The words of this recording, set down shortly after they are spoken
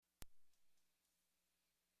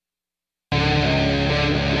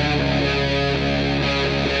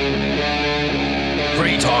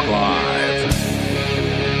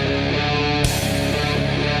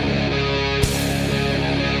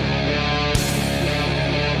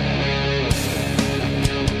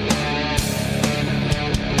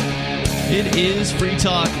It is Free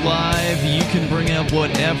Talk Live. You can bring up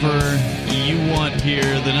whatever you want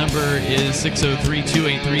here. The number is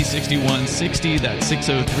 603-283-6160. That's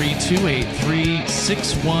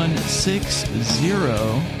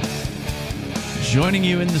 603-283-6160. Joining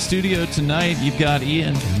you in the studio tonight, you've got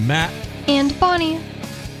Ian, Matt, and Bonnie.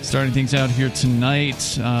 Starting things out here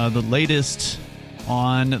tonight, the latest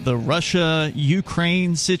on the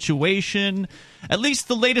Russia-Ukraine situation, at least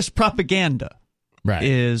the latest propaganda. right,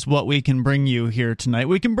 is what we can bring you here tonight.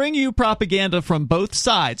 We can bring you propaganda from both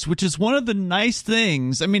sides, which is one of the nice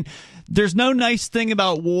things. I mean, there's no nice thing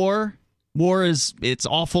about war. War it's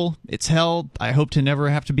awful. It's hell. I hope to never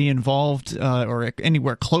have to be involved or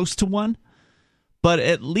anywhere close to one. But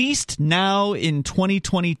at least now in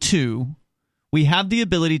 2022, we have the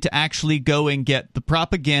ability to actually go and get the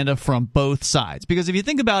propaganda from both sides. Because if you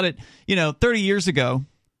think about it, 30 years ago,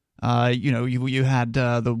 you had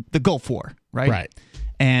the Gulf War, right? Right.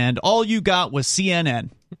 And all you got was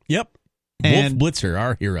CNN. Yep. And, Wolf Blitzer,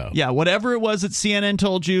 our hero. Yeah, whatever it was that CNN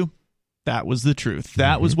told you, that was the truth.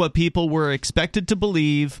 That was what people were expected to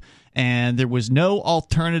believe, and there was no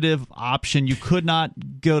alternative option. You could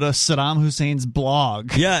not go to Saddam Hussein's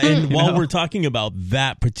blog. Yeah, and while we're talking about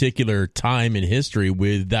that particular time in history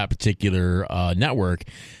with that particular network,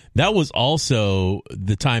 that was also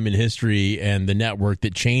the time in history and the network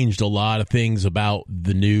that changed a lot of things about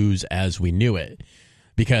the news as we knew it.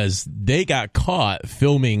 Because they got caught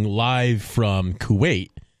filming live from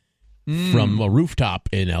Kuwait from a rooftop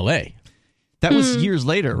in L.A. That was years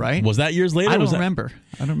later, right? Was that years later? I don't remember.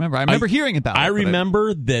 I remember hearing about it. I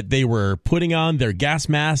remember that they were putting on their gas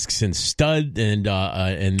masks and stud and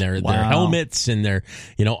their helmets and their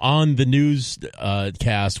on the news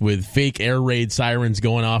cast with fake air raid sirens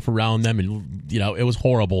going off around them, and it was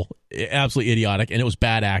horrible, absolutely idiotic, and it was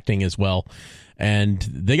bad acting as well. And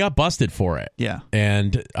they got busted for it. Yeah.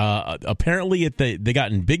 And apparently they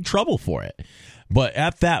got in big trouble for it. But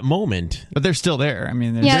at that moment... But they're still there. I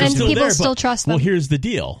mean, and people still trust them. Well, here's the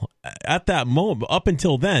deal. At that moment, up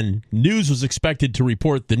until then, news was expected to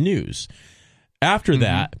report the news. After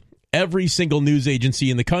that, every single news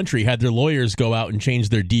agency in the country had their lawyers go out and change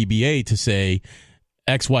their DBA to say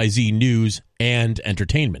XYZ News and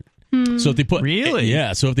Entertainment. So if they put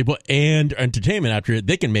so if they put and entertainment after it,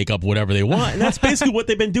 they can make up whatever they want, and that's basically what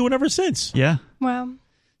they've been doing ever since. Yeah. Wow.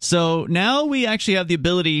 So now we actually have the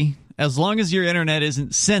ability, as long as your internet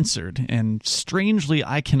isn't censored, and strangely,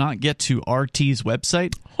 I cannot get to RT's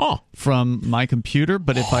website from my computer,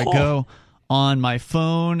 but if I go on my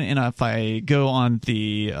phone and if I go on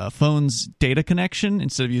the phone's data connection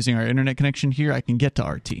instead of using our internet connection here, I can get to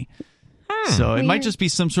RT. So it might just be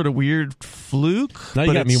some sort of weird fluke. Now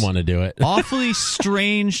you got me want to do it. Awfully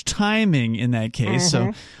strange timing in that case.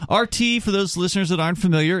 So RT, for those listeners that aren't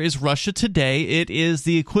familiar, is Russia Today. It is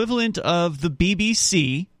the equivalent of the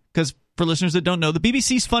BBC, because for listeners that don't know, the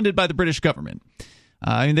BBC is funded by the British government.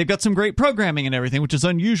 They've got some great programming and everything, which is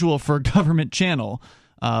unusual for a government channel.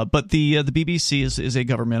 But the BBC is a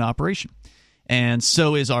government operation. And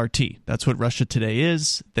so is RT. That's what Russia Today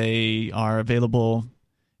is. They are available...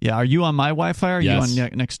 Yeah, are you on my Wi-Fi or are you on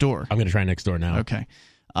Nextdoor? I'm going to try Nextdoor now. Okay.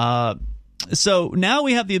 So now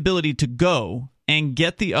we have the ability to go and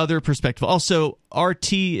get the other perspective. Also,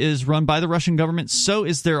 RT is run by the Russian government. So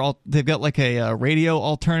is they've got like a radio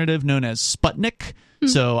alternative known as Sputnik.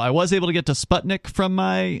 So I was able to get to Sputnik from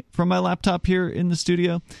my laptop here in the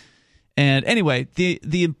studio. And anyway,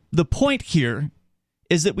 the point here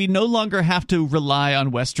is that we no longer have to rely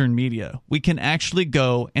on Western media. We can actually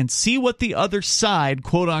go and see what the other side,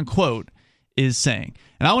 quote unquote, is saying.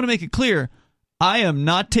 And I want to make it clear, I am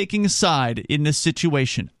not taking a side in this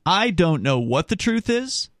situation. I don't know what the truth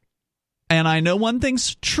is, and I know one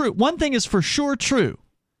thing's true. One thing is for sure true.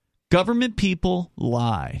 Government people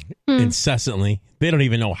lie. Incessantly. They don't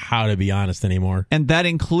even know how to be honest anymore. And that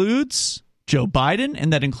includes Joe Biden,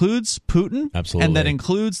 and that includes Putin. Absolutely. And that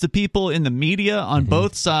includes the people in the media on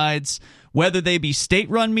both sides, whether they be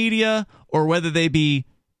state-run media or whether they be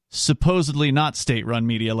supposedly not state-run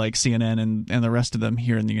media like CNN and the rest of them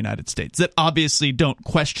here in the United States that obviously don't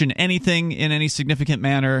question anything in any significant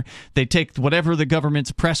manner. They take whatever the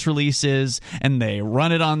government's press release is and they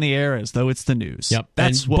run it on the air as though it's the news. Yep.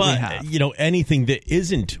 That's what we have. Anything that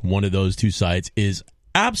isn't one of those two sides is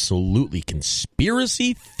absolutely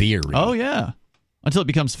conspiracy theory. Oh, yeah. Until it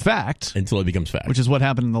becomes fact. Which is what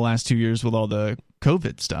happened in the last 2 years with all the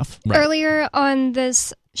COVID stuff. Right. Earlier on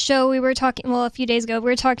this show, we were talking, a few days ago,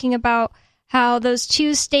 we were talking about how those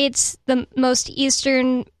two states, the most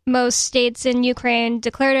easternmost states in Ukraine,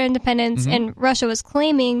 declared independence, and Russia was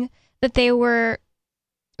claiming that they were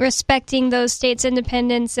respecting those states'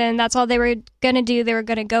 independence, and that's all they were going to do. They were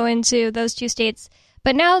going to go into those two states.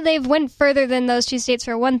 But now they've went further than those two states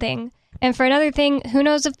for one thing. And for another thing, who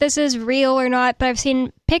knows if this is real or not, but I've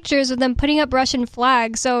seen pictures of them putting up Russian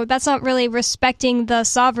flags, so that's not really respecting the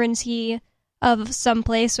sovereignty of some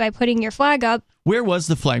place by putting your flag up. Where was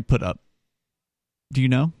the flag put up? Do you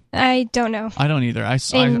know? I don't know. I don't either. I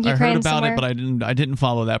heard about somewhere. it, but I didn't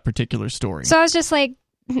follow that particular story. So I was just like,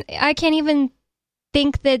 I can't even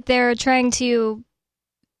think that they're trying to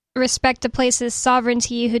respect a place's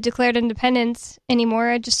sovereignty who declared independence anymore.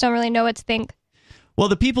 I just don't really know what to think. Well,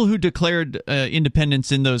 the people who declared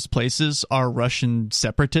independence in those places are Russian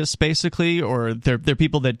separatists, basically, or they're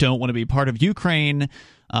people that don't want to be part of Ukraine,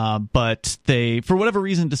 but they, for whatever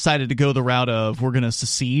reason, decided to go the route of we're going to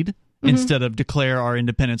secede instead of declare our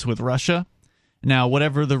independence with Russia. Now,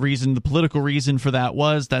 whatever the reason, the political reason for that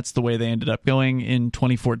was, that's the way they ended up going in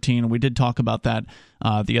 2014. We did talk about that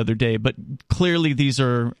the other day, but clearly these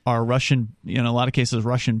are Russian, in a lot of cases,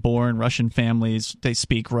 Russian-born, Russian families. They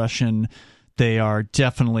speak Russian. They are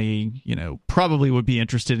definitely, probably would be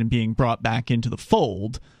interested in being brought back into the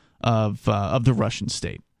fold of the Russian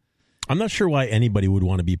state. I'm not sure why anybody would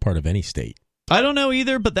want to be part of any state. I don't know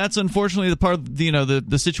either, but that's unfortunately the part of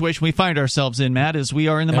the situation we find ourselves in, Matt, is we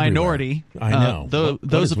are in the minority. I know.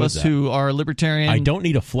 Those of us who are libertarian. I don't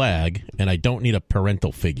need a flag, and I don't need a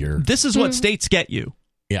parental figure. This is what states get you.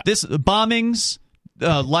 Yeah. This bombings,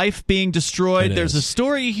 life being destroyed. There's a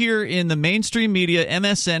story here in the mainstream media.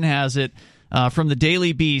 MSN has it from the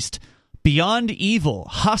Daily Beast. Beyond evil,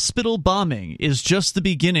 hospital bombing is just the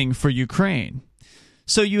beginning for Ukraine.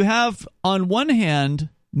 So you have, on one hand,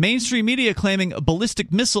 mainstream media claiming a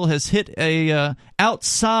ballistic missile has hit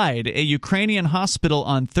outside a Ukrainian hospital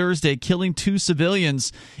on Thursday, killing 2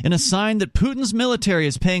 civilians, in a sign that Putin's military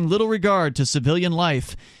is paying little regard to civilian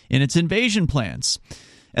life in its invasion plans.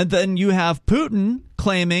 And then you have Putin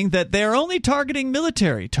claiming that they're only targeting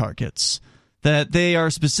military targets, that they are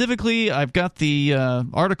specifically, I've got the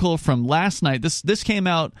article from last night. This came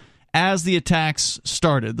out as the attacks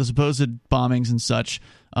started, the supposed bombings and such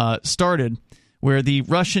started, where the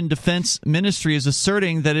Russian Defense Ministry is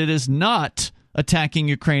asserting that it is not attacking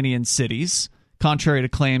Ukrainian cities. Contrary to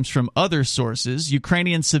claims from other sources,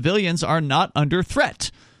 Ukrainian civilians are not under threat,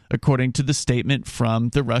 according to the statement from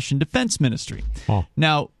the Russian Defense Ministry. Oh.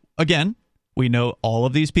 Now, again, we know all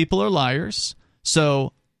of these people are liars,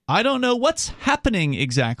 so I don't know what's happening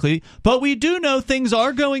exactly, but we do know things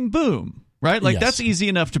are going boom, right? Like, That's easy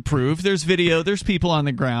enough to prove. There's video, there's people on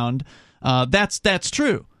the ground. That's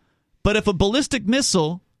true. But if a ballistic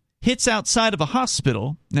missile hits outside of a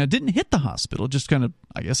hospital, now it didn't hit the hospital, just kind of,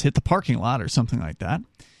 I guess, hit the parking lot or something like that,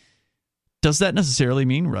 does that necessarily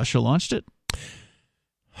mean Russia launched it?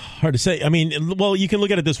 Hard to say. I mean, well, you can look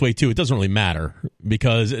at it this way, too. It doesn't really matter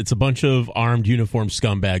because it's a bunch of armed, uniformed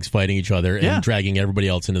scumbags fighting each other and dragging everybody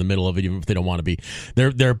else into the middle of it, even if they don't want to be.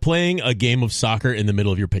 They're playing a game of soccer in the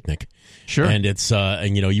middle of your picnic. Sure. And it's,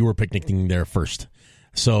 you were picnicking there first.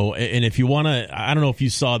 So, and if you want to, I don't know if you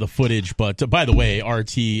saw the footage, but by the way,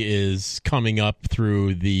 RT is coming up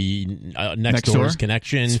through the Nextdoor's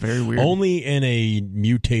connection. It's very weird. Only in a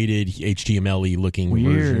mutated HTML-y looking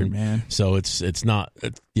version. Man. So it's not,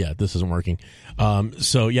 this isn't working.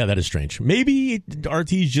 That is strange. Maybe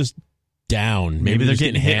RT's just down. Maybe they're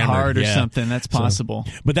getting hit hard or something. That's possible.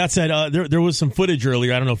 But that said, there was some footage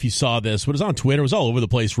earlier. I don't know if you saw this, but it was on Twitter. It was all over the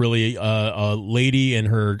place, really. A lady and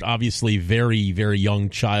her obviously very, very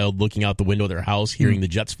young child looking out the window of their house, hearing the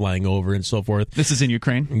jets flying over and so forth. This is in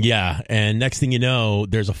Ukraine? Yeah. And next thing you know,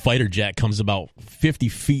 there's a fighter jet comes about 50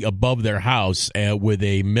 feet above their house with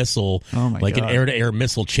a missile, an air-to-air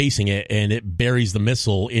missile chasing it, and it buries the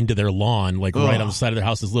missile into their lawn, right on the side of their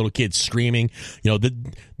house. This little kid screaming.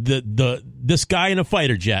 This guy in a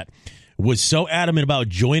fighter jet was so adamant about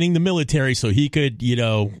joining the military so he could,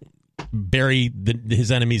 bury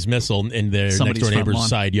his enemy's missile in their next door neighbor's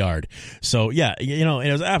side yard. So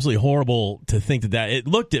it was absolutely horrible to think that it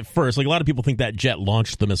looked at first like a lot of people think that jet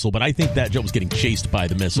launched the missile, but I think that jet was getting chased by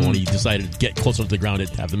the missile and he decided to get closer to the ground and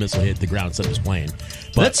have the missile hit the ground instead of his plane.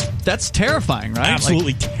 But that's terrifying, right?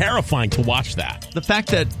 Absolutely terrifying to watch that. The fact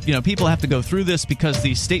that people have to go through this because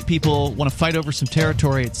the state people want to fight over some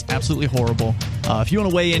territory, it's absolutely horrible. If you want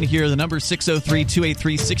to weigh in here, the number is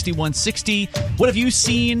 603-283-6160. What have you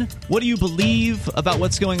seen? What do you believe about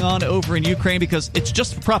what's going on over in Ukraine? Because it's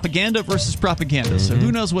just propaganda versus propaganda. So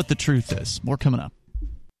who knows what the truth is? More coming up.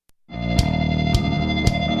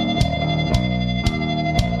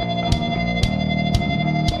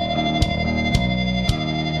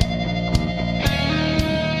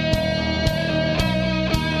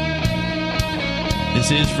 This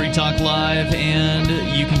This is Free Talk Live, and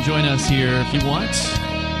you can join us here if you want.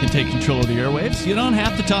 You can take control of the airwaves. You don't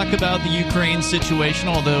have to talk about the Ukraine situation,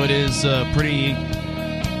 although it is a pretty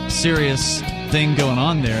serious thing going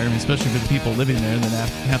on there, especially for the people living there that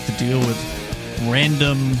have to deal with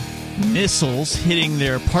random missiles hitting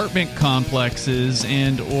their apartment complexes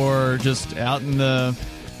and or just out in the,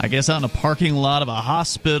 I guess, out in a parking lot of a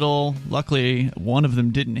hospital. Luckily, one of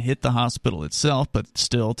them didn't hit the hospital itself, but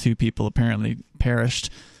still 2 people apparently perished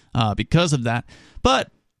because of that.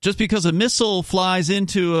 But just because a missile flies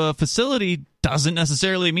into a facility doesn't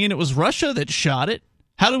necessarily mean it was Russia that shot it.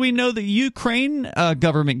 How do we know the Ukraine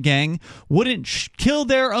government gang wouldn't kill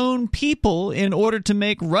their own people in order to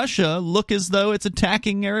make Russia look as though it's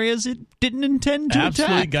attacking areas it didn't intend to attack?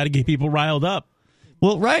 Absolutely, got to get people riled up.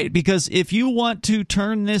 Well, right, because if you want to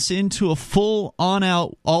turn this into a full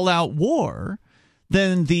all-out war,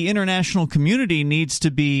 then the international community needs to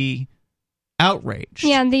be outraged.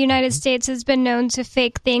 Yeah, and the United States has been known to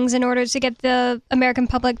fake things in order to get the American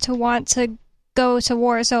public to want to go to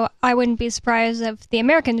war, so I wouldn't be surprised if the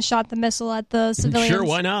Americans shot the missile at the civilians. Sure,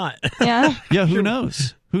 why not? Yeah. Yeah, who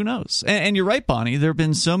knows? Who knows? And you're right, Bonnie. There have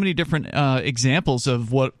been so many different examples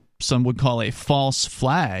of what some would call a false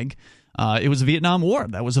flag. It was the Vietnam War.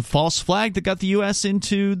 That was a false flag that got the U.S.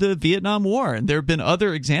 into the Vietnam War. And there have been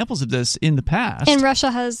other examples of this in the past. And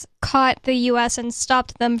Russia has caught the U.S. and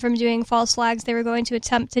stopped them from doing false flags they were going to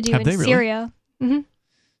attempt to do in Syria. Mm-hmm.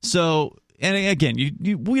 So, and again,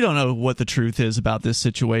 we don't know what the truth is about this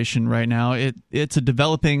situation right now. It's a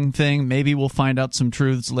developing thing. Maybe we'll find out some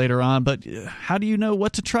truths later on. But how do you know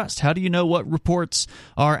what to trust? How do you know what reports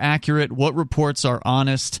are accurate, what reports are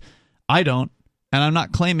honest? I don't. And I'm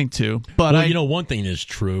not claiming to, but one thing is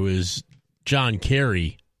true is John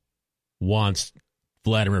Kerry wants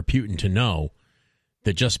Vladimir Putin to know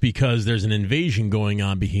that just because there's an invasion going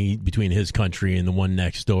on between his country and the one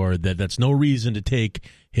next door, that's no reason to take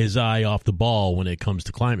his eye off the ball when it comes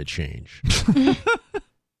to climate change.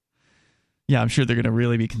 Yeah, I'm sure they're going to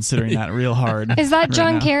really be considering that real hard. Is that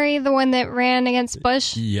John Kerry, the one that ran against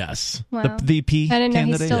Bush? Yes. Wow. The VP I didn't know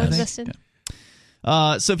candidate, he still I think. existed. Yeah.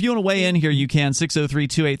 So if you want to weigh in here, you can.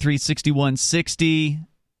 603-283-6160.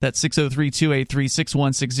 That's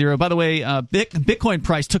 603-283-6160. By the way, Bitcoin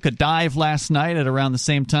price took a dive last night at around the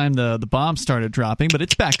same time the bomb started dropping, but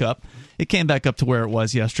it's back up. It came back up to where it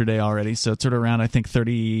was yesterday already, so it's sort of around, I think,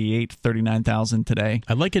 38,000, 39,000 today.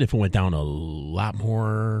 I'd like it if it went down a lot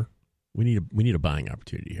more. We need a buying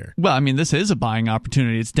opportunity here. Well, I mean, this is a buying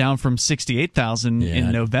opportunity. It's down from 68,000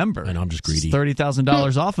 in November. And I'm just greedy. It's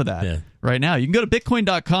 $30,000 off of that right now. You can go to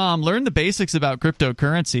Bitcoin.com, learn the basics about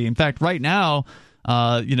cryptocurrency. In fact, right now,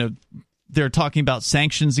 they're talking about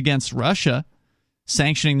sanctions against Russia,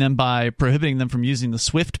 sanctioning them by prohibiting them from using the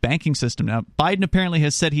SWIFT banking system. Now, Biden apparently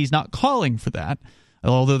has said he's not calling for that,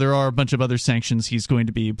 although there are a bunch of other sanctions he's going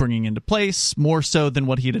to be bringing into place, more so than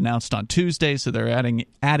what he'd announced on Tuesday. So they're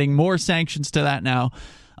adding more sanctions to that now.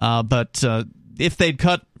 But if they'd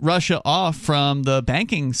cut Russia off from the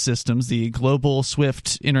banking systems, the global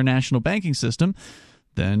SWIFT international banking system,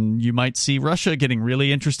 then you might see Russia getting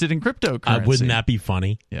really interested in cryptocurrency. Wouldn't that be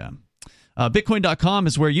funny? Yeah. Bitcoin.com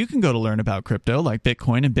is where you can go to learn about crypto, like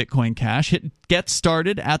Bitcoin and Bitcoin Cash. Hit Get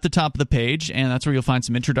Started at the top of the page, and that's where you'll find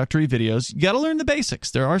some introductory videos. You got to learn the basics.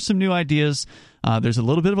 There are some new ideas. There's a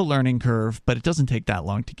little bit of a learning curve, but it doesn't take that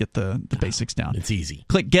long to get the basics down. It's easy.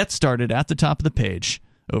 Click Get Started at the top of the page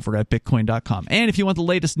over at Bitcoin.com. And if you want the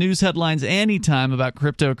latest news headlines anytime about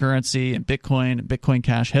cryptocurrency and Bitcoin and Bitcoin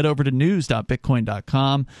Cash, head over to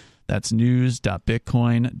news.bitcoin.com. That's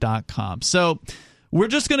news.bitcoin.com. So we're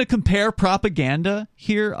just going to compare propaganda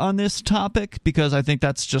here on this topic because I think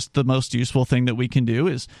that's just the most useful thing that we can do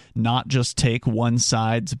is not just take one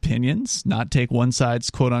side's opinions, not take one side's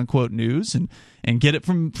quote-unquote news and get it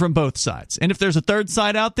from both sides. And if there's a third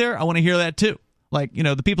side out there, I want to hear that too. Like,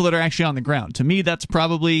 the people that are actually on the ground. To me, that's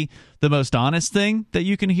probably the most honest thing that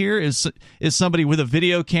you can hear is somebody with a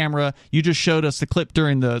video camera. You just showed us the clip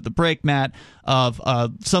during the break, Matt, of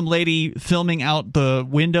some lady filming out the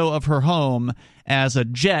window of her home as a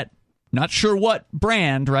jet, not sure what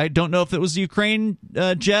brand, right? Don't know if it was a Ukraine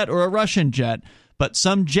jet or a Russian jet, but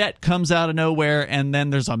some jet comes out of nowhere and then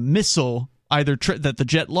there's a missile either that the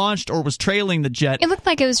jet launched or was trailing the jet. It looked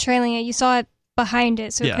like it was trailing it. You saw it behind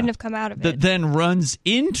it, so it couldn't have come out of it. That then runs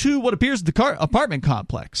into what appears the apartment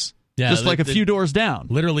complex, just like a few doors down.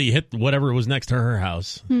 Literally hit whatever was next to her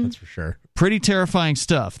house. That's for sure. Pretty terrifying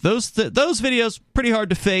stuff. Those videos, pretty hard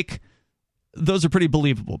to fake. Those are pretty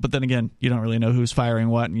believable. But then again, you don't really know who's firing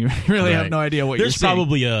what, and you really have no idea what you're seeing. There's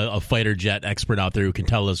probably a fighter jet expert out there who can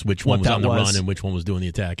tell us which one was on the run and which one was doing the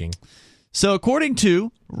attacking. So according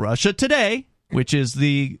to Russia Today, which is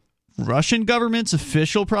the Russian government's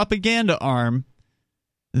official propaganda arm,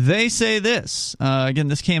 they say this. Again,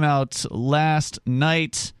 this came out last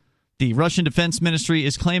night. The Russian Defense Ministry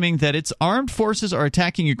is claiming that its armed forces are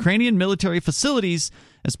attacking Ukrainian military facilities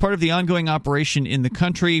as part of the ongoing operation in the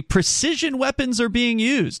country. Precision weapons are being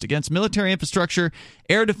used against military infrastructure,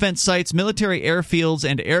 air defense sites, military airfields,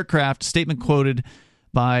 and aircraft, statement quoted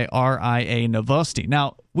by RIA Novosti.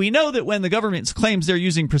 Now, we know that when the government claims they're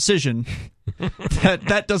using precision,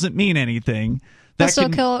 that doesn't mean anything. They'll still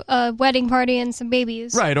kill a wedding party and some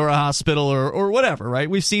babies. Right, or a hospital or whatever, right?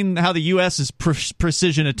 We've seen how the U.S.'s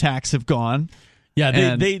precision attacks have gone.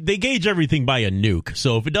 Yeah, they gauge everything by a nuke.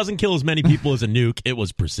 So if it doesn't kill as many people as a nuke, it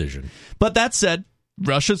was precision. But that said,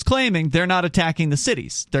 Russia's claiming they're not attacking the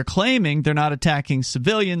cities. They're claiming they're not attacking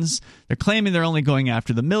civilians. They're claiming they're only going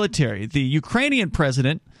after the military. The Ukrainian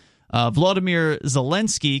president, Volodymyr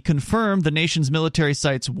Zelensky, confirmed the nation's military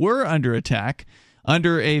sites were under attack.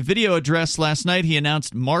 Under a video address last night, he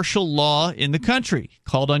announced martial law in the country,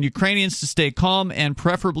 called on Ukrainians to stay calm and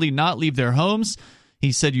preferably not leave their homes.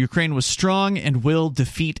 He said Ukraine was strong and will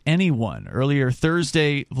defeat anyone. Earlier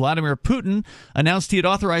Thursday, Vladimir Putin announced he had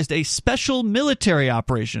authorized a special military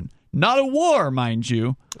operation. Not a war, mind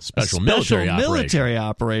you. Special military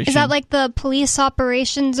operation. Is that like the police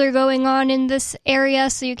operations are going on in this area,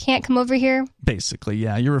 so you can't come over here? Basically,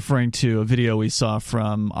 yeah. You're referring to a video we saw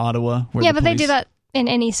from Ottawa. Yeah, but they do that in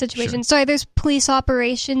any situation. Sure. Sorry, there's police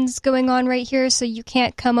operations going on right here, so you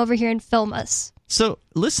can't come over here and film us. So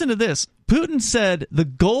listen to this. Putin said the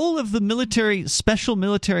goal of the special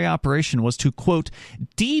military operation was to, quote,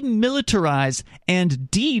 demilitarize and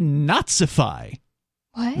denazify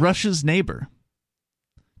Russia's neighbor.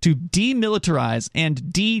 To demilitarize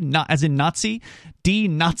and as in Nazi,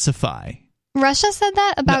 denazify. Russia said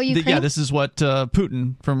that about Ukraine? Yeah, this is what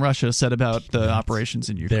Putin from Russia said about the operations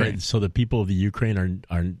in Ukraine. So the people of the Ukraine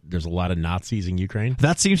are there's a lot of Nazis in Ukraine?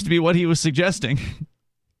 That seems to be what he was suggesting.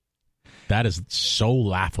 That is so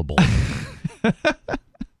laughable.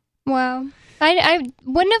 Wow. I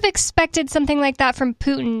wouldn't have expected something like that from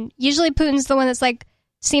Putin. Usually Putin's the one that's like,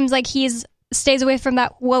 seems like stays away from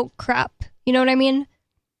that woke crap. You know what I mean?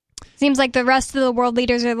 Seems like the rest of the world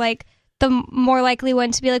leaders are like the more likely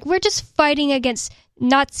one to be like, we're just fighting against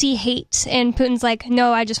Nazi hate. And Putin's like,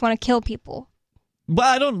 no, I just want to kill people. Well,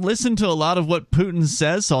 I don't listen to a lot of what Putin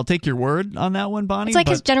says, so I'll take your word on that one, Bonnie. It's like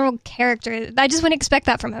his general character. I just wouldn't expect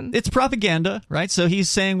that from him. It's propaganda, right? So he's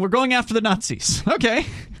saying, we're going after the Nazis. Okay.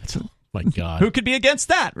 My God. Who could be against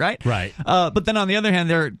that, right? Right. But then on the other hand,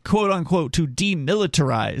 they're quote-unquote to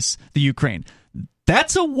demilitarize the Ukraine.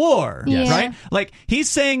 That's a war, right? Like, he's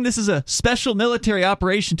saying this is a special military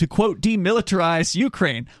operation to, quote, demilitarize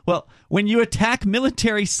Ukraine. Well, when you attack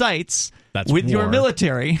military sites with your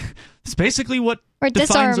military, it's basically what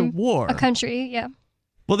defines a war. A country, yeah.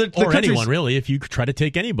 Well, or anyone, really. If you try to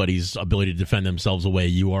take anybody's ability to defend themselves away,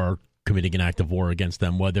 you are committing an act of war against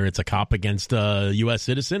them, whether it's a cop against a U.S.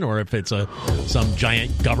 citizen or if it's some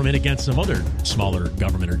giant government against some other smaller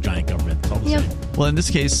government or giant government. It's all the same. Well, in this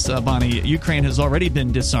case, Bonnie, Ukraine has already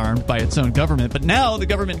been disarmed by its own government, but now the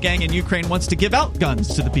government gang in Ukraine wants to give out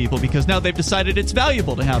guns to the people because now they've decided it's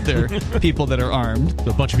valuable to have their people that are armed. So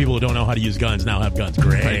a bunch of people who don't know how to use guns now have guns.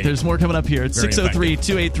 Great. Right, there's more coming up here. It's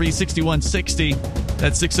 603-283-6160.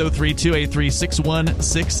 That's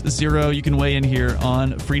 603-283-6160. You can weigh in here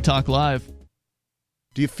on Free Talk Live.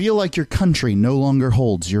 Do you feel like your country no longer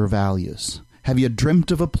holds your values? Have you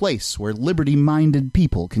dreamt of a place where liberty-minded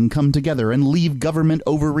people can come together and leave government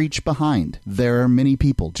overreach behind? There are many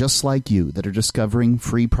people just like you that are discovering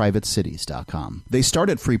FreePrivateCities.com. They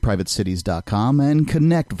start at FreePrivateCities.com and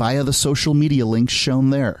connect via the social media links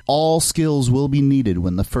shown there. All skills will be needed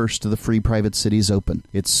when the first of the Free Private Cities open.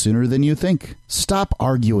 It's sooner than you think. Stop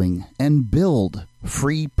arguing and build.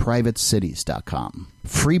 FreePrivateCities.com.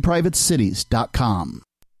 FreePrivateCities.com.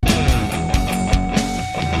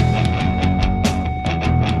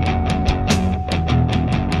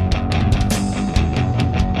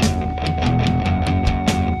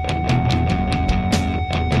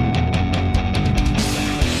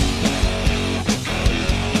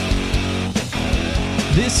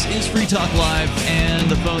 This is Free Talk Live, and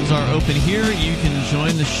the phones are open here. You can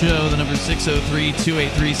join the show. The number is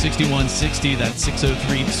 603-283-6160. That's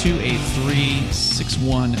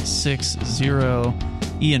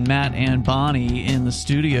 603-283-6160. Ian, Matt, and Bonnie in the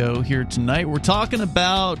studio here tonight. We're talking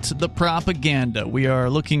about the propaganda. We are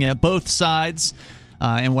looking at both sides.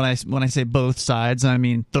 And when I say both sides, I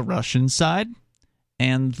mean the Russian side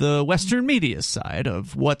and the Western media side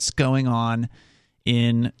of what's going on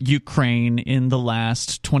in Ukraine in the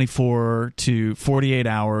last 24 to 48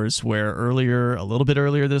 hours, where a little bit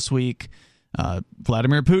earlier this week,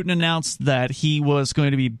 Vladimir Putin announced that he was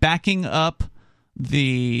going to be backing up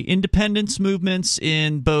the independence movements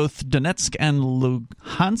in both Donetsk and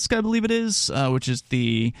Luhansk, I believe it is, which is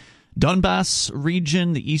the Donbass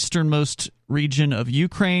region, the easternmost region of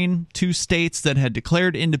Ukraine, 2 states that had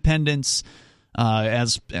declared independence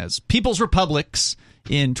as people's republics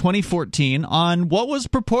in 2014 on what was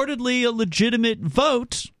purportedly a legitimate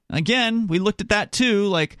vote. Again, we looked at that too,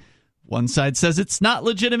 like one side says it's not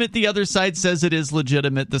legitimate, the other side says it is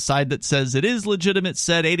legitimate. The side that says it is legitimate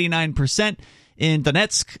said 89% in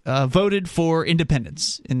Donetsk voted for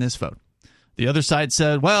independence in this vote. The other side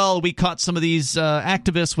said, well, we caught some of these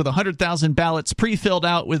activists with 100,000 ballots pre-filled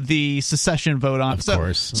out with the secession vote on. Of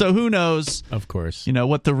course. So who knows? Of course.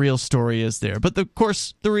 What the real story is there. But of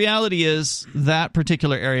course, the reality is that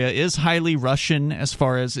particular area is highly Russian as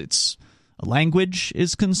far as its language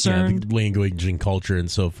is concerned. Yeah, the language and culture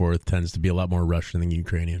and so forth tends to be a lot more Russian than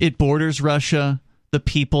Ukrainian. It borders Russia. The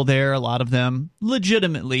people there, a lot of them,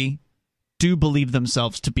 legitimately do believe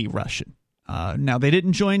themselves to be Russian. Now, they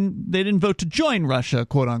didn't vote to join Russia,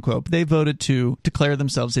 quote unquote. They voted to declare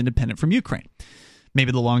themselves independent from Ukraine.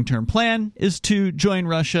 Maybe the long-term plan is to join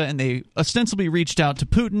Russia, and they ostensibly reached out to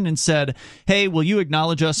Putin and said, hey, will you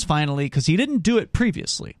acknowledge us finally? Because he didn't do it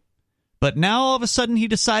previously. But now, all of a sudden, he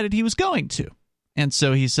decided he was going to. And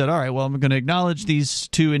so he said, all right, well, I'm going to acknowledge these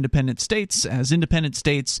 2 independent states as independent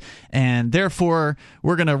states, and therefore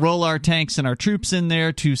we're going to roll our tanks and our troops in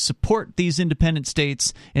there to support these independent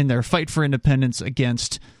states in their fight for independence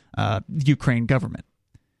against the Ukraine government.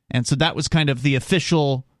 And so that was kind of the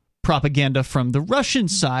official propaganda from the Russian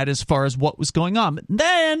side as far as what was going on. But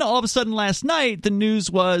then, all of a sudden last night, the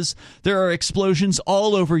news was there are explosions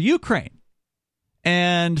all over Ukraine.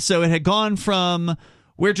 And so it had gone from,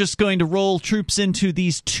 we're just going to roll troops into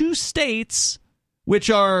these 2 states,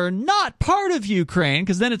 which are not part of Ukraine,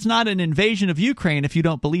 because then it's not an invasion of Ukraine if you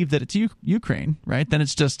don't believe that it's Ukraine, right? Then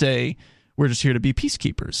it's just we're just here to be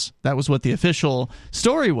peacekeepers. That was what the official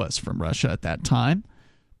story was from Russia at that time.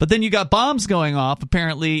 But then you got bombs going off,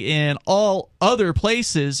 apparently, in all other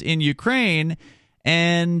places in Ukraine,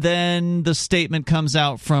 and then the statement comes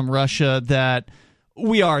out from Russia that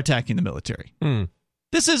we are attacking the military.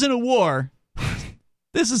 This isn't a war.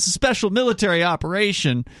 This is a special military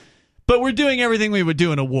operation, but we're doing everything we would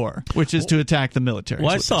do in a war, which is to attack the military.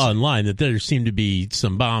 Well, I saw online that there seemed to be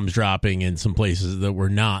some bombs dropping in some places that were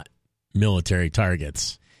not military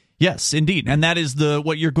targets. Yes, indeed. And that is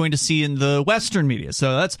what you're going to see in the Western media.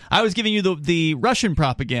 So I was giving you the Russian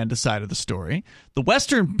propaganda side of the story. The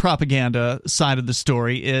Western propaganda side of the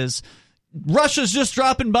story is Russia's just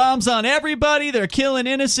dropping bombs on everybody. They're killing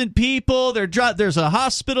innocent people. There's a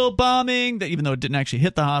hospital bombing, that even though it didn't actually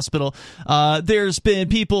hit the hospital. There's been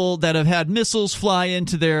people that have had missiles fly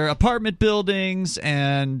into their apartment buildings,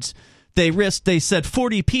 and they said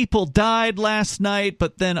 40 people died last night,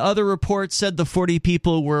 but then other reports said the 40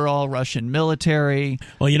 people were all Russian military.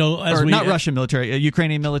 Well, not Russian military,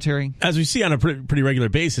 Ukrainian military. As we see on a pretty regular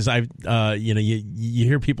basis, you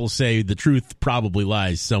hear people say the truth probably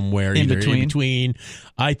lies somewhere in between.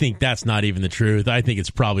 I think that's not even the truth. I think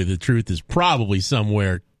the truth is probably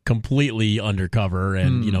somewhere completely undercover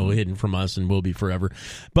and hidden from us and will be forever.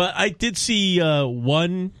 But I did see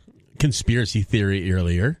one conspiracy theory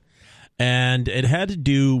earlier. And it had to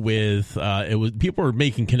do with people were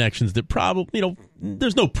making connections that probably,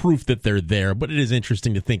 there's no proof that they're there, but it is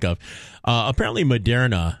interesting to think of. Apparently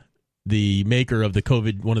Moderna, the maker of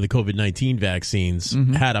one of the COVID-19 vaccines,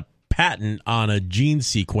 had a patent on a gene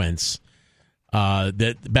sequence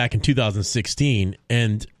that back in 2016,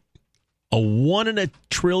 and a 1 in a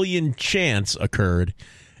trillion chance occurred,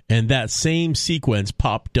 and that same sequence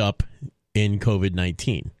popped up in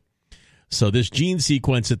COVID-19. So this gene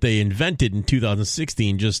sequence that they invented in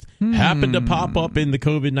 2016 just happened to pop up in the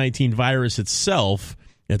COVID-19 virus itself.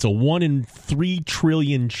 It's a 1 in 3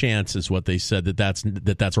 trillion chance is what they said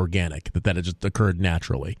that's organic, that it just occurred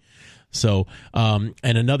naturally. So, and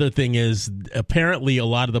another thing is apparently a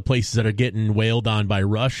lot of the places that are getting wailed on by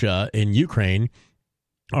Russia in Ukraine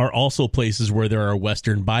are also places where there are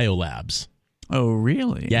Western biolabs. Oh,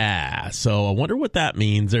 really? Yeah. So I wonder what that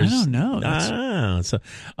means. I don't know.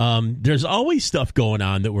 There's always stuff going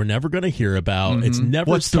on that we're never going to hear about. It's never.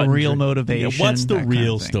 What's the real motivation? What's the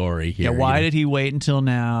real story here? Yeah. Why did he wait until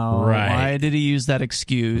now? Right. Why did he use that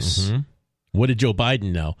excuse? What did Joe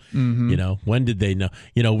Biden know? You know, when did they know?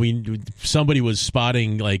 You know, somebody was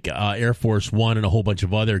spotting like Air Force One and a whole bunch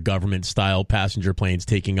of other government-style passenger planes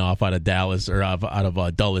taking off out of Dallas or out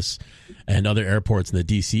of Dulles and other airports in the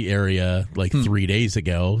D.C. area like 3 days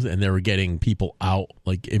ago, and they were getting people out,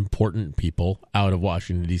 like important people out of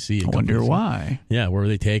Washington D.C. I wonder why. Yeah, where were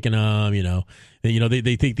they taking them? You know,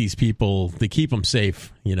 they think these people, they keep them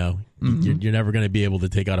safe. You know, you're never going to be able to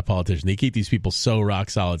take out a politician. They keep these people so rock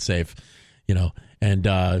solid safe. You know,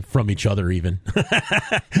 and from each other even.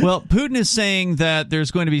 Well, Putin is saying that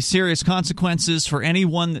there's going to be serious consequences for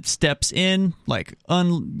anyone that steps in, like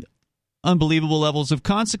unbelievable levels of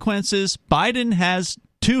consequences. Biden has,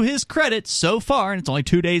 to his credit so far, and it's only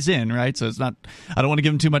 2 days in, right? So it's not, I don't want to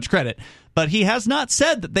give him too much credit, but he has not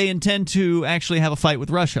said that they intend to actually have a fight with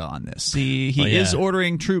Russia on this. He is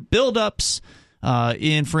ordering troop buildups.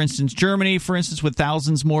 In, for instance, Germany, with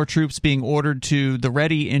thousands more troops being ordered to the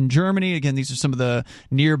ready in Germany. Again, these are some of the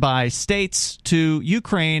nearby states to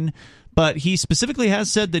Ukraine. But he specifically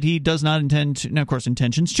has said that he does not intend to, now of course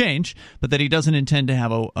intentions change, but that he doesn't intend to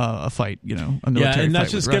have a fight, you know, a military fight. Yeah, and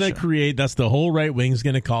that's just going to create, that's the whole right wing's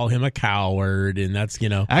going to call him a coward, and that's, you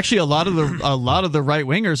know. Actually, a lot of the right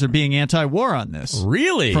wingers are being anti-war on this.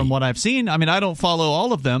 Really? From what I've seen. I mean, I don't follow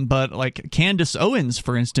all of them, but like Candace Owens,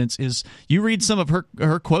 for instance, you read some of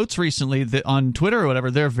her quotes recently on Twitter or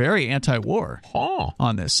whatever, they're very anti-war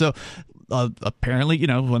on this. So apparently, you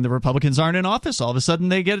know, when the Republicans aren't in office, all of a sudden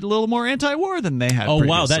they get a little more anti-war than they had previously.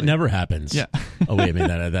 Wow, that never happens. Yeah. Oh, wait a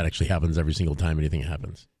minute, that actually happens every single time anything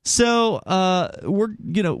happens. So we're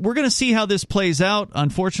going to see how this plays out.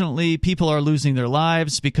 Unfortunately, people are losing their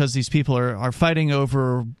lives because these people are fighting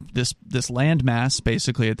over this landmass,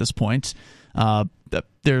 basically, at this point.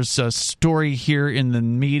 There's a story here in the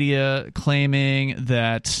media claiming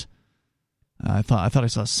that I thought I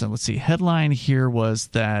saw some. Let's see. Headline here was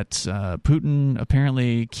that Putin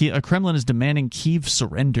apparently Kremlin is demanding Kyiv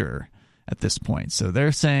surrender at this point. So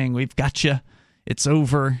they're saying we've got you. It's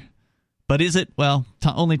over. But is it? Well,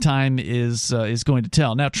 only time is going to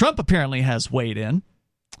tell. Now Trump apparently has weighed in,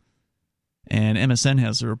 and MSN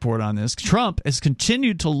has a report on this. Trump has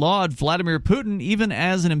continued to laud Vladimir Putin even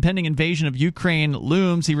as an impending invasion of Ukraine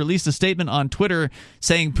looms. He released a statement on Twitter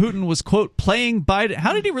saying Putin was, quote, playing Biden.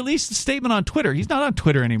 How did he release the statement on Twitter? He's not on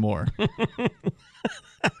Twitter anymore.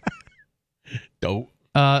 Dope.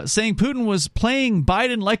 Saying Putin was playing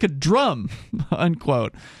Biden like a drum,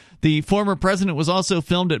 unquote. The former president was also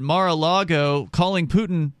filmed at Mar-a-Lago calling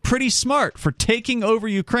Putin pretty smart for taking over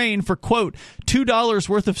Ukraine for, quote, $2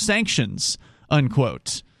 worth of sanctions,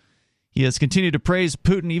 unquote. He has continued to praise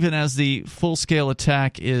Putin even as the full-scale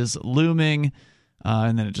attack is looming.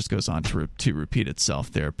 And then it just goes on to repeat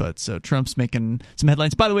itself there. But so Trump's making some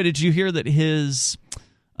headlines. By the way, did you hear that his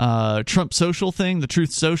Trump Social thing, the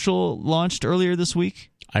Truth Social, launched earlier this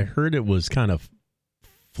week? I heard it was kind of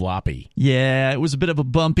floppy. Yeah, it was a bit of a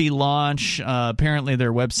bumpy launch. Apparently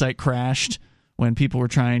their website crashed when people were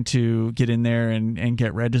trying to get in there and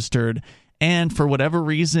get registered. And for whatever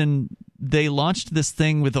reason, they launched this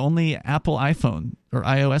thing with only Apple iPhone or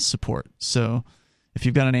iOS support. So if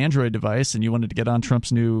you've got an Android device and you wanted to get on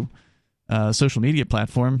Trump's new social media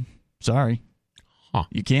platform, sorry.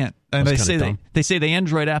 You can't. And they say the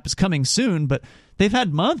Android app is coming soon, but they've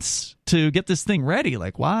had months to get this thing ready.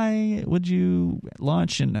 Like, why would you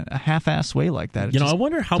launch in a half-ass way like that? I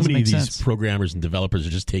wonder how many of these programmers and developers are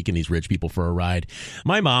just taking these rich people for a ride.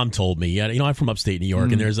 My mom told me, I'm from upstate New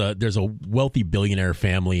York, and there's a wealthy billionaire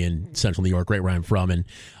family in central New York, right where I'm from, and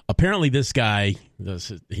apparently this guy,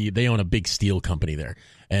 they own a big steel company there.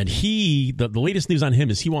 And the latest news on him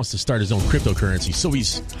is he wants to start his own cryptocurrency. So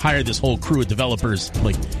he's hired this whole crew of developers.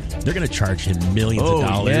 Like, they're going to charge him millions of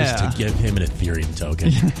dollars to give him an Ethereum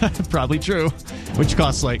token. Probably true. Which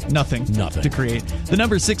costs like nothing to create. The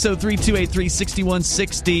number is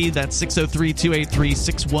 603-283-6160. That's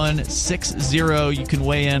 603-283-6160. You can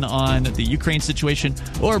weigh in on the Ukraine situation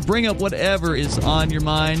or bring up whatever is on your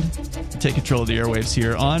mind. Take control of the airwaves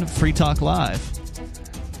here on Free Talk Live.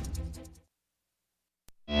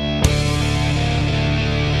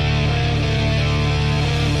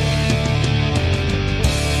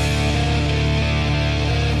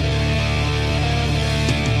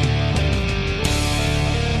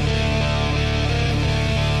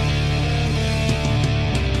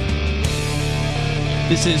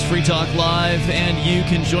 This is Free Talk Live, and you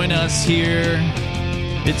can join us here.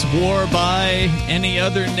 It's war by any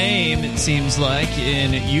other name, it seems like,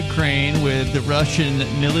 in Ukraine with the Russian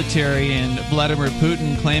military and Vladimir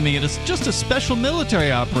Putin claiming it is just a special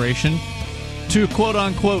military operation to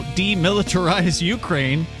quote-unquote demilitarize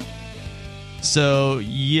Ukraine. So,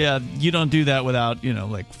 yeah, you don't do that without,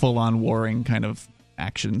 like full-on warring kind of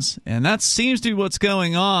actions. And that seems to be what's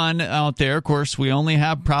going on out there. Of course, we only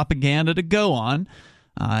have propaganda to go on.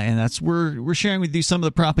 And that's we're sharing with you some of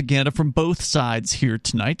the propaganda from both sides here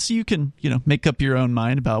tonight. So you can, make up your own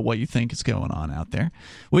mind about what you think is going on out there.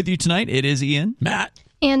 With you tonight, it is Ian. Matt.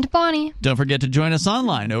 And Bonnie. Don't forget to join us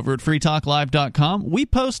online over at freetalklive.com. We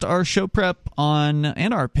post our show prep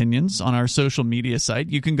and our opinions on our social media site.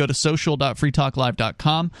 You can go to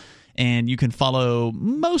social.freetalklive.com and you can follow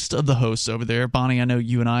most of the hosts over there. Bonnie, I know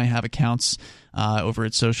you and I have accounts over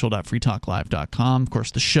at social.freetalklive.com. Of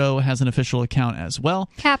course, the show has an official account as well.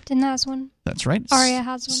 Captain has one. That's right. Aria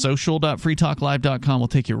has one. Social.freetalklive.com will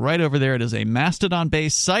take you right over there. It is a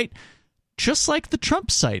Mastodon-based site, just like the Trump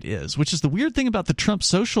site is, which is the weird thing about the Trump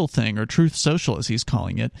Social thing, or Truth Social as he's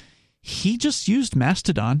calling it. He just used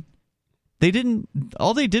Mastodon.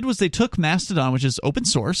 All they did was they took Mastodon, which is open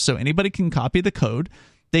source, so anybody can copy the code.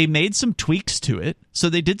 They made some tweaks to it, so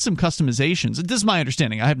they did some customizations. This is my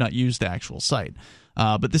understanding. I have not used the actual site,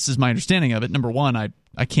 but this is my understanding of it. Number one, I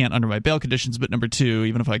can't under my bail conditions, but number two,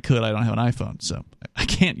 even if I could, I don't have an iPhone, so I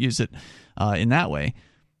can't use it in that way.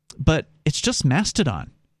 But it's just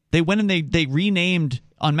Mastodon. They went and they renamed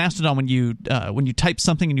on Mastodon when you type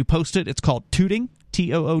something and you post it. It's called Tooting,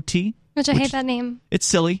 Toot. Which I hate that name. It's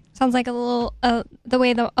silly. Sounds like a little the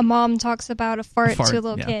way a mom talks about a fart to a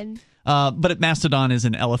little kid. But Mastodon is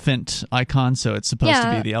an elephant icon, so it's supposed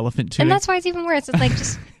to be the elephant tooting. And that's why it's even worse. It's like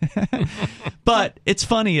just. But it's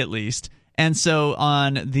funny at least. And so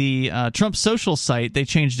on the Trump Social site, they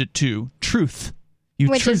changed it to Truth. You're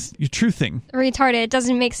truthing. Retarded. It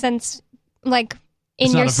doesn't make sense. Like.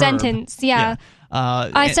 In your sentence, yeah.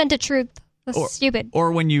 I sent a truth. That's stupid.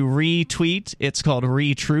 Or when you retweet, it's called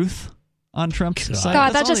retruth on Trump's site.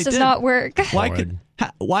 God, that just does not work.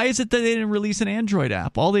 Why is it that they didn't release an Android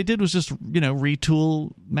app? All they did was just,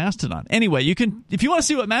 retool Mastodon. Anyway, if you want to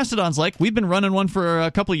see what Mastodon's like, we've been running one for a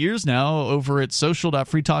couple of years now over at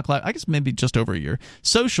social.freetalklive. I guess maybe just over a year.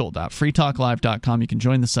 Social.freetalklive.com. You can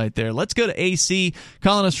join the site there. Let's go to AC,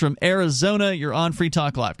 calling us from Arizona. You're on Free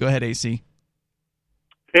Talk Live. Go ahead, AC.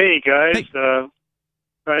 Hey, guys. Hey.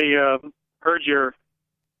 I heard your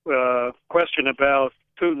question about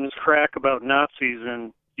Putin's crack about Nazis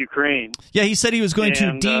in Ukraine. Yeah, he said he was going to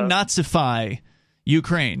denazify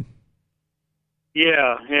Ukraine.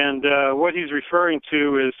 Yeah, and what he's referring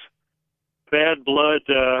to is bad blood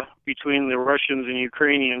between the Russians and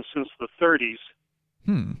Ukrainians since the 30s.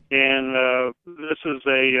 And this is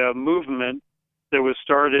a movement that was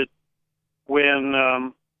started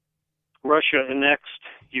when Russia annexed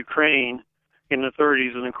Ukraine in the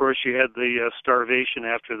 30s, and of course you had the starvation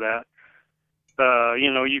after that.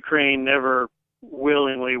 Ukraine never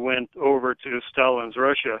willingly went over to Stalin's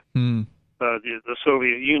Russia, the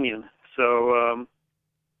Soviet Union. So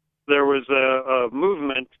there was a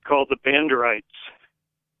movement called the Banderites.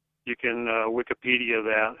 You can Wikipedia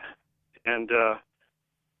that. And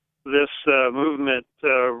this movement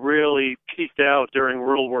really peaked out during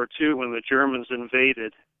World War II when the Germans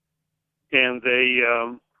invaded. And they,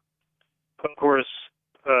 of course,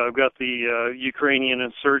 got the Ukrainian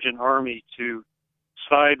insurgent army to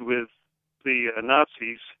side with the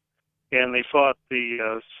Nazis, and they fought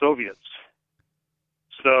the Soviets.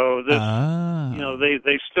 So this,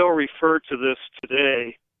 they still refer to this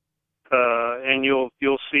today, and you'll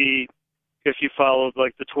see if you followed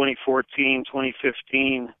like the 2014,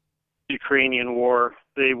 2015 Ukrainian war,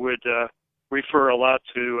 they would refer a lot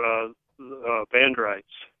to Banderites.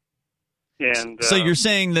 And, so you're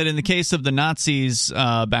saying that in the case of the Nazis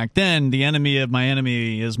back then, the enemy of my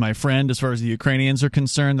enemy is my friend as far as the Ukrainians are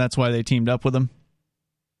concerned? That's why they teamed up with them?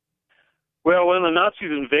 Well, when the Nazis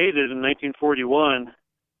invaded in 1941,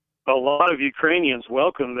 a lot of Ukrainians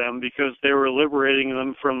welcomed them because they were liberating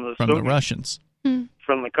them from the Soviets, Russians.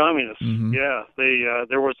 From the communists. Mm-hmm. Yeah,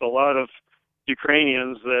 there was a lot of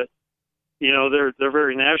Ukrainians that, they're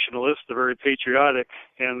very nationalist, they're very patriotic,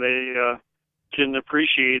 and they didn't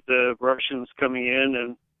appreciate the Russians coming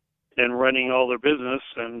in and running all their business,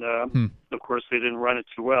 and of course they didn't run it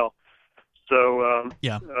too well. So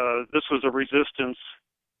this was a resistance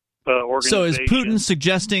organization. So is Putin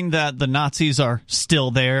suggesting that the Nazis are still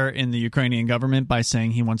there in the Ukrainian government by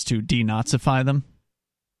saying he wants to denazify them?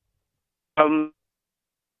 I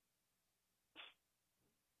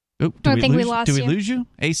think we lost you. Did we lose you,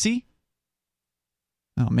 AC?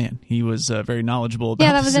 Oh, man, he was very knowledgeable about,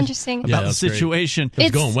 Yeah, that was interesting. about the situation.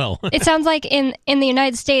 It's going well. It sounds like in the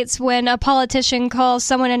United States, when a politician calls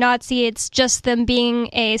someone a Nazi, it's just them being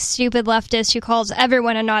a stupid leftist who calls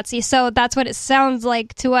everyone a Nazi. So that's what it sounds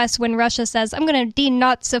like to us when Russia says, I'm going to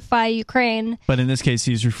denazify Ukraine. But in this case,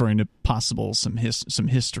 he's referring to possible some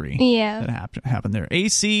history that happened there.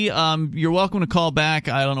 AC, you're welcome to call back.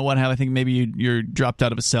 I don't know what happened. I think maybe you're dropped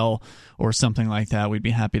out of a cell or something like that. We'd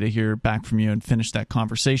be happy to hear back from you and finish that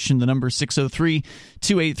conversation. The number is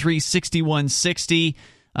 603-283-6160.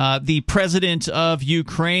 The president of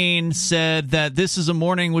Ukraine said that this is a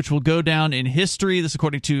morning which will go down in history. This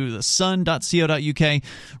according to the sun.co.uk.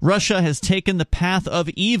 Russia has taken the path of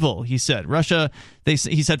evil, he said. Russia, he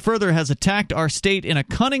said further, has attacked our state in a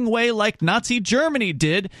cunning way like Nazi Germany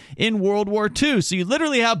did in World War II. So you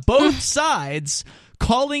literally have both sides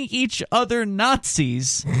calling each other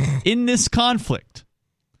Nazis in this conflict.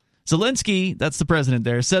 Zelensky, that's the president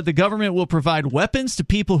there, said the government will provide weapons to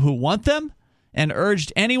people who want them and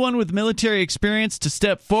urged anyone with military experience to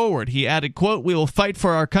step forward. He added, quote, we will fight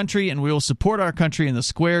for our country and we will support our country in the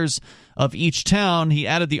squares of each town. He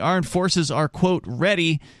added the armed forces are, quote,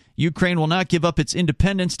 ready. Ukraine will not give up its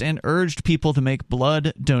independence and urged people to make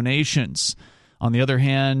blood donations. On the other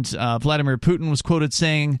hand, Vladimir Putin was quoted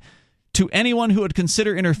saying, to anyone who would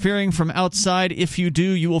consider interfering from outside, if you do,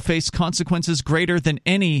 you will face consequences greater than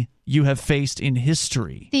any you have faced in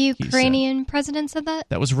history. The Ukrainian president said that?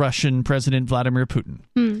 That was Russian President Vladimir Putin.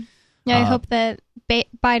 Yeah, I hope that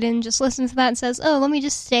Biden just listens to that and says, oh, let me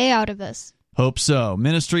just stay out of this. Hope so.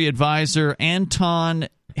 Ministry advisor Anton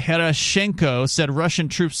Herashenko said Russian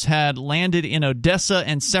troops had landed in Odessa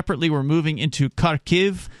and separately were moving into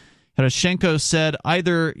Kharkiv. Herashenko said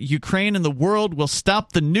either Ukraine and the world will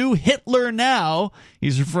stop the new Hitler now,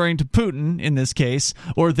 he's referring to Putin in this case,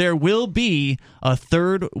 or there will be a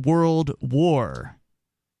third world war.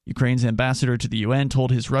 Ukraine's ambassador to the UN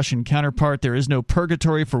told his Russian counterpart there is no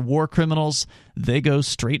purgatory for war criminals. They go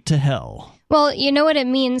straight to hell. Well, you know what it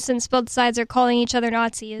means since both sides are calling each other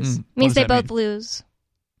Nazis. It means they both lose.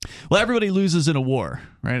 Well, everybody loses in a war,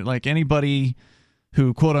 right? Like anybody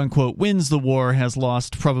who, quote-unquote, wins the war has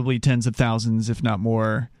lost probably tens of thousands, if not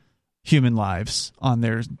more, human lives on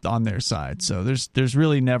their side. So there's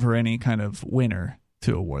really never any kind of winner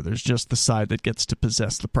to a war. There's just the side that gets to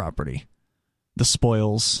possess the property, the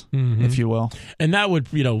spoils, if you will. And that would,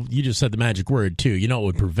 you just said the magic word, too. What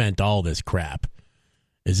would prevent all this crap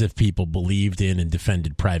is if people believed in and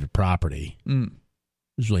defended private property.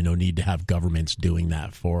 There's really no need to have governments doing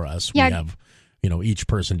that for us. Yeah. We have... each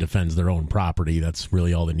person defends their own property. That's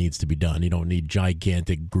really all that needs to be done. You don't need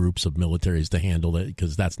gigantic groups of militaries to handle it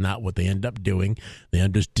because that's not what they end up doing. They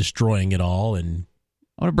end up destroying it all. And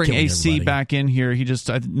I want to bring AC back in here. I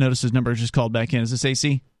noticed his number just called back in. Is this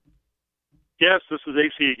AC? Yes, this is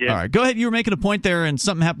AC again. All right, go ahead. You were making a point there, and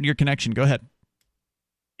something happened to your connection. Go ahead.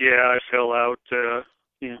 Yeah, I fell out,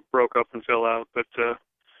 broke up and fell out. But,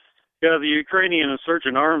 the Ukrainian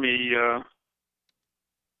insurgent army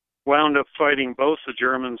wound up fighting both the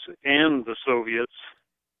Germans and the Soviets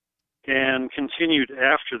and continued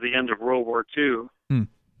after the end of World War II.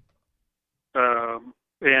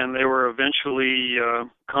 And they were eventually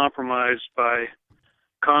compromised by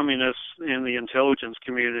communists in the intelligence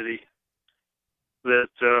community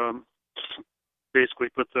that basically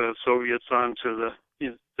put the Soviets onto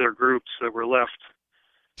their groups that were left.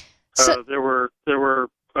 There were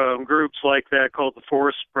groups like that called the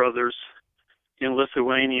Force Brothers in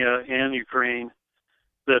Lithuania and Ukraine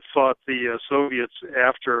that fought the Soviets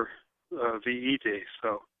after VE Day.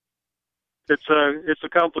 So it's a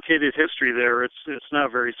complicated history there. It's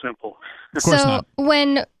not very simple. Of course not.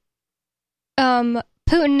 When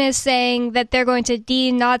Putin is saying that they're going to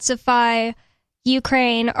denazify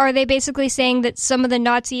Ukraine, are they basically saying that some of the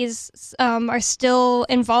Nazis are still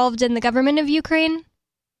involved in the government of Ukraine?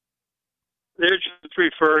 They're just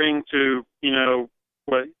referring to,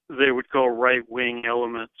 what they would call right-wing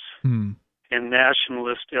elements and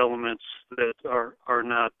nationalist elements that are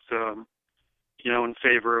not, in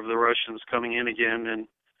favor of the Russians coming in again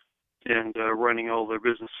and running all their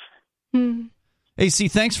business. AC,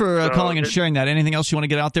 thanks for calling and sharing that. Anything else you want to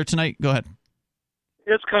get out there tonight? Go ahead.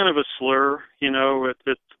 It's kind of a slur,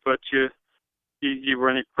 but you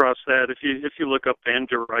run across that. If you look up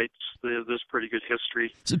Banderites, there's pretty good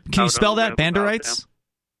history. So can you spell that, Banderites?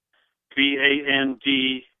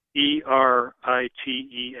 Banderites. ERITES.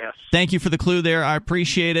 Thank you for the clue there. I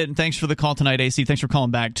appreciate it. And thanks for the call tonight, AC. Thanks for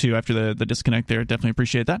calling back, too, after the disconnect there. Definitely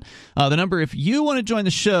appreciate that. The number, if you want to join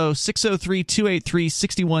the show,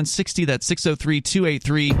 603-283-6160. That's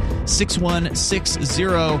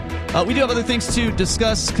 603-283-6160. We do have other things to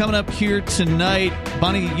discuss coming up here tonight.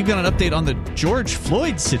 Bonnie, you've got an update on the George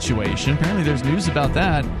Floyd situation. Apparently there's news about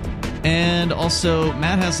that. And also,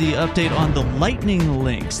 Matt has the update on the lightning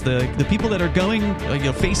links, the people that are going,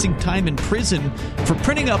 facing time in prison for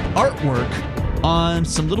printing up artwork on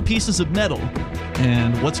some little pieces of metal.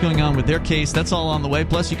 And what's going on with their case, that's all on the way.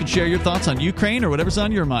 Plus, you can share your thoughts on Ukraine or whatever's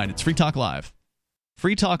on your mind. It's Free Talk Live.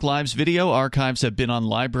 Free Talk Live's video archives have been on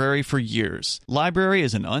LBRY for years. LBRY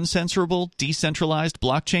is an uncensorable, decentralized,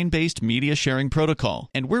 blockchain-based media sharing protocol,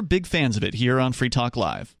 and we're big fans of it here on Free Talk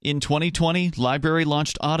Live. In 2020, LBRY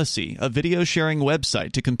launched Odysee, a video sharing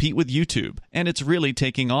website to compete with YouTube, and it's really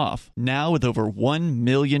taking off. Now with over 1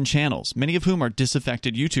 million channels, many of whom are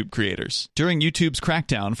disaffected YouTube creators. During YouTube's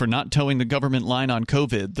crackdown for not towing the government line on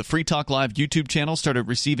COVID, the Free Talk Live YouTube channel started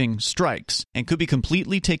receiving strikes and could be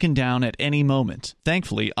completely taken down at any moment.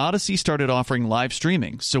 Thankfully, Odysee started offering live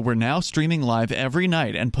streaming, so we're now streaming live every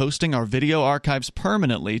night and posting our video archives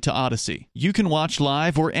permanently to Odysee. You can watch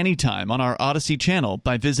live or anytime on our Odysee channel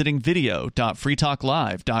by visiting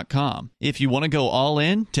video.freetalklive.com. If you want to go all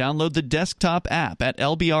in, download the desktop app at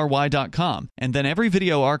lbry.com, and then every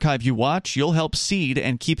video archive you watch, you'll help seed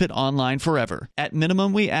and keep it online forever. At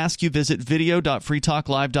minimum, we ask you visit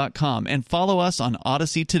video.freetalklive.com and follow us on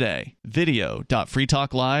Odysee today.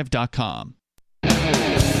 video.freetalklive.com.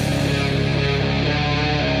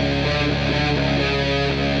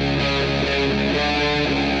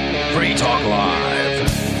 Free Talk Live.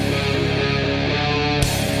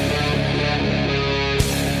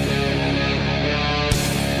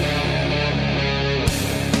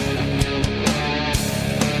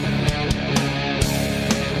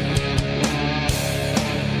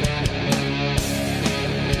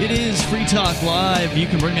 It is Free Talk Live. You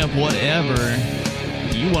can bring up whatever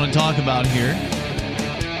you want to talk about here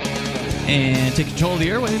and take control of the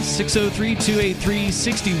airwaves.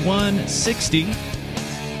 603-283-6160.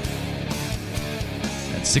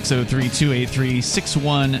 That's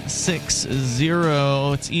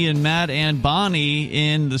 603-283-6160. It's Ian, Matt, and Bonnie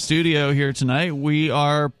in the studio here tonight. We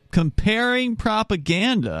are comparing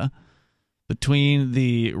propaganda between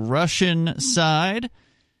the Russian side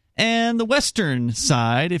and the Western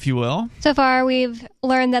side, if you will. So far, we've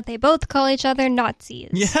learned that they both call each other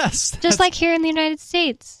Nazis. Yes. Just like here in the United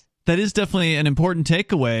States. That is definitely an important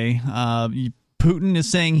takeaway. Putin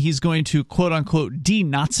is saying he's going to, quote-unquote,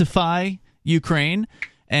 denazify Ukraine,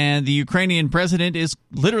 and the Ukrainian president is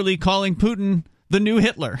literally calling Putin the new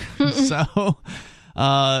Hitler. So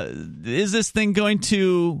is this thing going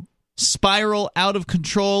to spiral out of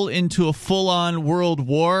control into a full-on world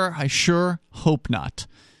war? I sure hope not.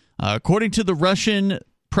 According to the Russian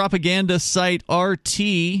propaganda site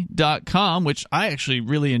RT.com, which I actually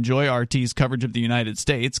really enjoy RT's coverage of the United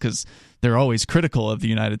States because they're always critical of the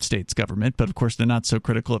United States government, but of course they're not so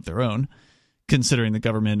critical of their own, considering the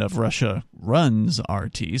government of Russia runs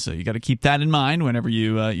RT. So you got to keep that in mind whenever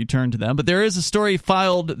you turn to them. But there is a story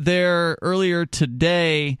filed there earlier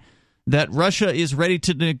today that Russia is ready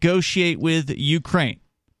to negotiate with Ukraine.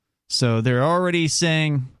 So they're already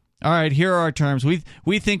saying, all right, here are our terms.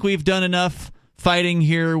 We think we've done enough fighting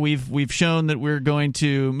here. We've shown that we're going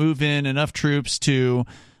to move in enough troops to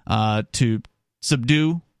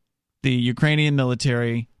subdue the Ukrainian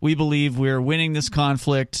military. We believe we're winning this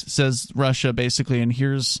conflict, says Russia, basically, and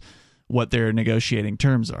here's what their negotiating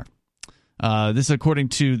terms are. This is according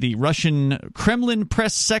to the Russian Kremlin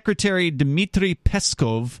press secretary Dmitry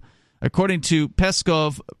Peskov. According to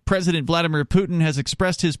Peskov, President Vladimir Putin has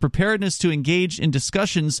expressed his preparedness to engage in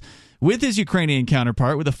discussions with his Ukrainian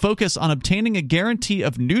counterpart with a focus on obtaining a guarantee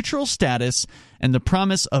of neutral status and the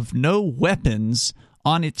promise of no weapons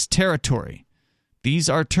on its territory. These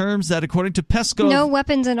are terms that, according to Peskov... No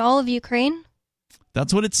weapons in all of Ukraine?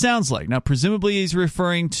 That's what it sounds like. Now, presumably he's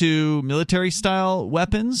referring to military-style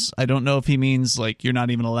weapons. I don't know if he means, like, you're not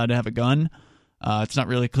even allowed to have a gun. It's not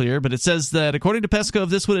really clear, but it says that, according to Peskov,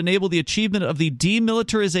 this would enable the achievement of the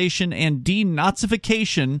demilitarization and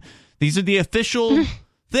denazification. These are the official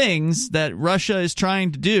things that Russia is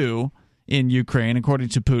trying to do in Ukraine, according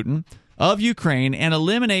to Putin, of Ukraine, and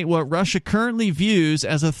eliminate what Russia currently views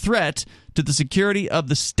as a threat to the security of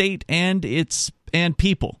the state and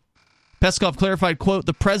people. Peskov clarified, quote,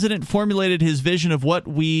 the president formulated his vision of what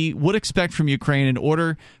we would expect from Ukraine in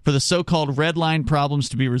order for the so-called red line problems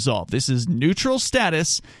to be resolved. This is neutral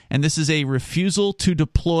status, and this is a refusal to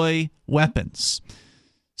deploy weapons.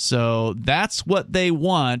 So that's what they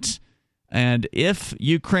want. And if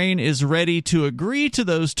Ukraine is ready to agree to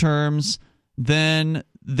those terms, then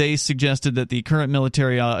they suggested that the current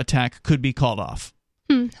military attack could be called off.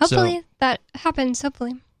 Hopefully that happens,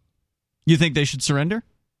 hopefully. You think they should surrender?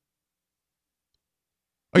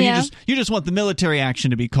 Or Yeah. you just want the military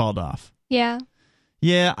action to be called off? Yeah.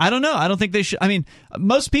 Yeah, I don't know. I don't think they should. I mean,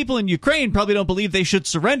 most people in Ukraine probably don't believe they should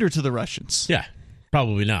surrender to the Russians. Yeah,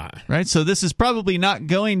 probably not. Right? So this is probably not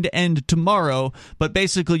going to end tomorrow, but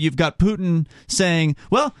basically you've got Putin saying,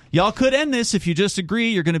 well, y'all could end this if you just agree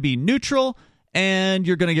you're going to be neutral and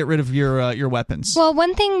you're going to get rid of your weapons. Well,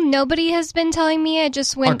 one thing nobody has been telling me, I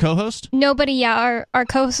just went... Our co-host? Nobody, yeah, our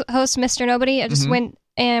co-host, Mr. Nobody, I just went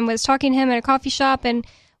and was talking to him at a coffee shop, and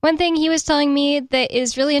one thing he was telling me that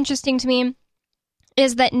is really interesting to me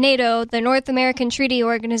is that NATO, the North American Treaty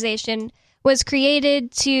Organization, was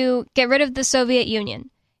created to get rid of the Soviet Union.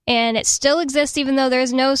 And it still exists even though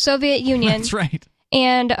there's no Soviet Union. That's right.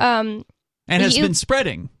 And has been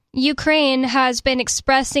spreading. Ukraine has been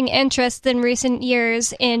expressing interest in recent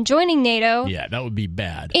years in joining NATO. Yeah, that would be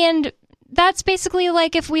bad. And that's basically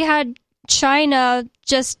like if we had China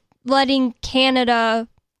just letting Canada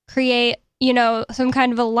create, some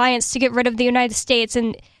kind of alliance to get rid of the United States,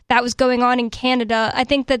 and that was going on in Canada. I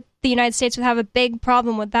think that the United States would have a big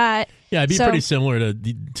problem with that. Yeah, it'd be pretty similar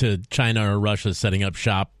to China or Russia setting up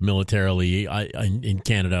shop militarily in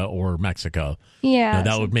Canada or Mexico. Yeah.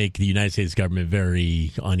 That would make the United States government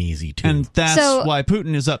very uneasy, too. And that's why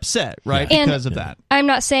Putin is upset, right? Yeah. Because of that. I'm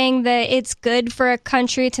not saying that it's good for a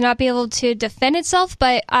country to not be able to defend itself,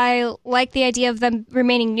 but I like the idea of them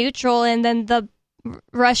remaining neutral and then the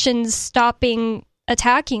Russians stopping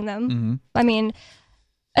attacking them. Mm-hmm. I mean,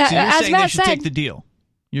 so you're as saying Matt they should said, take the deal.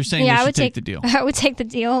 You're saying yeah, they I should would take the deal. I would take the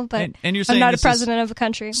deal, but and you're saying I'm not a this is president of a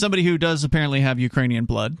country. Somebody who does apparently have Ukrainian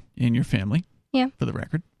blood in your family. Yeah. For the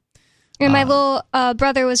record. And my little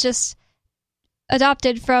brother was just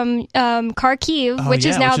adopted from Kharkiv, which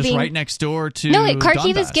is now being right next door to Kharkiv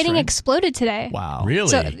Donbass, is getting right? exploded today. Wow. Really?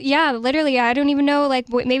 So yeah, literally, I don't even know. Like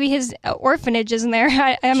maybe his orphanage isn't there.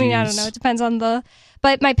 I mean, I don't know. It depends on the.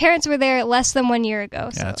 But my parents were there less than 1 year ago.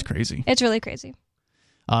 So yeah, that's crazy. It's really crazy.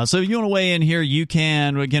 So if you want to weigh in here, you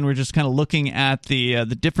can. Again, we're just kind of looking at the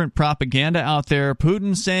different propaganda out there.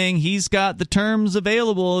 Putin saying he's got the terms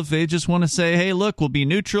available if they just want to say, hey, look, we'll be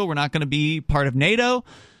neutral. We're not going to be part of NATO.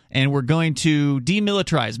 And we're going to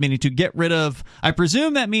demilitarize, meaning to get rid of, I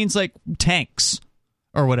presume that means like tanks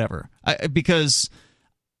or whatever. Because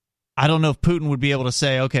I don't know if Putin would be able to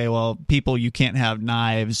say, okay, well, people, you can't have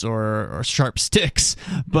knives or sharp sticks.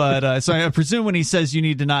 But so I presume when he says you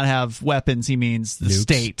need to not have weapons, he means the nukes.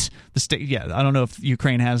 state. The state, yeah. I don't know if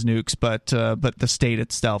Ukraine has nukes, but the state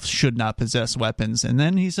itself should not possess weapons. And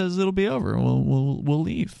then he says it'll be over. We'll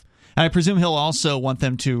leave. And I presume he'll also want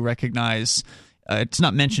them to recognize. It's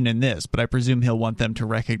not mentioned in this, but I presume he'll want them to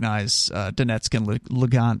recognize Donetsk and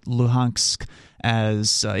Luhansk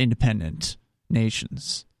as independent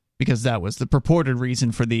nations. Because that was the purported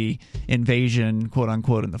reason for the invasion, quote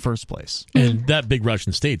unquote, in the first place. And that big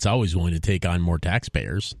Russian state's always willing to take on more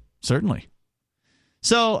taxpayers. Certainly.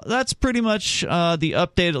 So that's pretty much the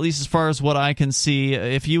update, at least as far as what I can see.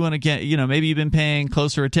 If you want to get, maybe you've been paying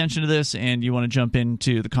closer attention to this and you want to jump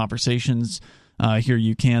into the conversations, here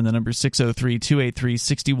you can. The number is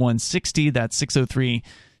 603-283-6160. That's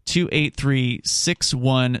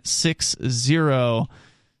 603-283-6160.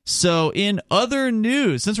 So in other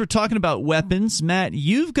news, since we're talking about weapons, Matt,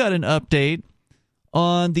 you've got an update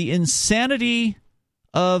on the insanity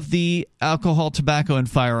of the alcohol, tobacco, and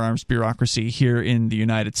firearms bureaucracy here in the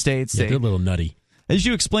United States. Yeah, they're a little nutty. As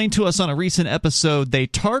you explained to us on a recent episode, they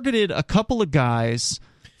targeted a couple of guys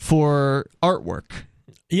for artwork.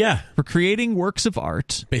 Yeah. For creating works of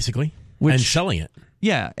art. Basically. And selling it.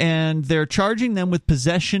 Yeah, and they're charging them with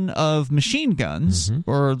possession of machine guns,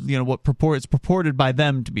 or what it's purported by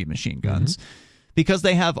them to be machine guns, because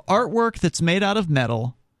they have artwork that's made out of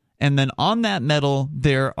metal, and then on that metal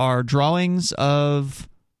there are drawings of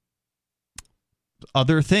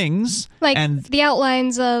other things, like and the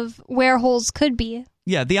outlines of where holes could be.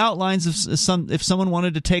 Yeah, the outlines of if someone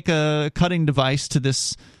wanted to take a cutting device to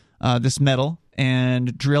this metal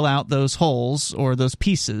and drill out those holes or those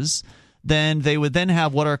pieces. Then they would then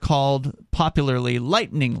have what are called popularly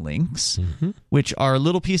lightning links, which are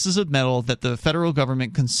little pieces of metal that the federal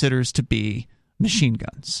government considers to be machine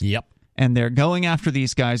guns. Yep. And they're going after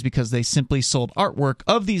these guys because they simply sold artwork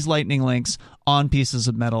of these lightning links on pieces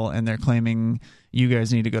of metal, and they're claiming you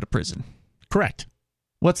guys need to go to prison. Correct.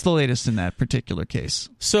 What's the latest in that particular case?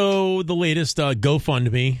 So the latest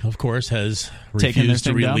GoFundMe, of course, has refused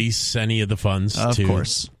to release any of the funds. Of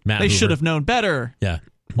course. Matt They Hoover. should have known better. Yeah.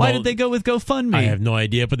 Why did they go with GoFundMe? I have no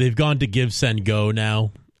idea, but they've gone to Give, Send, Go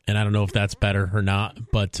now, and I don't know if that's better or not,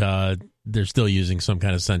 but they're still using some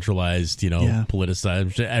kind of centralized,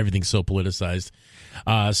 politicized. Everything's so politicized.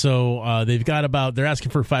 So they've got they're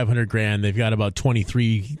asking for $500,000. They've got about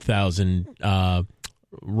 23,000. How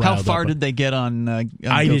far did they get on I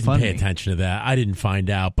GoFundMe? didn't pay attention to that. I didn't find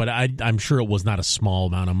out, but I'm sure it was not a small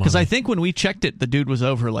amount of money. Because I think when we checked it, the dude was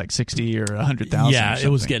over like 60 or 100,000. Yeah, it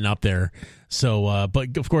was getting up there. So,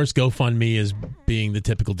 but of course, GoFundMe is being the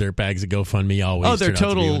typical dirtbags at GoFundMe always. Oh, their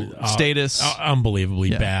total status. Unbelievably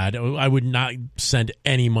bad. I would not send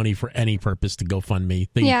any money for any purpose to GoFundMe.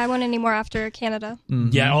 I won't anymore after Canada. Mm-hmm.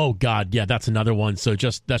 Yeah. Oh God. Yeah, that's another one. So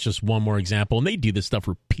that's just one more example, and they do this stuff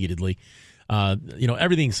repeatedly.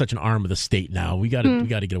 Everything's such an arm of the state now. We got to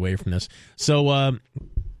get away from this. So.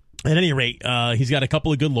 At any rate, he's got a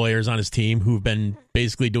couple of good lawyers on his team who've been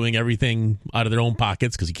basically doing everything out of their own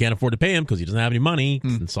pockets because he can't afford to pay him because he doesn't have any money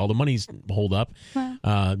since all the money's holed up,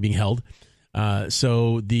 being held.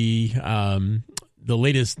 So the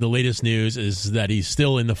latest news is that he's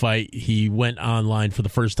still in the fight. He went online for the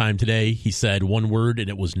first time today. He said one word,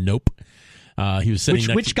 and it was nope. He was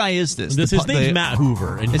sitting. Which guy is this? His name's Matt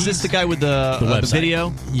Hoover. And is this the guy with the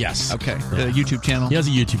video? Yes. Okay. The YouTube channel. He has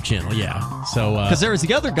a YouTube channel. Yeah. So because there is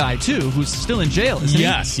the other guy too, who's still in jail. Isn't he?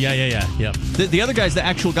 Yes. Yeah. Yep. The other guy's the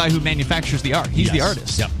actual guy who manufactures the art. He's the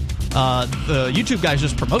artist. Yep. The YouTube guy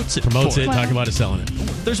just promotes it. Talking about it, selling it.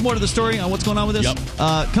 There's more to the story on what's going on with this. Yep.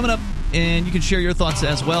 Coming up, and you can share your thoughts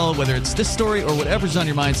as well, whether it's this story or whatever's on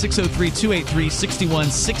your mind.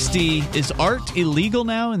 603-283-6160. Is art illegal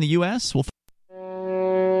now in the U.S.?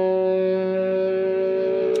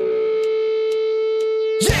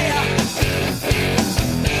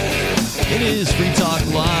 It is Free Talk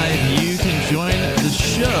Live. You can join the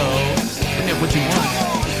show. Forget what you want.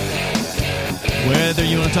 Whether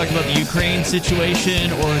you want to talk about the Ukraine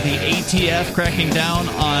situation or the ATF cracking down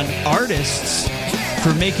on artists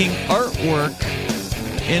for making artwork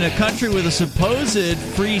in a country with a supposed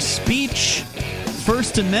free speech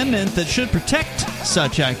First Amendment that should protect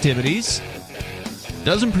such activities.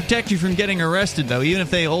 Doesn't protect you from getting arrested, though, even if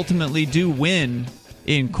they ultimately do win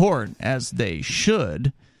in court, as they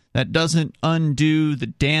should. That doesn't undo the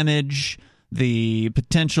damage, the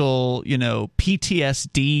potential,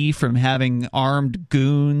 PTSD from having armed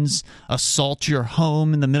goons assault your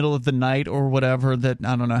home in the middle of the night or whatever. That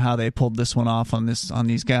I don't know how they pulled this one off on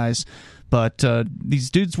these guys. But these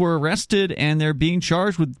dudes were arrested, and they're being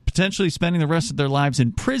charged with potentially spending the rest of their lives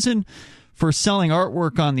in prison for selling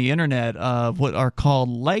artwork on the internet of what are called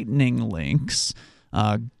lightning links.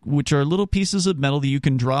 Which are little pieces of metal that you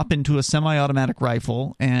can drop into a semi-automatic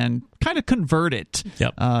rifle and kind of convert it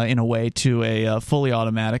in a way to a fully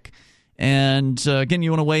automatic. And again,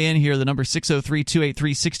 you want to weigh in here, the number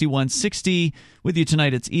 603-283-6160. With you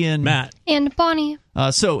tonight, it's Ian, Matt, and Bonnie.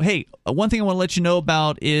 So, hey, one thing I want to let you know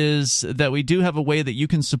about is that we do have a way that you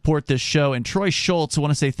can support this show. And Troy Schultz, I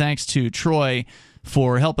want to say thanks to Troy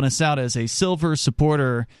for helping us out as a silver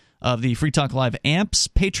supporter of the Free Talk Live AMPS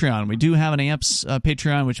Patreon. We do have an AMPS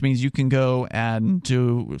Patreon, which means you can go and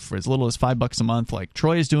do for as little as $5 a month, like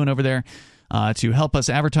Troy is doing over there, to help us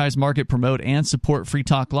advertise, market, promote, and support Free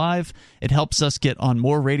Talk Live. It helps us get on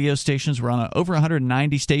more radio stations. We're on over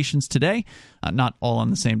 190 stations today. Not all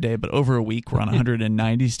on the same day, but over a week we're on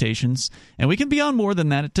 190 stations. And we can be on more than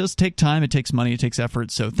that. It does take time. It takes money. It takes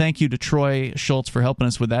effort. So thank you to Troy Schultz for helping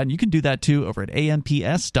us with that. And you can do that too over at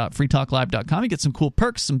amps.freetalklive.com. You get some cool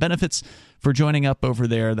perks, some benefits for joining up over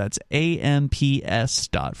there. That's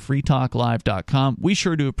amps.freetalklive.com. We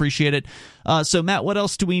sure do appreciate it. So, Matt, what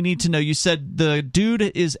else do we need to know? You said the dude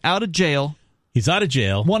is out of jail. He's out of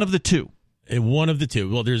jail. One of the two. One of the two.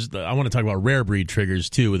 Well, I want to talk about rare breed triggers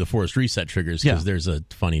too, with the forced reset triggers, because there's a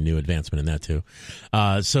funny new advancement in that too.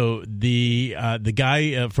 So the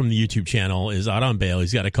guy from the YouTube channel is out on bail.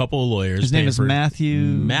 He's got a couple of lawyers. His name is Matt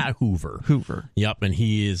Hoover. Hoover. Yep, and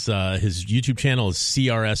he is his YouTube channel is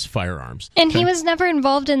CRS Firearms. And he was never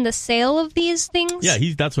involved in the sale of these things? Yeah,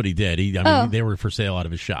 that's what he did. They were for sale out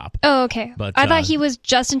of his shop. Oh, okay. But I thought he was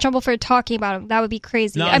just in trouble for talking about them. That would be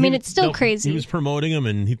crazy. No, it's still crazy. He was promoting them,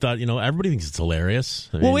 and he thought, everybody thinks it's hilarious.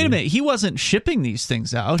 Well, wait a minute. He wasn't shipping these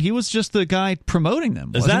things out. He was just the guy promoting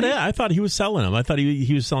them. Is that it? I thought he was selling them. I thought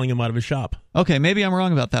he was selling them out of his shop. Okay, maybe I'm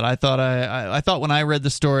wrong about that. I thought when I read the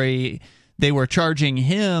story, they were charging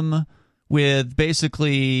him with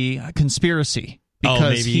basically conspiracy.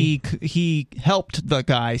 Because he helped the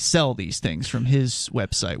guy sell these things from his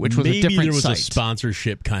website, which was a different site. Maybe there was a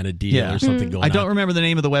sponsorship kind of deal or something going on. I don't remember the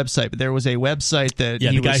name of the website, but there was a website that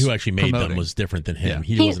the guy who actually made them was different than him.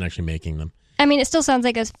 Yeah. He wasn't actually making them. I mean, it still sounds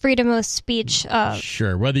like a freedom of speech.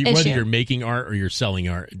 Sure, whether you're making art or you're selling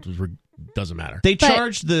art, it doesn't matter. They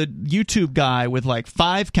charged the YouTube guy with like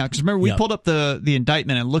 5 counts. 'Cause remember, we pulled up the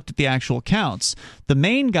indictment and looked at the actual counts. The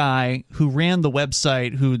main guy who ran the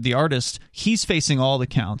website, the artist, he's facing all the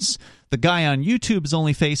counts. The guy on YouTube is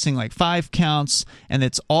only facing like 5 counts, and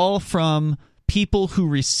it's all from people who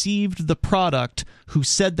received the product who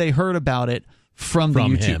said they heard about it from the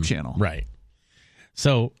YouTube channel. Right.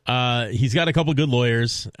 So he's got a couple good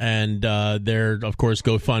lawyers, and of course,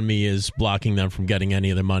 GoFundMe is blocking them from getting any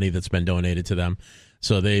of the money that's been donated to them.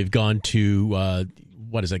 So they've gone to,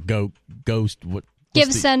 what is it,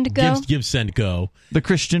 Give, Send, Go. Give, Send, Go. The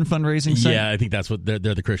Christian fundraising site? Yeah, I think that's what they're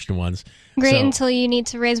the Christian ones. Great until you need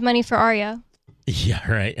to raise money for Arya. Yeah,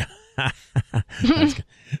 right.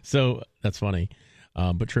 So that's funny,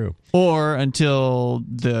 but true. Or until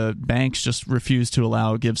the banks just refuse to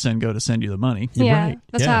allow Give, Send, Go to send you the money. Yeah, right.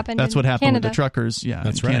 that's what happened. That's what happened Canada. with the truckers. Yeah,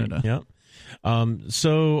 that's in right. Canada. Yep.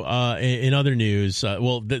 So in other news, so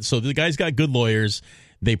the guy's got good lawyers.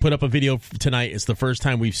 They put up a video tonight. It's the first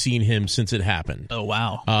time we've seen him since it happened. Oh,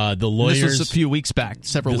 wow. The lawyers. This was a few weeks back,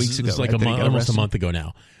 several weeks ago. This is like almost a month ago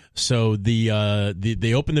now. So they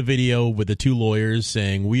opened the video with the 2 lawyers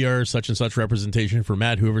saying, "We are such and such representation for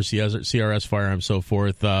Matt Hoover, CRS Firearms, so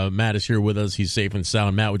forth. Matt is here with us. He's safe and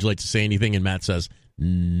sound. Matt, would you like to say anything?" And Matt says,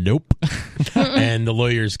 "Nope." And the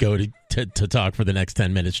lawyers go to talk for the next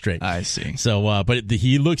 10 minutes straight. I see. So, but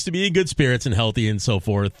he looks to be in good spirits and healthy and so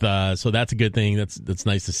forth. So that's a good thing. That's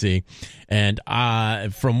nice to see. And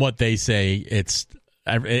from what they say,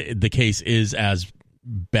 the case is as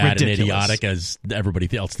bad ridiculous and idiotic as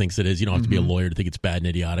everybody else thinks it is. You don't have to be a lawyer to think it's bad and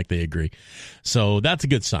idiotic. They agree. So that's a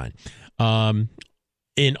good sign.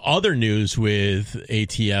 In other news with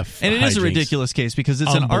ATF, and it is a ridiculous case because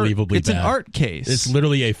it's an art case. It's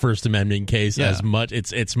literally a First Amendment case as much.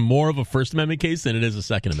 It's more of a First Amendment case than it is a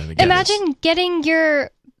Second Amendment case. Imagine getting your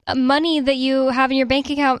money that you have in your bank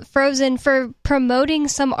account frozen for promoting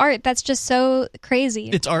some art. That's just so crazy.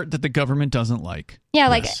 It's art that the government doesn't like. Yeah,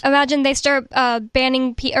 like imagine they start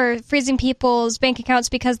banning or freezing people's bank accounts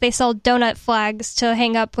because they sell donut flags to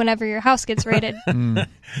hang up whenever your house gets raided.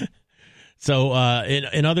 So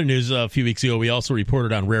in other news, a few weeks ago, we also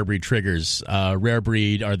reported on rare breed triggers. Rare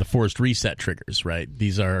breed are the forced reset triggers, right?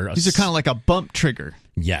 These are kind of like a bump trigger.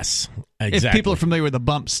 Yes, exactly. If people are familiar with the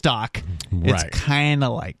bump stock, it's kind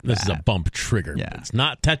of like that. This is a bump trigger. Yeah. It's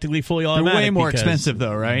not technically fully automatic. They're way more expensive,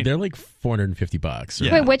 though, right? They're like $450.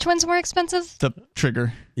 Yeah. Wait, which one's more expensive? The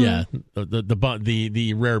trigger. Yeah,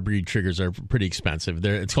 the rare breed triggers are pretty expensive.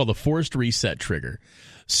 It's called a forced reset trigger.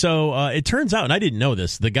 So it turns out, and I didn't know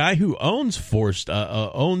this, the guy who owns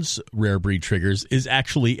rare breed triggers is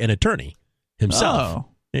actually an attorney himself. Oh.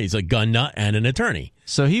 Yeah, he's a gun nut and an attorney.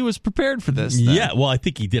 So he was prepared for this then. Yeah, well, I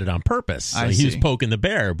think he did it on purpose. He was poking the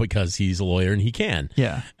bear because he's a lawyer and he can.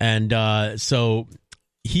 Yeah. And so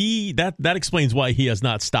that explains why he has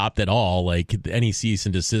not stopped at all. Like any cease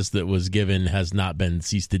and desist that was given has not been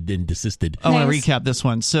ceased and desisted. I want to recap this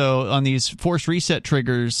one. So on these forced reset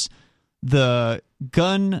triggers, the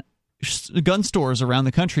gun stores around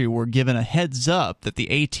the country were given a heads up that the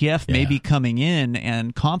ATF may be coming in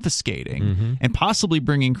and confiscating and possibly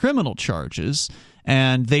bringing criminal charges.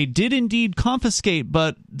 And they did indeed confiscate,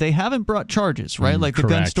 but they haven't brought charges, right? Like the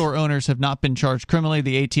gun store owners have not been charged criminally.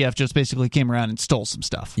 The ATF just basically came around and stole some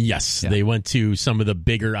stuff. Yes, they went to some of the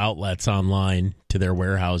bigger outlets online to their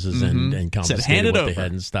warehouses and confiscated what they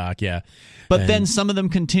had in stock. Yeah. But then some of them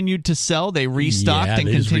continued to sell. They restocked and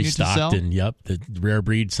continued to sell. And the Rare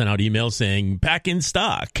Breed sent out emails saying back in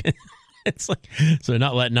stock. It's like, so they're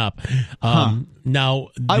not letting up. Now,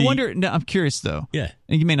 I wonder. No, I'm curious though. Yeah,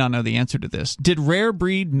 and you may not know the answer to this. Did Rare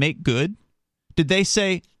Breed make good? Did they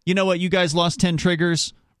say, you know what, you guys lost 10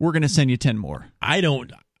 triggers, we're going to send you 10 more?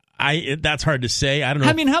 That's hard to say. I don't know.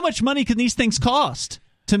 I mean, how much money can these things cost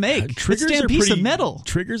to make? Triggers it's a are piece of metal.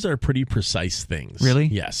 Triggers are pretty precise things. Really?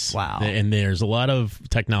 Yes. Wow. And there's a lot of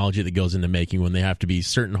technology that goes into making when they have to be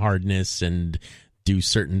certain hardness and do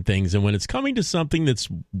certain things. And when it's coming to something that's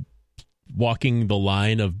walking the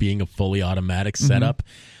line of being a fully automatic setup,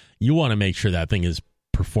 you want to make sure that thing is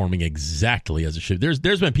performing exactly as it should. There's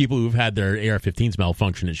been people who've had their AR-15s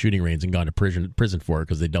malfunction at shooting range and gone to prison for it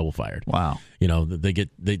because they double fired. Wow. You know, and the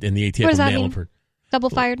ATF will nail them for double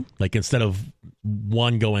fired. Like instead of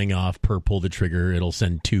one going off per pull the trigger, it'll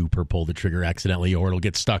send 2 per pull the trigger accidentally, or it'll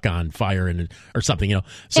get stuck on fire or something. You know.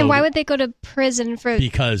 So and why would they go to prison for?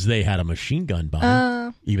 Because they had a machine gun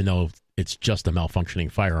behind, even though it's just a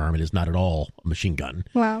malfunctioning firearm. It is not at all a machine gun.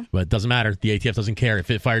 Wow. But it doesn't matter. The ATF doesn't care.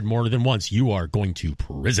 If it fired more than once, you are going to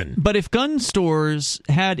prison. But if gun stores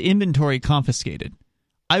had inventory confiscated,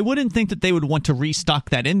 I wouldn't think that they would want to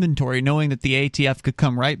restock that inventory, knowing that the ATF could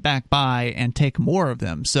come right back by and take more of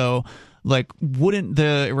them. So, like, wouldn't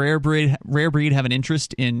the rare breed have an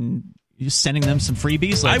interest in sending them some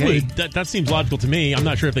freebies? Like, I would. That seems logical to me. I'm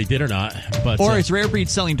not sure if they did or not. But or is Rare Breed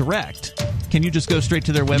selling direct? Can you just go straight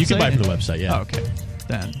to their website? You can buy from the website, yeah. Oh, okay.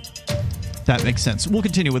 Then that makes sense. We'll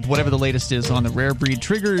continue with whatever the latest is on the Rare Breed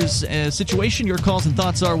Triggers situation. Your calls and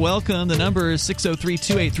thoughts are welcome. The number is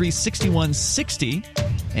 603-283-6160.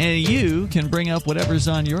 And you can bring up whatever's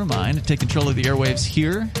on your mind and take control of the airwaves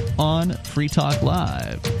here on Free Talk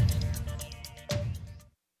Live.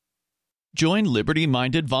 Join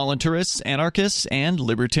liberty-minded voluntarists, anarchists, and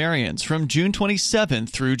libertarians from June 27th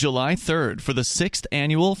through July 3rd for the 6th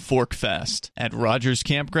annual Fork Fest at Rogers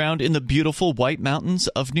Campground in the beautiful White Mountains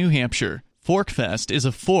of New Hampshire. Fork Fest is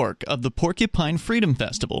a fork of the Porcupine Freedom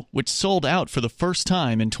Festival, which sold out for the first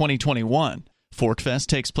time in 2021. Fork Fest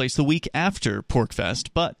takes place the week after Pork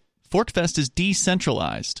Fest, but Fork Fest is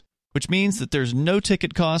decentralized, which means that there's no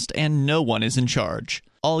ticket cost and no one is in charge.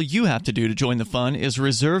 All you have to do to join the fun is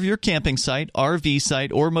reserve your camping site, RV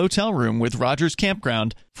site, or motel room with Rogers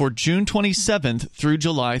Campground for June 27th through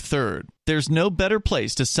July 3rd. There's no better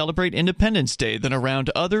place to celebrate Independence Day than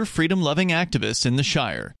around other freedom-loving activists in the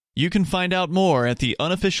Shire. You can find out more at the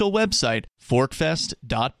unofficial website,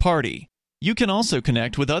 forkfest.party. You can also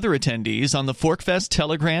connect with other attendees on the Forkfest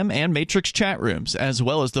Telegram and Matrix chat rooms, as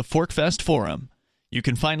well as the Forkfest Forum. You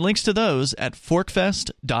can find links to those at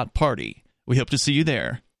forkfest.party. We hope to see you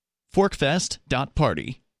there.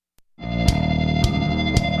 Forkfest.party.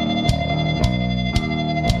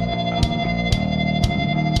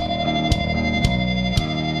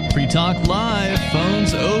 Free Talk Live.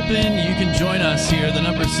 Phones open. You can join us here. The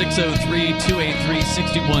number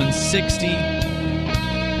 603-283-6160.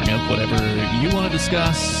 Bring up whatever you want to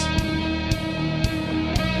discuss.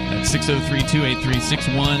 That's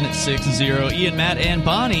 603-283-6160. Ian, Matt, and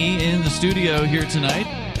Bonnie in the studio here tonight.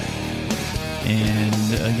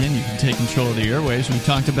 And again, you can take control of the airwaves. We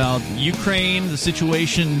talked about Ukraine, the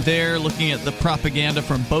situation there, looking at the propaganda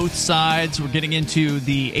from both sides. We're getting into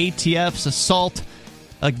the ATF's assault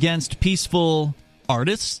against peaceful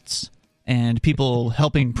artists and people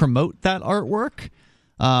helping promote that artwork.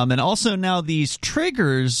 And also now these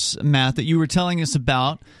triggers, Matt, that you were telling us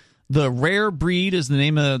about. The Rare Breed is the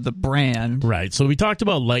name of the brand. Right. So we talked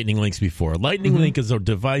about Lightning Links before. Lightning Link is a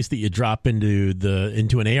device that you drop into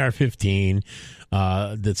an AR-15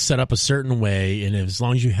 that's set up a certain way, and as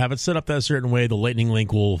long as you have it set up that certain way, the Lightning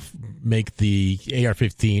Link will make the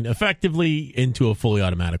AR-15 effectively into a fully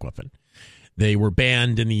automatic weapon. They were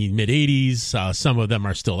banned in the mid-'80s. Some of them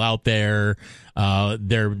are still out there.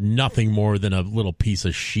 They're nothing more than a little piece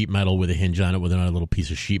of sheet metal with a hinge on it with another little piece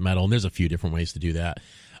of sheet metal, and there's a few different ways to do that.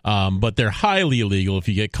 But they're highly illegal. If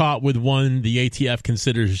you get caught with one, the ATF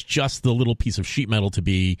considers just the little piece of sheet metal to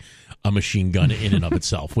be a machine gun in and of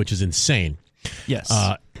itself, which is insane. Yes.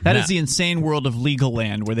 That is the insane world of legal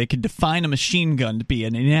land, where they could define a machine gun to be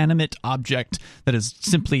an inanimate object that is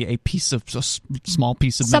simply a small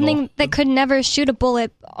piece of something metal. that could never shoot a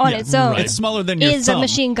bullet on its own. Right. It's smaller than your is thumb. A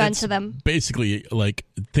machine gun to them. Basically, like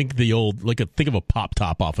think of a pop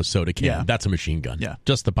top off a soda can. Yeah. That's a machine gun. Yeah.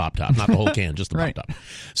 Just the pop top, not the whole can, just the right. pop top.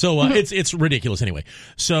 So it's ridiculous anyway.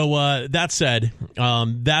 So that said,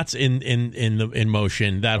 that's in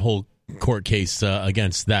motion. That whole court case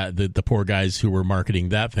against the poor guys who were marketing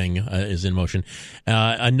that thing is in motion.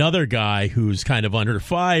 Another guy who's kind of under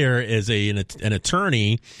fire is an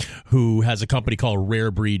attorney who has a company called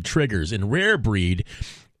Rare Breed Triggers. And Rare Breed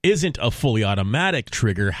isn't a fully automatic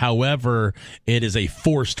trigger. However, it is a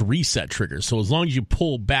forced reset trigger. So as long as you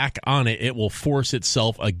pull back on it, it will force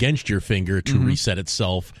itself against your finger to reset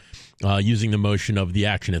itself using the motion of the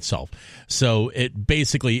action itself. So it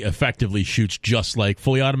basically effectively shoots just like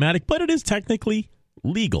fully automatic, but it is technically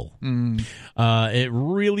legal. It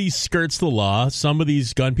really skirts the law. Some of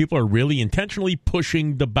these gun people are really intentionally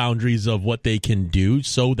pushing the boundaries of what they can do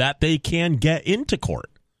so that they can get into court.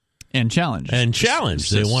 And challenge.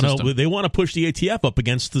 They want to push the ATF up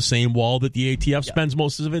against the same wall that the ATF spends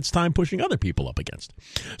most of its time pushing other people up against.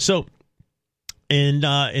 So in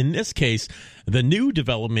this case, the new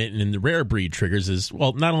development in the Rare Breed triggers is,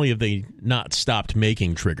 well, not only have they not stopped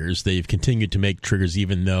making triggers, they've continued to make triggers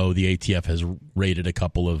even though the ATF has raided a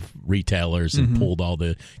couple of retailers and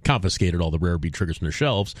confiscated all the Rare Breed triggers from their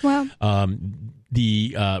shelves. Wow.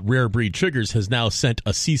 The Rare Breed Triggers has now sent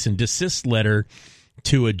a cease and desist letter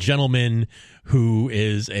to a gentleman who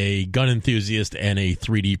is a gun enthusiast and a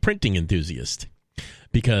 3D printing enthusiast,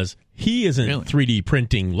 because he isn't 3D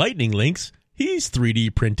printing Lightning Links. He's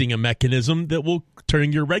 3D printing a mechanism that will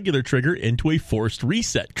turn your regular trigger into a forced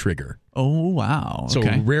reset trigger. Oh, wow. So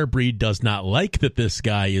Okay. Rare Breed does not like that this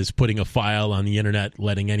guy is putting a file on the internet,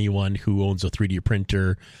 letting anyone who owns a 3D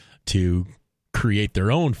printer to create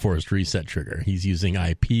their own forced reset trigger. He's using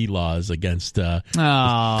IP laws against Oh.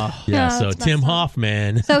 yeah, so that's Tim messed up.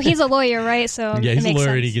 Hoffman. So he's a lawyer, right? So Yeah, it he's a makes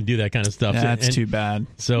lawyer and sense. he can do that kind of stuff. That's And- too bad.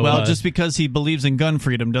 So, well, just because he believes in gun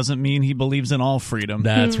freedom doesn't mean he believes in all freedom.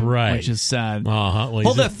 That's right. Which is sad. Well,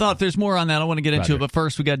 Hold that thought. There's more on that. I want to get into Roger. it. But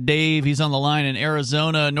first, we got Dave. He's on the line in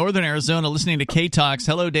Arizona, northern Arizona, listening to K-Talks.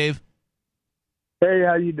 Hello, Dave. Hey,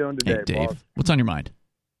 how you doing today, Hey, Dave. boss? What's on your mind?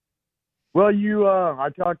 Well, I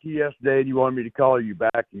talked to you yesterday, and you wanted me to call you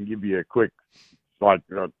back and give you a quick, let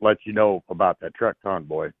you know about that truck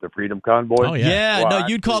convoy, the Freedom Convoy. Oh, yeah. No, Well,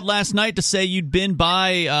 you'd called last night to say you'd been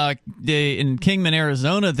by in Kingman,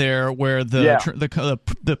 Arizona, there where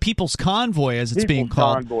the People's Convoy, as it's being People's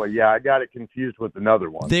called. Convoy, yeah, I got it confused with another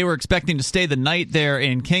one. They were expecting to stay the night there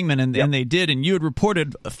in Kingman, and they did. And you had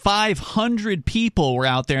reported 500 people were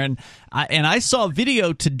out there, and I saw a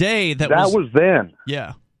video today that was then.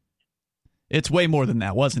 yeah. It's way more than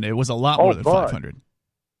that, wasn't it? It was a lot more than but- 500.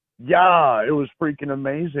 Yeah, it was freaking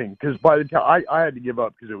amazing. Because by the time I had to give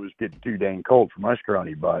up because it was getting too dang cold for my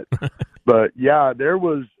scrawny butt. But yeah, there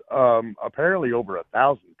was apparently over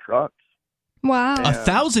 1,000 trucks. Wow. and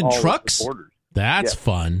 1,000 all the trucks? supporters. That's Yeah.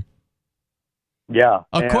 fun. Yeah,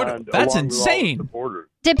 That's and along with all the insane. supporters.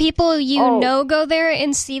 Did people Oh. know go there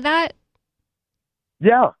and see that?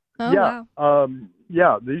 Yeah. Oh, yeah. wow.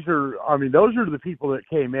 Those are the people that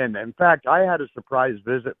came in. In fact, I had a surprise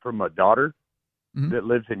visit from a daughter Mhm. that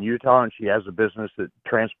lives in Utah, and she has a business at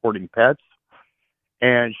transporting pets.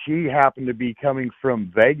 And she happened to be coming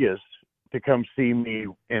from Vegas to come see me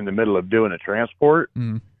in the middle of doing a transport.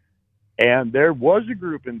 Mm. And there was a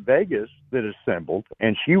group in Vegas that assembled,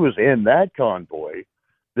 and she was in that convoy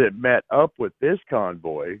that met up with this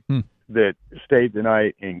convoy that stayed the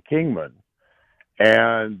night in Kingman.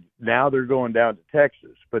 And now they're going down to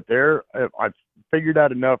Texas. But I've figured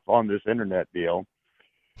out enough on this internet deal.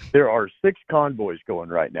 There are 6 convoys going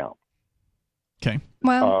right now, Okay.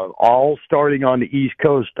 Wow. all starting on the East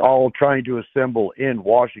Coast, all trying to assemble in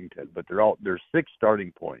Washington. But there's 6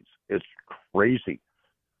 starting points. It's crazy.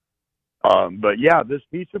 But yeah, this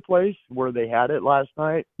pizza place where they had it last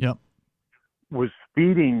night Yep. was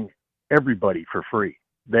feeding everybody for free.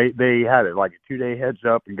 They had it like a 2-day heads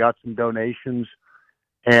up and got some donations.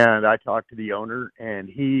 And I talked to the owner, and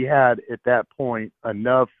he had at that point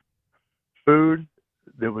enough food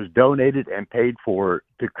that was donated and paid for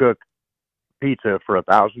to cook pizza for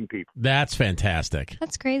 1,000 people. That's fantastic.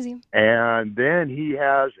 That's crazy. And then he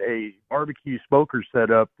has a barbecue smoker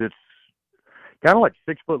set up that's kind of like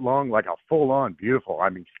 6 foot long, like a full on beautiful,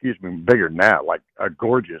 bigger than that, like a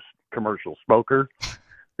gorgeous commercial smoker.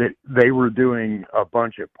 That they were doing a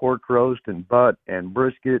bunch of pork roast and butt and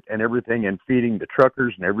brisket and everything and feeding the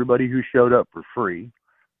truckers and everybody who showed up for free.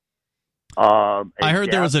 I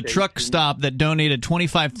heard there was a gas truck station- stop that donated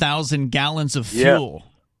 25,000 gallons of fuel.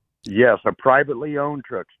 Yes, a privately owned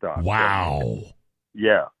truck stop. Wow.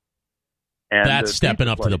 Yeah. And That's the stepping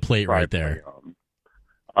pizza up to the place plate right privately there.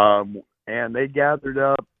 owned. And they gathered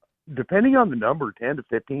up, depending on the number, $10,000 to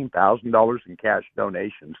 $15,000 in cash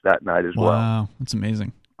donations that night as well. Wow. That's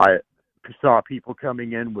amazing. I saw people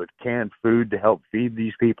coming in with canned food to help feed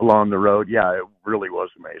these people on the road. Yeah, it really was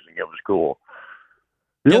amazing. It was cool.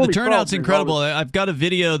 Yeah, the only turnout's problem is incredible. all I've got a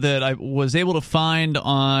video that I was able to find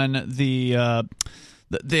on the.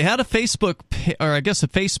 They had a Facebook, or I guess a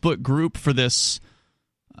Facebook group for this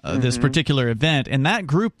this particular event, and that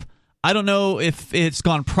group, I don't know if it's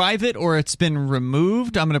gone private or it's been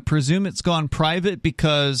removed. I'm going to presume it's gone private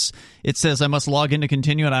because it says I must log in to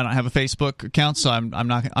continue, and I don't have a Facebook account, so I'm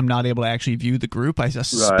not able to actually view the group. I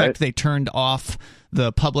suspect Right. they turned off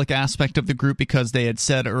the public aspect of the group because they had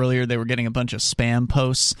said earlier they were getting a bunch of spam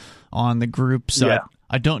posts on the group. So Yeah.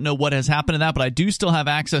 I don't know what has happened to that, but I do still have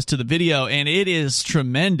access to the video, and it is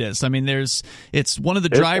tremendous. I mean, it's one of the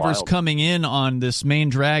It's drivers wild. coming in on this main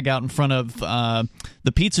drag out in front of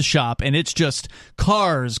the pizza shop, and it's just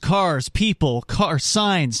cars, people, car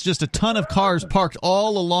signs, just a ton of cars parked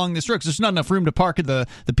all along this road 'cause there's not enough room to park at the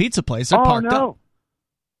pizza place. They're parked up.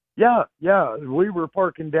 Yeah. We were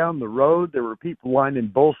parking down the road. There were people lining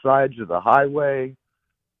both sides of the highway.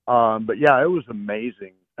 But yeah, it was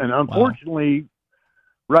amazing. And unfortunately,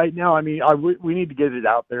 right now, we need to get it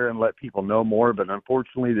out there and let people know more. But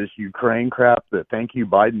unfortunately, this Ukraine crap, the thank you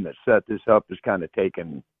Biden that set this up, is kind of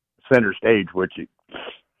taken center stage, which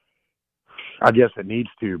I guess it needs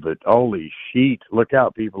to, but holy sheet. Look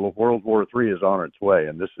out, people. World War III is on its way,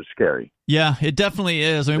 and this is scary. Yeah, it definitely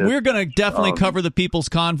is. I mean, we're going to definitely cover the People's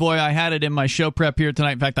Convoy. I had it in my show prep here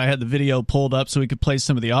tonight. In fact, I had the video pulled up so we could play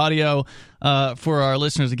some of the audio for our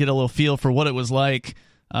listeners to get a little feel for what it was like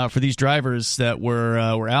for these drivers that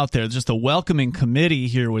were out there. Just the welcoming committee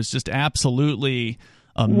here was just absolutely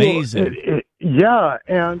amazing. Well, yeah,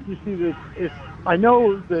 and you see, I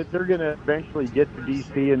know that they're going to eventually get to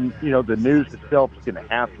D.C., and, the news itself is going to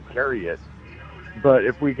have to carry it. But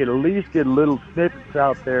if we could at least get little snippets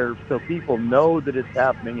out there so people know that it's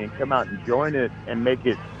happening and come out and join it and make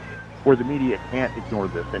it where the media can't ignore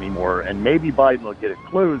this anymore. And maybe Biden will get a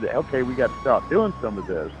clue that, okay, we got to stop doing some of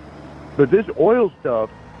this. But this oil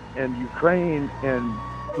stuff and Ukraine and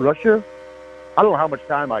Russia, I don't know how much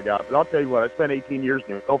time I got, but I'll tell you what, I spent 18 years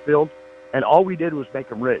in the oil field, and all we did was make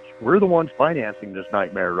them rich. We're the ones financing this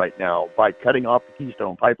nightmare right now by cutting off the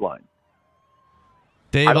Keystone Pipeline.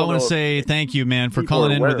 Dave, I want to say thank you, man, for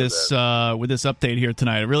calling in with this update here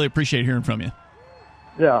tonight. I really appreciate hearing from you.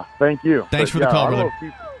 Yeah, thank you. Thanks for the call, brother.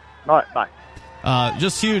 All right, bye.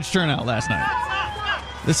 Just huge turnout last night.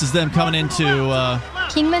 This is them coming into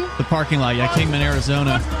Kingman? The parking lot. Yeah, Kingman,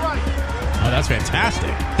 Arizona. Oh, that's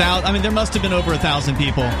fantastic. I mean, there must have been over 1,000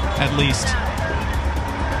 people, at least.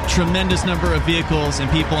 Tremendous number of vehicles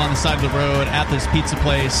and people on the side of the road at this pizza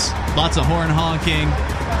place. Lots of horn honking.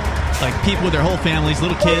 Like people with their whole families,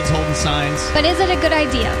 little kids holding signs. But is it a good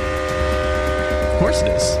idea? Of course it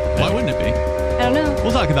is. Why wouldn't it be? I don't know.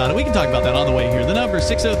 We'll talk about it. We can talk about that on the way here. The number is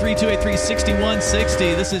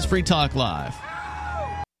 603-283-6160. This is Free Talk Live.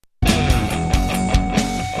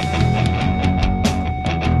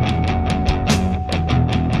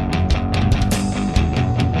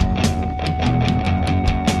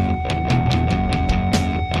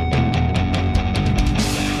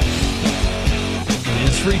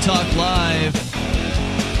 Free Talk Live.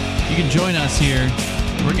 You can join us here.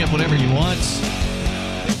 Bring up whatever you want.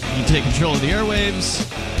 You can take control of the airwaves.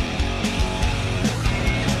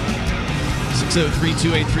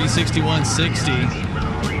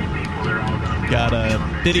 603-283-6160. Got a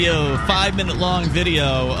video, 5-minute long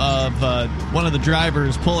video of one of the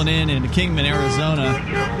drivers pulling into Kingman, Arizona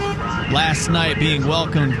last night, being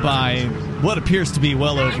welcomed by what appears to be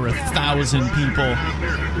well over 1,000 people.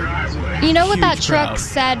 You know what Huge that truck crowd.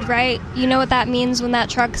 said, right? You know what that means when that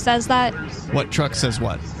truck says that? What truck says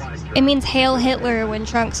what? It means Hail Hitler when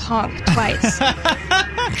trunks honk twice.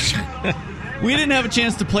 We didn't have a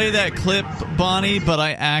chance to play that clip, Bonnie, but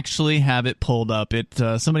I actually have it pulled up.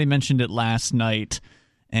 Somebody mentioned it last night,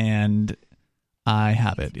 and I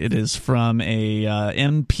have it. It is from a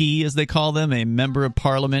MP, as they call them, a member of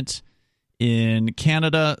parliament in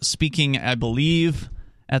Canada, speaking, I believe,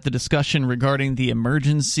 at the discussion regarding the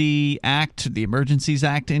Emergencies Act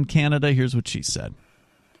in Canada. Here's what she said.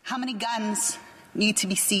 How many guns need to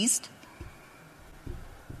be seized?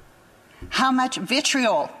 How much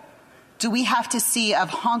vitriol do we have to see of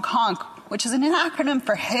honk honk, which is an acronym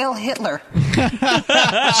for Hail Hitler?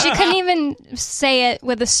 She couldn't even say it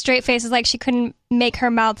with a straight face. It's like she couldn't make her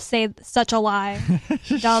mouth say such a lie.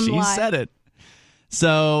 Dumb she lie. said it.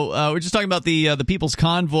 So we're just talking about the People's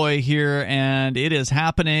Convoy here, and it is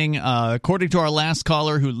happening. According to our last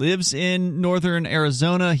caller who lives in northern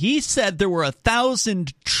Arizona, he said there were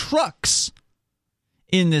 1,000 trucks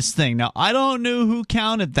in this thing. Now, I don't know who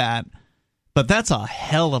counted that, but that's a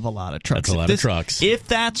hell of a lot of trucks. That's a lot of trucks. If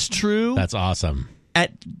that's true, that's awesome.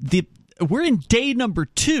 We're in day number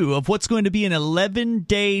 2 of what's going to be an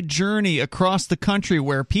 11-day journey across the country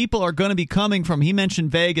where people are going to be coming from, he mentioned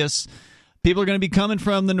Vegas. People are going to be coming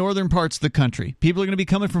from the northern parts of the country. People are going to be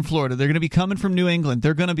coming from Florida. They're going to be coming from New England.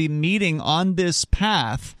 They're going to be meeting on this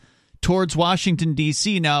path towards Washington,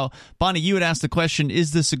 D.C. Now, Bonnie, you had asked the question,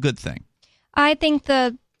 is this a good thing? I think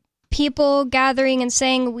the people gathering and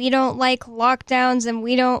saying we don't like lockdowns and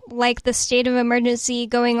we don't like the state of emergency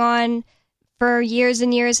going on for years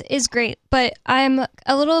and years is great. But I'm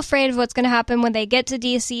a little afraid of what's going to happen when they get to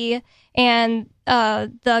D.C. and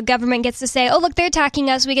the government gets to say, oh, look, they're attacking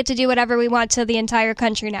us. We get to do whatever we want to the entire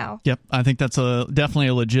country now. Yep, I think that's definitely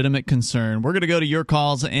a legitimate concern. We're going to go to your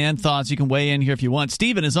calls and thoughts. You can weigh in here if you want.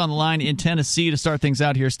 Stephen is on the line in Tennessee to start things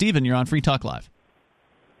out here. Stephen, you're on Free Talk Live.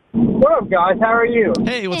 What up, guys? How are you?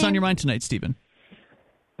 Hey, what's on your mind tonight, Stephen?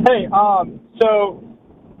 Hey, so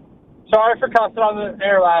sorry for cussing on the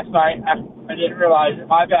air last night. I didn't realize it.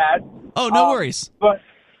 My bad. Oh, no worries. But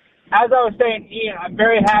as I was saying, Ian, I'm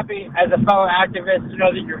very happy as a fellow activist to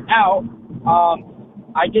know that you're out.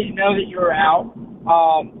 I didn't know that you were out.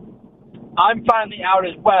 I'm finally out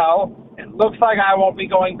as well. It looks like I won't be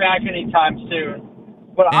going back anytime soon.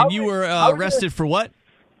 But and you were arrested for what?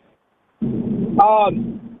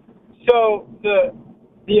 So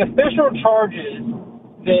the official charges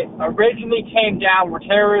that originally came down were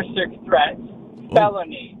terroristic threats,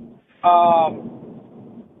 felony,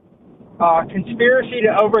 conspiracy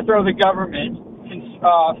to overthrow the government,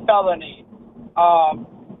 felony,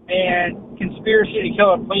 and conspiracy to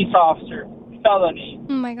kill a police officer, felony.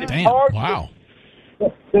 Oh my God! Damn! Wow.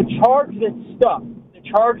 The charge that stuck, the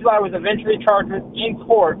charge that I was eventually charged with in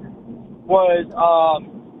court, was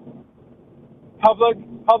public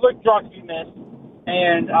drunkenness,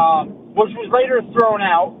 and which was later thrown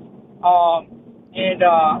out.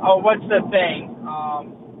 What's the thing?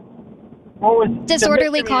 What was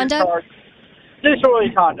disorderly conduct? Disorderly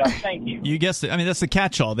conduct. Thank you. You guessed it. I mean, that's the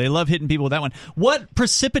catch-all. They love hitting people with that one. What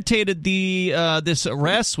precipitated this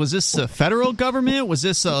arrest? Was this a federal government? Was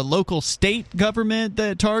this a local state government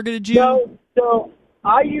that targeted you? No. So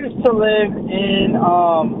I used to live in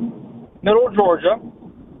Middle Georgia,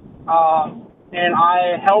 and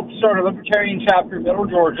I helped start a libertarian chapter in Middle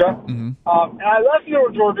Georgia. And I left Middle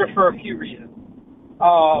Georgia for a few reasons.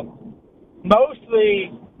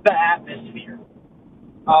 Mostly the atmosphere.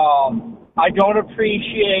 I don't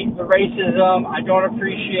appreciate the racism. I don't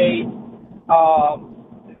appreciate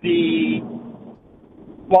the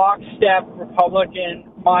lockstep Republican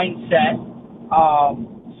mindset.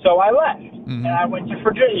 So I left, and I went to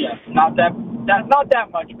Virginia. Not that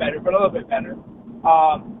much better, but a little bit better.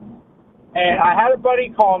 And I had a buddy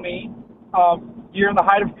call me during the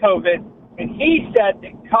height of COVID, and he said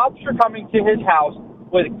that cops are coming to his house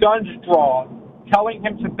with guns drawn, telling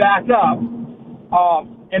him to back up.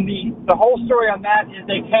 And the whole story on that is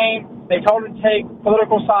they told him to take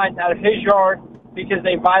political signs out of his yard because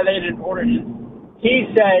they violated an ordinance. He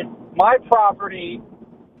said, my property,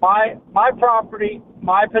 my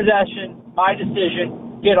possession, my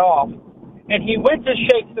decision, get off. And he went to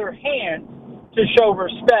shake their hand to show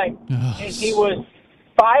respect, and he was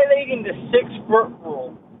violating the 6-foot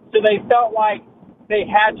rule. So they felt like they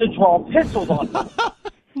had to draw pistols on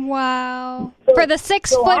him. Wow. For the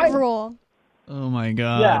 6-foot rule. Oh, my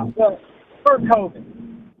God. Yeah, for COVID.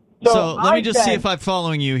 So let me just see if I'm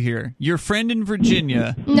following you here. Your friend in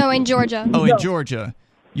Virginia. No, in Georgia. Oh, in Georgia.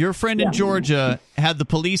 Your friend in Georgia had the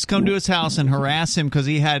police come to his house and harass him because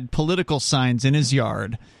he had political signs in his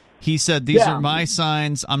yard. He said, these are my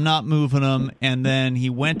signs, I'm not moving them, and then he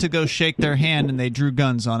went to go shake their hand, and they drew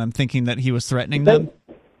guns on him, thinking that he was threatening them?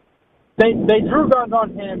 They drew guns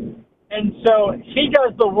on him, and so he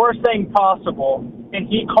does the worst thing possible, and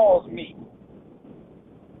he calls me.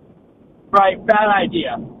 Right, bad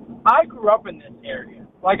idea. I grew up in this area.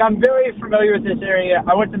 Like, I'm very familiar with this area.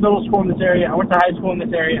 I went to middle school in this area. I went to high school in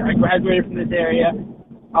this area. I graduated from this area.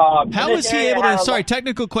 How is he able to, sorry,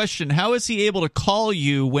 technical question, how is he able to call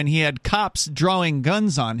you when he had cops drawing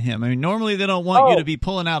guns on him? I mean, normally they don't want you to be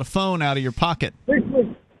pulling out a phone out of your pocket. This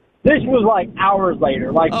was like hours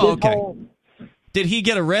later. Like, Did he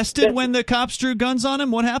get arrested when the cops drew guns on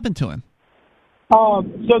him? What happened to him? So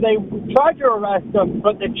they tried to arrest him,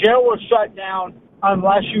 but the jail was shut down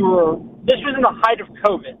unless you were, this was in the height of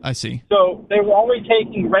COVID. I see. So they were only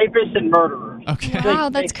taking rapists and murderers. Okay. Wow,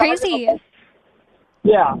 that's crazy.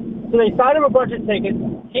 Yeah. So they signed him a bunch of tickets.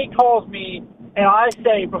 He calls me, and I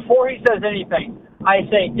say, before he says anything, I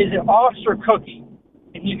say, is it Officer Cookie?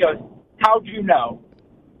 And he goes, how'd you know?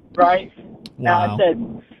 Right? Wow. And I said,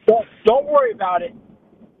 don't worry about it.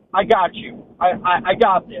 I got you. I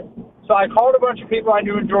got this. So I called a bunch of people I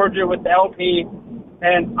knew in Georgia with the LP,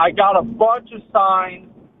 and I got a bunch of signs,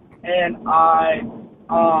 and I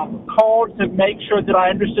called to make sure that I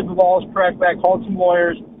understood the laws correctly. I called some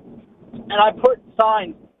lawyers, and I put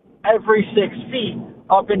signs every 6 feet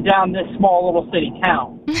up and down this small little city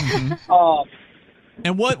town.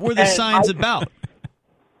 And what were the signs about?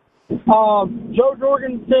 Joe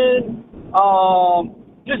Jorgensen,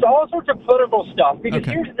 just all sorts of political stuff. Because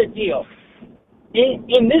here's the deal.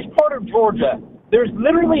 In this part of Georgia, there's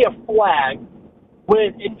literally a flag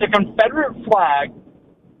it's a Confederate flag,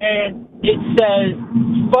 and it says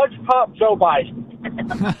Fudge Pop Joe Biden.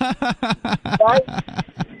 Right?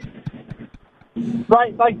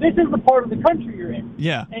 Right? Like, this is the part of the country you're in.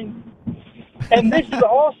 Yeah. And this is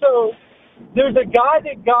also, there's a guy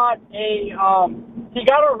that got he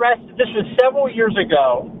got arrested. This was several years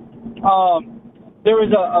ago. There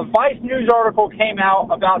was a Vice News article came out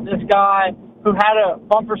about this guy who had a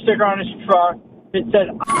bumper sticker on his truck that said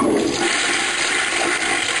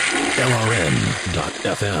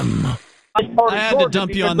LRN.FM. I had to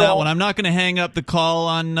dump you on that one. I'm not going to hang up the call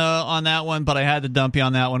on that one, but I had to dump you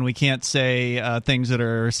on that one. We can't say things that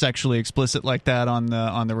are sexually explicit like that on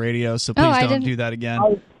the radio, so please don't do that again.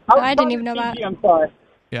 I didn't even know that. I'm sorry.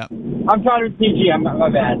 Yeah. I'm trying to be PG. My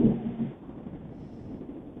bad.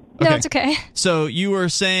 No, it's okay. So you were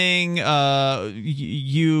saying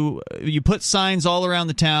you put signs all around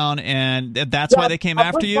the town, and that's why they came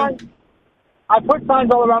after you? I put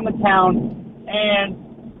signs all around the town, and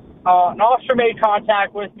an officer made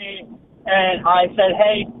contact with me, and I said,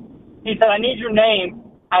 hey, he said, I need your name.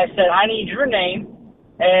 I said, I need your name.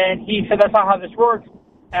 And he said, that's not how this works.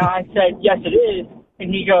 And I said, yes, it is. And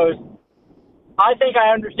he goes, I think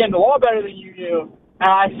I understand the law better than you do. And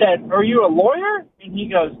I said, are you a lawyer? And he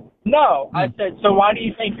goes, no. I said, so why do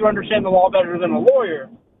you think you understand the law better than a lawyer?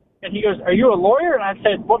 And he goes, are you a lawyer? And I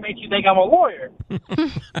said, what makes you think I'm a lawyer?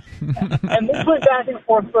 And this went back and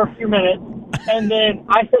forth for a few minutes. And then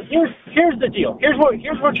I said, here's the deal. Here's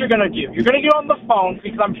what you're going to do. You're going to get on the phone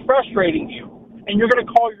because I'm frustrating you. And you're going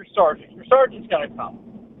to call your sergeant. Your sergeant's going to come.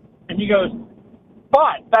 And he goes,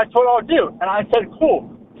 fine, that's what I'll do. And I said, cool.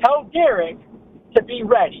 Tell Derek to be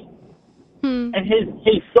ready. And his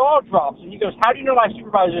jaw drops. And he goes, how do you know my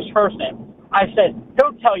supervisor's first name? I said,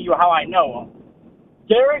 he'll tell you how I know him.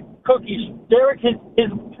 Derek,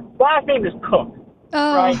 his last name is Cook,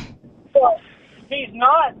 right? But he's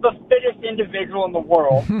not the fittest individual in the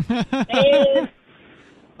world. And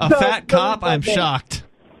a fat cop? I'm shocked.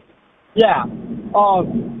 Yeah. And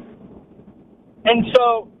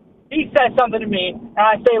so he said something to me, and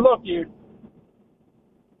I say, look, dude,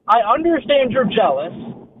 I understand you're jealous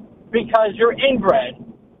because you're inbred,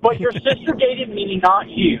 but your sister dated me, not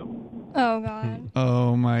you. Oh, God.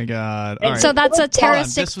 Oh, my God. All right. So that's a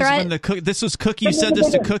terroristic threat? This was Cookie. You said this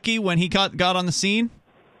to Cookie when he got on the scene?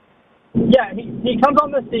 Yeah, he comes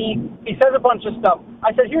on the scene. He says a bunch of stuff.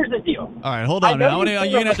 I said, here's the deal. All right, hold on. You're going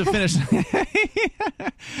to have to finish. You're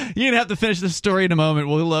going to have to finish this story in a moment.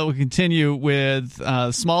 We'll continue with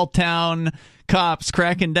small-town cops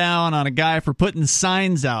cracking down on a guy for putting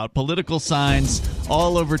signs out, political signs,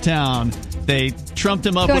 all over town. They trumped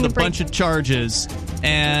him up with a bunch of charges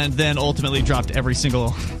and then ultimately dropped every single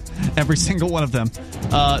one of them.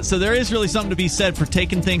 So there is really something to be said for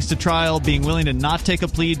taking things to trial, being willing to not take a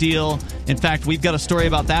plea deal. In fact, we've got a story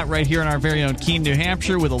about that right here in our very own Keene, New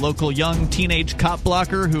Hampshire, with a local young teenage cop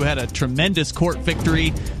blocker who had a tremendous court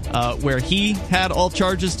victory where he had all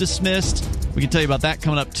charges dismissed. We can tell you about that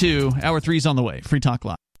coming up, too. Hour 3's on the way. Free Talk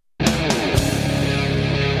Live.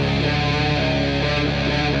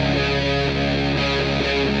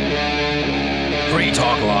 Free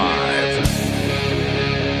Talk Live.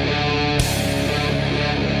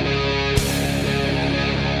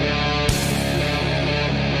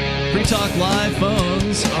 Free Talk Live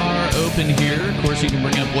phones are open here. Of course, you can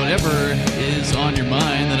bring up whatever is on your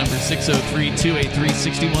mind. The number is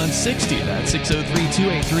 603-283-6160. That's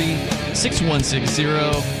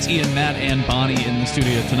 603-283-6160. It's Ian, Matt, and Bonnie in the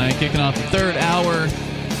studio tonight. Kicking off the third hour.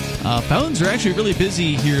 Phones are actually really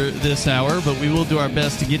busy here this hour, but we will do our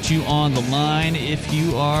best to get you on the line if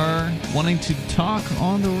you are wanting to talk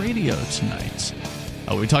on the radio tonight.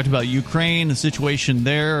 We talked about Ukraine, the situation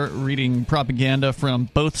there, reading propaganda from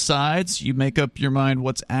both sides. You make up your mind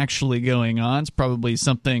what's actually going on. It's probably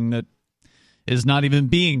something that is not even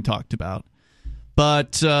being talked about.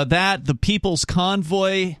 But the People's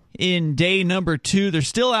Convoy in day number 2, they're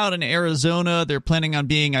still out in Arizona. They're planning on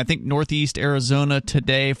being, I think, northeast Arizona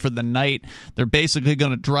today for the night. They're basically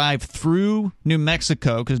going to drive through New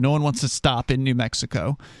Mexico because no one wants to stop in New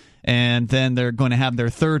Mexico. And then they're going to have their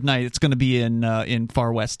third night. It's going to be in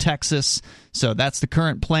far west Texas. So that's the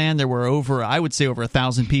current plan. There were over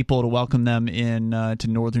 1,000 people to welcome them into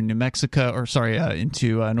northern New Mexico,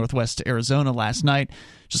 into northwest Arizona last night.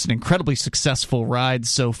 Just an incredibly successful ride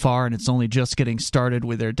so far, and it's only just getting started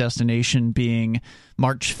with their destination being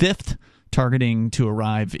March 5th. Targeting to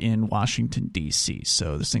arrive in Washington, D.C.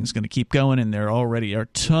 So this thing's going to keep going, and there already are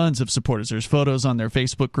tons of supporters. There's photos on their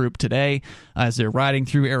Facebook group today as they're riding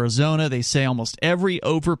through Arizona. They say almost every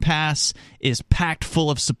overpass is packed full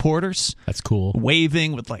of supporters. That's cool.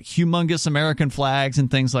 Waving with like humongous American flags and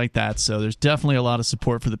things like that. So there's definitely a lot of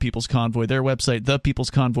support for the People's Convoy. Their website,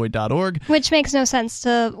 thepeoplesconvoy.org. Which makes no sense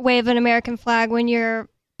to wave an American flag when you're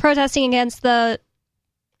protesting against the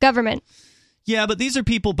government. Yeah, but these are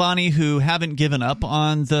people, Bonnie, who haven't given up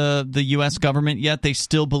on the U.S. government yet. They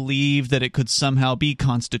still believe that it could somehow be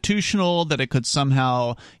constitutional, that it could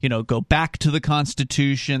somehow, go back to the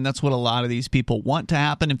Constitution. That's what a lot of these people want to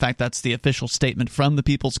happen. In fact, that's the official statement from the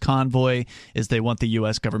People's Convoy, is they want the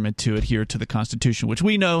U.S. government to adhere to the Constitution, which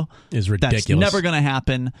we know is ridiculous. That's never going to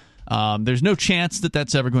happen. There's no chance that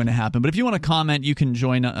that's ever going to happen. But if you want to comment, you can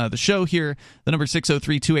join the show here. The number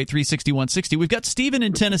 603-283-6160. We've got Stephen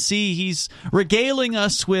in Tennessee. He's regaling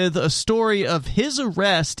us with a story of his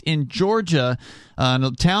arrest in Georgia,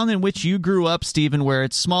 a town in which you grew up, Stephen, where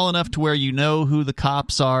it's small enough to where you know who the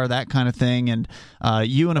cops are, that kind of thing. And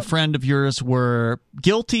you and a friend of yours were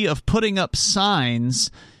guilty of putting up signs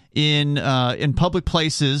in public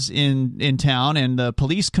places in town, and the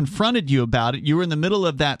police confronted you about it. You were in the middle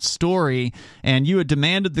of that story, and you had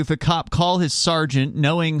demanded that the cop call his sergeant,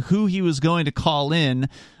 knowing who he was going to call in,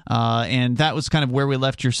 and that was kind of where we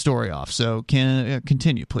left your story off. So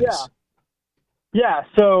continue, please. Yeah.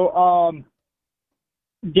 So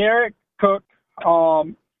Derek Cook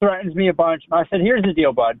threatens me a bunch. I said, here's the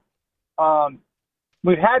deal, bud.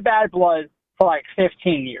 We've had bad blood for like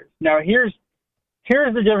 15 years. Now, here's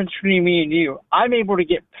the difference between me and you. I'm able to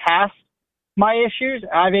get past my issues.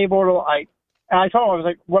 I'm able to, and I told him, I was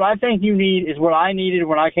like, what I think you need is what I needed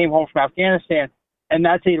when I came home from Afghanistan, and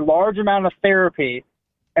that's a large amount of therapy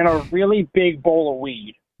and a really big bowl of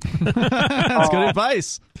weed. That's good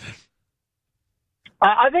advice.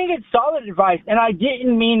 I think it's solid advice, and I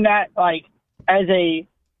didn't mean that like as a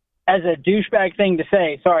douchebag thing to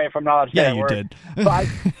say. Sorry if I'm not allowed to say that word. Yeah,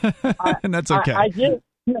 you did. And that's okay. I did.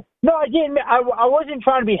 No, I didn't. I wasn't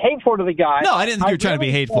trying to be hateful to the guy. No, I didn't think you were trying to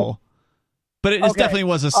be hateful. But it definitely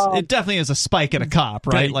was it definitely is a spike at a cop,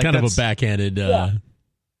 right? Kind of a backhanded.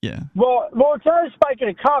 Yeah. Well, it's not a spike at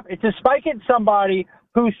a cop. It's a spike at somebody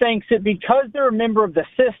who thinks that because they're a member of the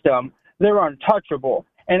system, they're untouchable.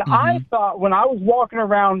 And I thought when I was walking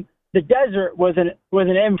around the desert with an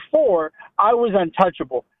M4, I was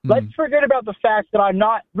untouchable. Let's forget about the fact that I'm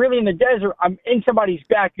not really in the desert. I'm in somebody's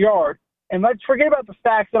backyard. And let's forget about the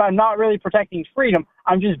fact that I'm not really protecting freedom.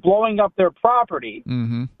 I'm just blowing up their property.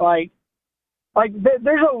 Mm-hmm.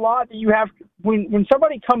 There's a lot that you have when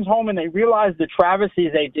somebody comes home and they realize the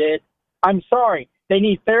travesties they did. I'm sorry, they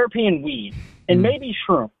need therapy and weed and maybe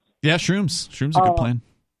shrooms. Yeah, shrooms. Shrooms are a good plan.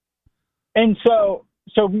 And so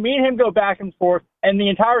me and him go back and forth, and the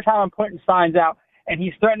entire time I'm putting signs out, and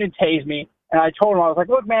he's threatening to tase me. And I told him, I was like,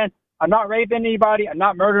 look, man, I'm not raping anybody. I'm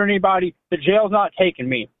not murdering anybody. The jail's not taking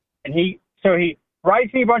me. And he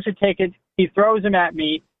writes me a bunch of tickets. He throws them at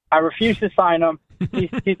me. I refuse to sign them.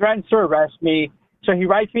 He threatens to arrest me. So he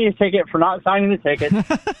writes me a ticket for not signing the ticket.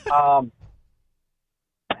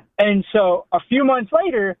 And so a few months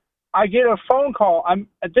later, I get a phone call.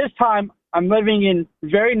 At this time, I'm living in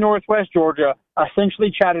very northwest Georgia,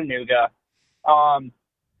 essentially Chattanooga. And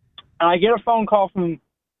I get a phone call from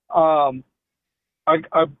a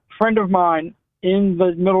friend of mine in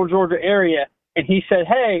the middle Georgia area. And he said,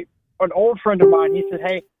 hey, an old friend of mine, he said,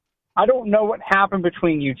 hey, I don't know what happened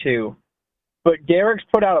between you two, but Derek's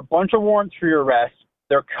put out a bunch of warrants for your arrest.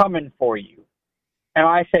 They're coming for you. And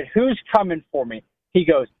I said, who's coming for me? He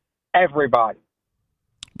goes, everybody.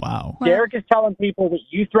 Wow. Derek is telling people that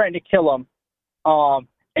you threatened to kill him.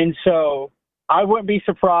 And so I wouldn't be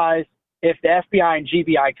surprised if the FBI and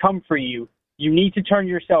GBI come for you. You need to turn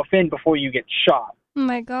yourself in before you get shot. Oh,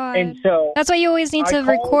 my God. And so that's why you always need to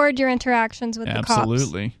record your interactions with the cops.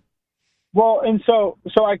 Absolutely. Well, and so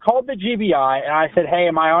I called the GBI, and I said, hey,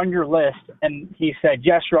 am I on your list? And he said,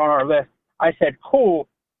 yes, you're on our list. I said, cool.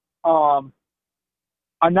 I'm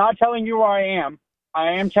not telling you where I am.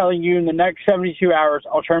 I am telling you in the next 72 hours,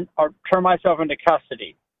 I'll turn myself into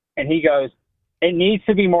custody. And he goes, it needs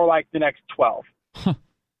to be more like the next 12.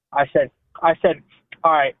 I said,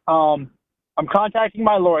 all right, I'm contacting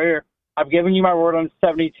my lawyer. I've given you my word on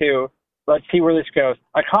 72. Let's see where this goes.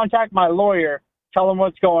 I contact my lawyer, tell him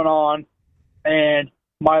what's going on, and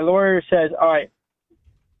my lawyer says, all right.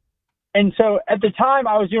 And so at the time,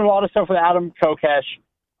 I was doing a lot of stuff with Adam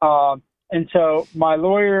Kokesh, and so my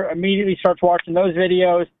lawyer immediately starts watching those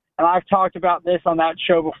videos, and I've talked about this on that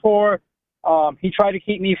show before. He tried to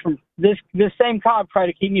keep me from this same cop tried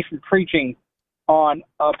to keep me from preaching on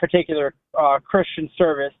a particular Christian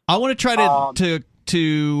service. I want to try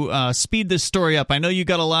to speed this story up. I know you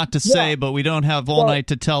got a lot to say, but we don't have all night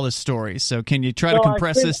to tell this story. So can you try to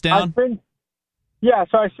compress this down?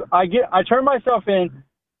 So I turn myself in.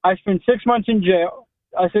 I spend 6 months in jail.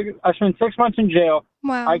 I spent 6 months in jail.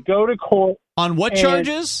 Wow. I go to court. On what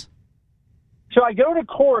charges? So I go to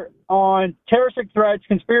court on terroristic threats,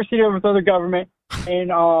 conspiracy to overthrow the government,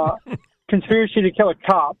 and conspiracy to kill a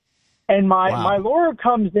cop. And my lawyer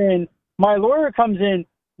comes in. My lawyer comes in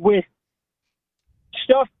with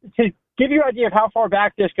stuff to give you an idea of how far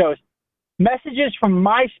back this goes. Messages from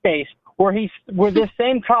MySpace where this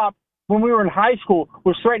same cop, when we were in high school,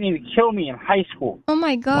 was threatening to kill me in high school. Oh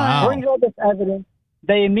my God! Brings all this evidence.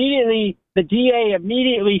 The DA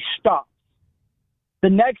immediately stops. The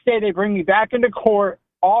next day, they bring me back into court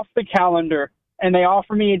off the calendar, and they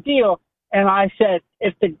offer me a deal. And I said,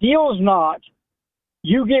 if the deal's not,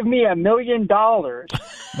 you give me $1 million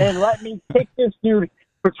and let me kick this dude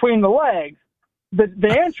between the legs,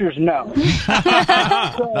 the answer is no.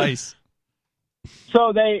 Nice.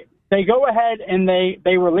 So they go ahead and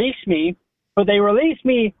they release me, but they release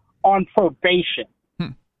me on probation.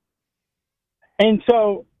 And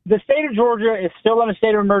so the state of Georgia is still in a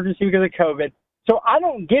state of emergency because of COVID. So I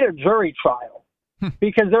don't get a jury trial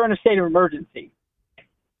because they're in a state of emergency.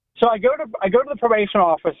 So I go to the probation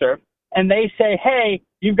officer, and they say, hey,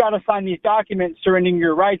 you've got to sign these documents surrendering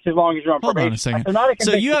your rights as long as you're on probation. Hold on a second.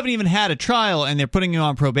 So you haven't even had a trial, and they're putting you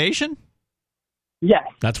on probation? Yes.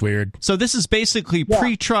 That's weird. So this is basically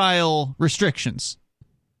pre-trial restrictions.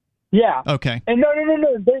 Yeah. Okay. And no.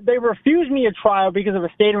 They refused me a trial because of a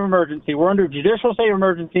state of emergency. We're under a judicial state of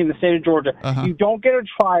emergency in the state of Georgia. You don't get a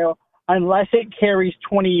trial unless it carries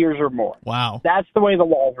 20 years or more. Wow. That's the way the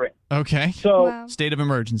law is written. Okay. So state of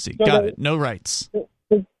emergency. So Got it. No rights.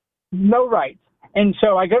 No rights. And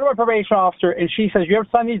so I go to my probation officer, and she says, you have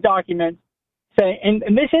to sign these documents. And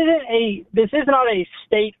this is not a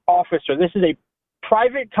state officer. This is a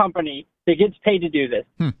private company that gets paid to do this.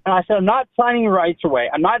 And I said, I'm not signing rights away.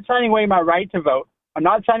 I'm not signing away my right to vote. I'm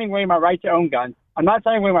not signing away my right to own guns. I'm not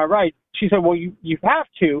signing away my rights. She said, well, you have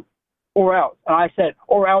to, or else. And I said,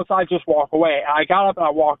 or else I just walk away. And I got up and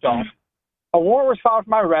I walked off. A warrant was filed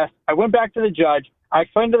for my arrest. I went back to the judge. I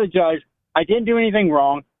explained to the judge, I didn't do anything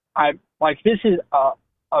wrong. This is a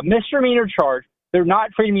misdemeanor charge. They're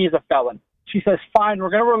not treating me as a felon. She says, fine,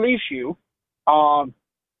 we're going to release you.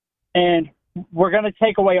 And we're going to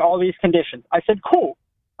take away all these conditions. I said, cool.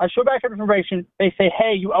 I show back up information. They say,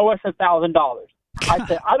 hey, you owe us $1,000. I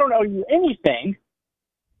said, I don't owe you anything.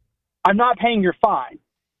 I'm not paying your fine.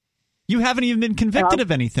 You haven't even been convicted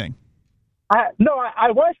of anything. I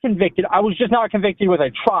was convicted. I was just not convicted with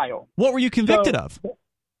a trial. What were you convicted of?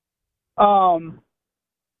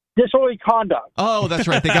 Disorderly conduct. Oh, that's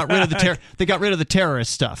right. They got rid of they got rid of the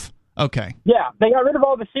terrorist stuff. Okay. Yeah, they got rid of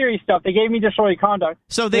all the serious stuff. They gave me disorderly conduct.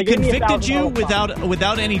 So they convicted you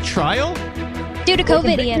without any trial? Due to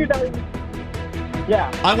COVID, Ian.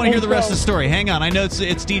 Yeah. I want to hear the rest of the story. Hang on. I know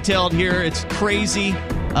it's detailed here. It's crazy.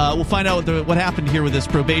 We'll find out what happened here with this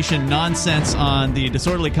probation nonsense on the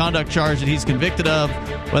disorderly conduct charge that he's convicted of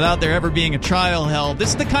without there ever being a trial held. This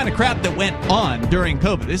is the kind of crap that went on during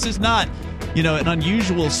COVID. This is not, an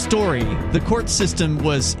unusual story. The court system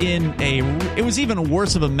was it was even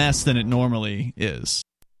worse of a mess than it normally is.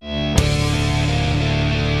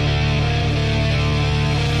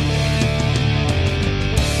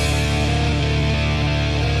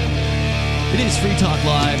 It is Free Talk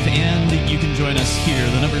Live, and you can join us here.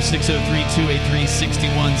 The number is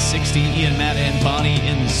 603-283-6160. Ian, Matt, and Bonnie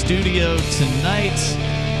in the studio tonight.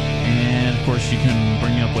 And, of course, you can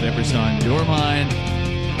bring up whatever's on your mind.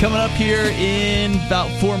 Coming up here in about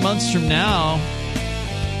 4 months from now,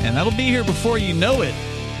 and that'll be here before you know it.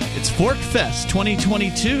 It's Fork Fest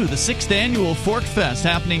 2022, the 6th annual Fork Fest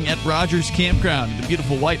happening at Rogers Campground in the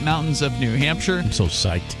beautiful White Mountains of New Hampshire. I'm so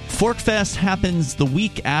psyched. Fork Fest happens the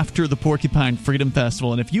week after the Porcupine Freedom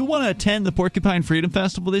Festival, and if you want to attend the Porcupine Freedom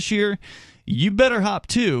Festival this year, you better hop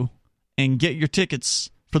to and get your tickets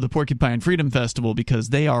for the Porcupine Freedom Festival because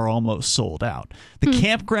they are almost sold out. The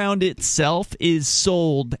campground itself is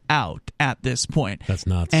sold out at this point. That's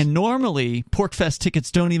nuts. And normally, PorcFest tickets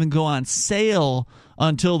don't even go on sale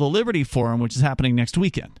until the Liberty Forum, which is happening next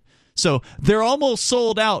weekend. So they're almost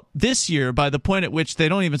sold out this year by the point at which they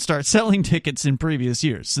don't even start selling tickets in previous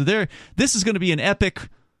years. So this is going to be an epic,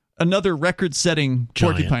 another record-setting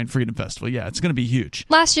Porcupine Freedom Festival. Yeah, it's going to be huge.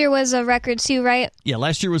 Last year was a record too, right? Yeah,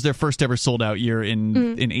 last year was their first ever sold-out year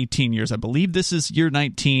in 18 years. I believe this is year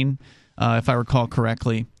 19, if I recall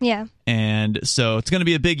correctly. Yeah. And so it's going to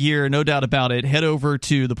be a big year, no doubt about it. Head over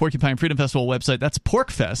to the Porcupine Freedom Festival website. That's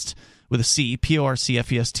PorcFest with a C,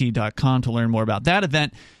 PORCFEST.com to learn more about that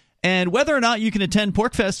event. And whether or not you can attend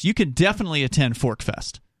PorcFest, you can definitely attend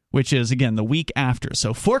ForkFest, which is, again, the week after.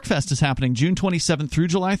 So ForkFest is happening June 27th through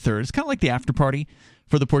July 3rd. It's kind of like the after party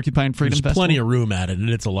for the Porcupine Freedom Festival. There's plenty of room at it,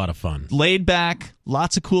 and it's a lot of fun. Laid back,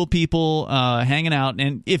 lots of cool people hanging out.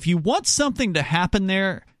 And if you want something to happen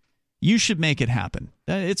there, you should make it happen.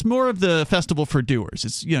 It's more of the festival for doers.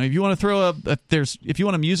 It's, if you want to throw if you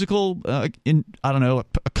want a musical, a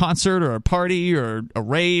concert or a party or a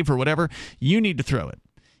rave or whatever, you need to throw it.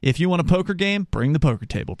 If you want a poker game, bring the poker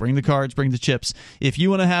table, bring the cards, bring the chips. If you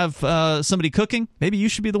want to have somebody cooking, maybe you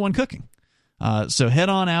should be the one cooking. So head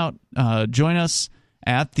on out, join us,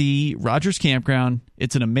 at the Rogers Campground.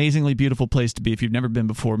 It's an amazingly beautiful place to be. If you've never been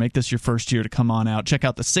before, make this your first year to come on out. Check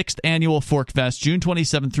out the 6th annual Fork Fest, June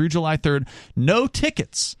 27th through July 3rd. No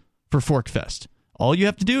tickets for Fork Fest. All you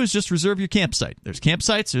have to do is just reserve your campsite. There's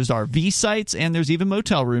campsites, there's RV sites, and there's even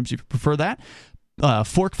motel rooms if you prefer that.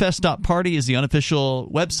 Forkfest.party is the unofficial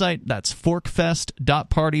website. That's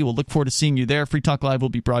forkfest.party. We'll look forward to seeing you there. Free Talk Live will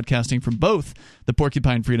be broadcasting from both the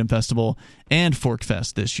Porcupine Freedom Festival and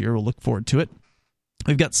Forkfest this year. We'll look forward to it.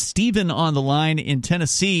 We've got Steven on the line in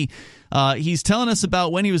Tennessee. He's telling us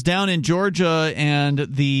about when he was down in Georgia and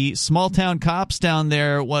the small-town cops down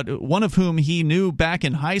there, one of whom he knew back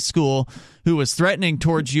in high school, who was threatening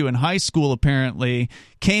towards you in high school apparently,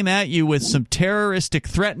 came at you with some terroristic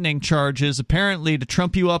threatening charges, apparently to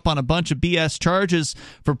trump you up on a bunch of BS charges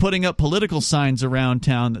for putting up political signs around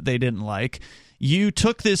town that they didn't like. You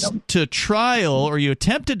took this to trial, or you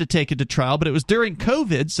attempted to take it to trial, but it was during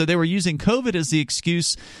COVID, so they were using COVID as the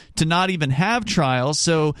excuse to not even have trials.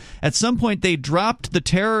 So at some point, they dropped the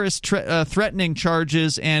terrorist threatening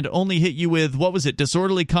charges and only hit you with, what was it,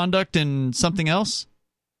 disorderly conduct and something else?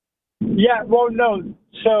 Yeah, well, no.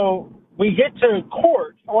 So we get to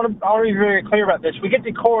court. I want to be very clear about this. We get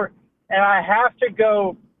to court, and I have to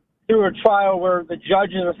go through a trial where the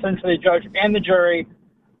judge is essentially the judge and the jury,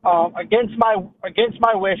 against my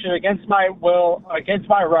wishes, against my will, against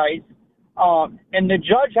my rights. And the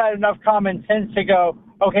judge had enough common sense to go,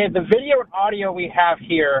 okay, the video and audio we have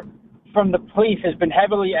here from the police has been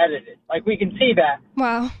heavily edited. Like, we can see that.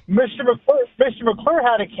 Wow. Mr. McClure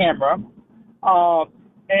had a camera,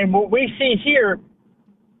 and what we see here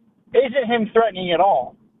isn't him threatening at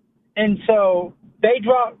all. And so the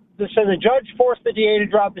judge forced the DA to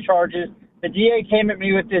drop the charges. The DA came at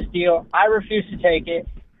me with this deal. I refused to take it.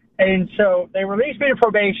 And so they released me to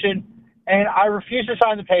probation, and I refused to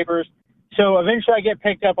sign the papers. So eventually I get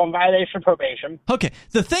picked up on violation of probation. Okay.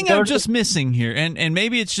 The thing I'm just missing here, and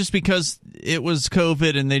maybe it's just because it was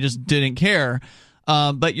COVID and they just didn't care,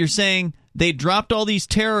 but you're saying they dropped all these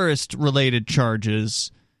terrorist-related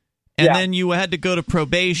charges, and then you had to go to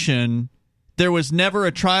probation. There was never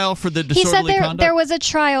a trial for the disorderly conduct? There was a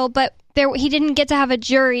trial, but he didn't get to have a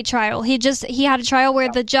jury trial. He had a trial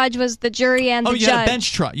where the judge was the jury and the judge. You had a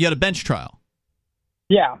bench trial. You had a bench trial.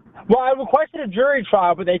 Yeah. Well, I requested a jury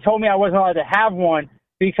trial, but they told me I wasn't allowed to have one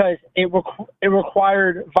because it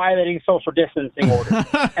required violating social distancing orders,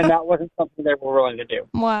 and that wasn't something they were willing to do.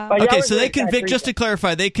 Wow. But okay, so just to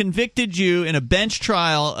clarify, they convicted you in a bench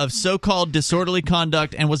trial of so-called disorderly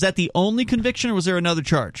conduct, and was that the only conviction, or was there another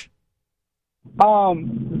charge?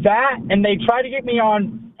 That, and they tried to get me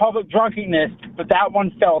on public drunkenness, but that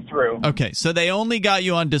one fell through. Okay, so they only got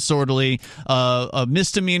you on disorderly, a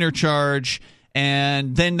misdemeanor charge,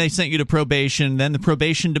 and then they sent you to probation. Then the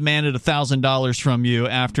probation demanded $1,000 from you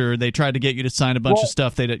after they tried to get you to sign a bunch of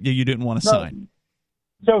stuff that you didn't want to sign.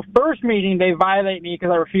 So first meeting, they violate me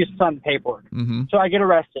because I refused to sign the paperwork. Mm-hmm. So I get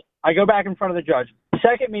arrested. I go back in front of the judge.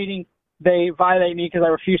 Second meeting, they violate me because I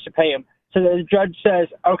refuse to pay him. So the judge says,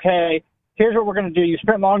 okay, here's what we're going to do. You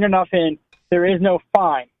spent long enough in. There is no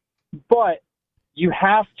fine. But you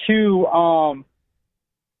have to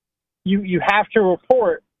you have to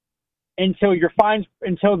report until your fines,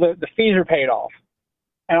 until the fees are paid off.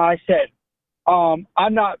 And I said,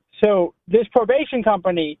 I'm not. So this probation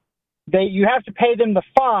company, you have to pay them the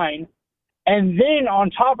fine, and then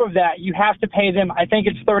on top of that, you have to pay them, I think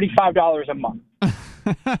it's $35 a month.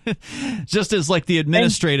 Just as like the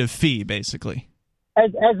administrative fee, basically.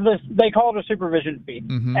 As they call it a supervision fee.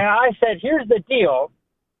 Mm-hmm. And I said, here's the deal.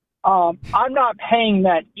 I'm not paying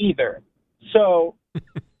that either. So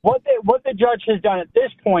what the judge has done at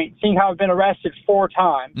this point, seeing how I've been arrested 4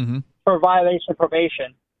 times mm-hmm. for violation of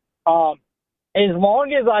probation, as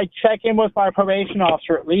long as I check in with my probation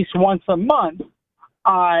officer at least once a month,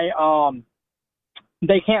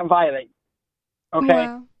 they can't violate. Okay.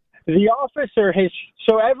 Wow. The officer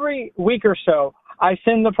so every week or so, I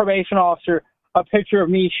send the probation officer a picture of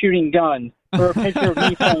me shooting guns or a picture of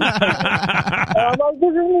me playing and I'm like, this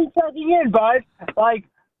is me checking in, bud. Like,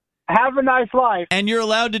 have a nice life. And you're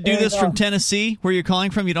allowed to do this from Tennessee, where you're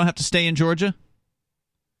calling from? You don't have to stay in Georgia?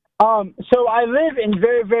 So I live in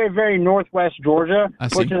very, very, very northwest Georgia,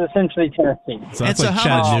 which is essentially Tennessee. So that's like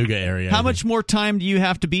Chattanooga area. How much more time do you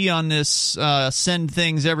have to be on this send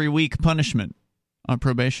things every week punishment on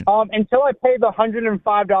probation? Until I pay the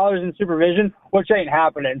 $105 in supervision, which ain't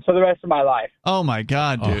happening, so the rest of my life. Oh, my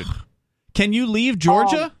God, dude. Can you leave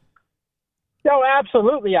Georgia? No,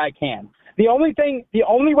 absolutely I can. The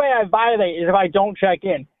only way I violate is if I don't check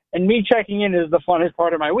in. And me checking in is the funnest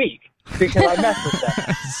part of my week because I mess with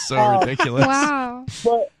them. So ridiculous. Wow.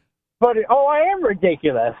 But I am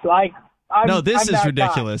ridiculous. Like, this I'm is that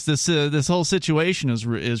ridiculous. This whole situation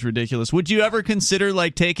is ridiculous. Would you ever consider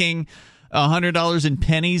like taking $100 in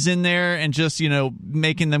pennies in there and just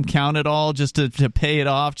making them count it all just to pay it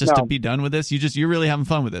off, just to be done with this? You're really having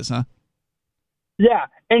fun with this, huh? Yeah,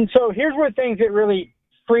 and so here's where things get really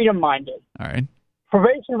freedom-minded. All right.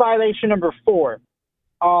 Probation violation number 4.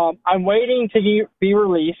 I'm waiting to be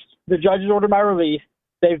released. The judge has ordered my release.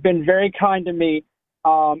 They've been very kind to me,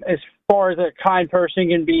 as far as a kind person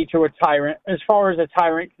can be to a tyrant, as far as a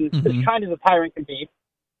tyrant can, as kind as a tyrant can be.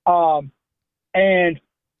 And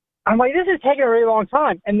I'm like, this is taking a really long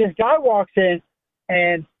time. And this guy walks in,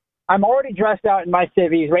 and I'm already dressed out in my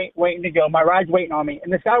civvies, waiting to go. My ride's waiting on me.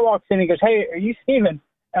 And this guy walks in and goes, "Hey, are you Steven?"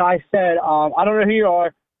 And I said, "I don't know who you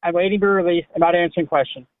are. I'm waiting to be released. I'm not answering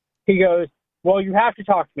questions." He goes, "Well, you have to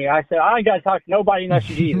talk to me." I said, "I ain't got to talk to nobody unless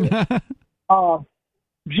you Jesus."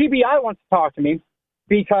 GBI wants to talk to me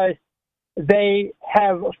because they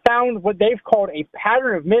have found what they've called a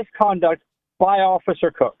pattern of misconduct by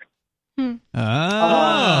Officer Cook.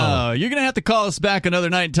 Oh, you're going to have to call us back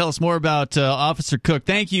another night and tell us more about Officer Cook.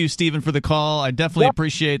 Thank you, Stephen, for the call. I definitely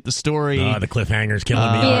appreciate the story. The cliffhanger's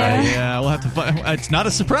killing me. Yeah, we'll have to find. It's not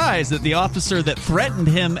a surprise that the officer that threatened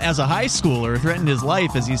him as a high schooler, threatened his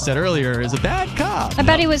life, as you said earlier, is a bad cop. I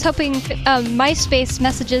bet he was hoping MySpace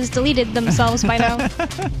messages deleted themselves by now.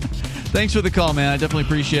 Thanks for the call, man. I definitely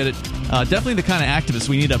appreciate it. Definitely the kind of activists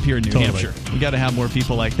we need up here in New Hampshire. We got to have more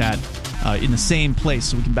people like that in the same place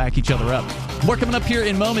so we can back each other up. More coming up here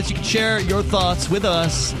in moments. You can share your thoughts with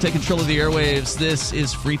us. Take control of the airwaves. This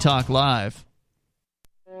is Free Talk Live.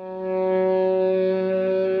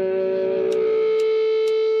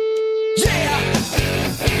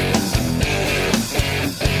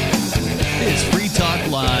 It's Free Talk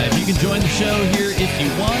Live. You can join the show here if you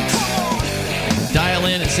want. Dial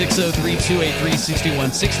in at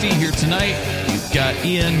 603-283-6160. Here tonight, you've got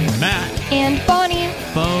Ian, Matt, and Bonnie.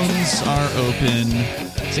 Phones are open.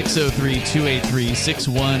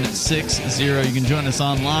 603-283-6160. You can join us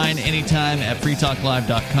online anytime at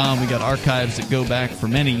freetalklive.com. We got archives that go back for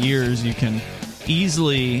many years. You can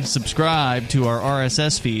easily subscribe to our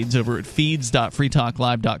RSS feeds over at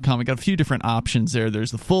feeds.freetalklive.com. We got a few different options there.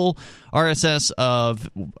 There's the full RSS of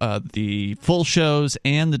the full shows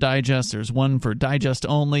and the digest. There's one for digest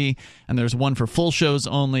only, and there's one for full shows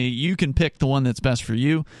only. You can pick the one that's best for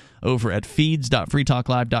you over at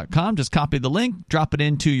feeds.freetalklive.com. Just copy the link, drop it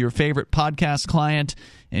into your favorite podcast client,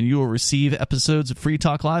 and you will receive episodes of Free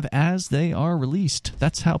Talk Live as they are released.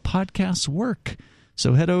 That's how podcasts work.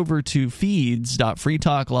 So head over to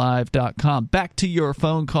feeds.freetalklive.com. Back to your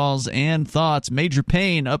phone calls and thoughts. Major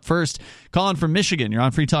Payne up first. Calling from Michigan. You're on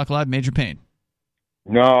Free Talk Live. Major Payne.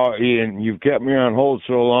 No, Ian, you've kept me on hold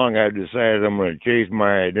so long, I've decided I'm going to change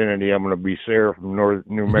my identity. I'm going to be Sarah from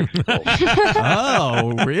New Mexico.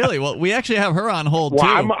 Oh, really? Well, we actually have her on hold, too.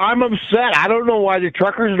 Well, I'm upset. I don't know why the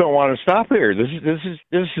truckers don't want to stop here. This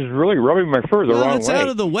is really rubbing my fur the wrong way. It's out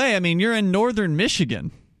of the way. I mean, you're in northern Michigan.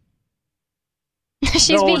 He's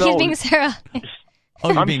being Sarah.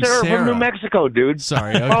 Oh, I'm Sarah from New Mexico, dude.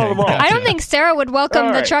 Sorry. Okay. Gotcha. I don't think Sarah would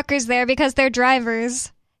welcome the truckers there because they're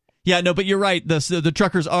drivers. Yeah, no, but you're right. The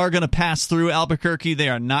truckers are going to pass through Albuquerque. They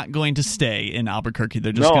are not going to stay in Albuquerque.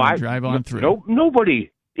 They're just going to drive on through. No,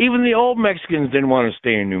 nobody. Even the old Mexicans didn't want to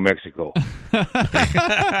stay in New Mexico.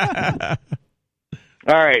 All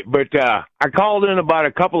right, but I called in about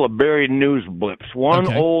a couple of buried news blips.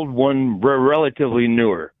 One old, one relatively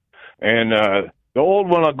newer. And the old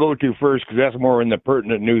one I'll go to first because that's more in the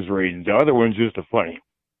pertinent news ratings. The other one's just a funny.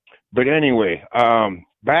 But anyway,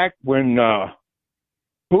 back when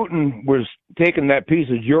Putin was taking that piece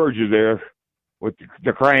of Georgia there with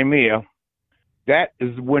the Crimea, that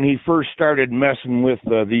is when he first started messing with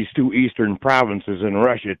these two eastern provinces in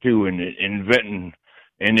Russia, too, and inventing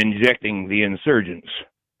and injecting the insurgents.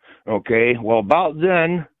 Okay, well, about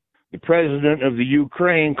then, the president of the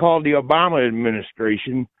Ukraine called the Obama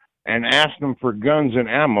administration and asked them for guns and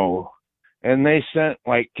ammo, and they sent,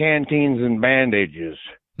 like, canteens and bandages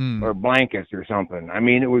or blankets or something. I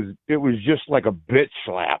mean, it was just like a bitch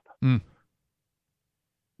slap.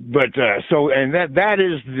 But and that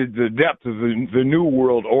is the depth of the New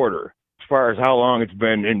World Order as far as how long it's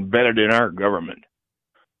been embedded in our government.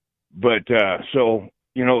 But the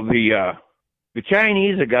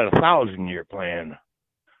Chinese have got a 1,000-year plan.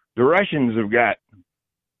 The Russians have got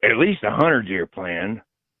at least a 100-year plan.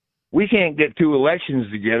 We can't get 2 elections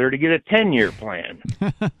together to get a 10-year plan.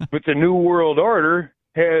 But the New World Order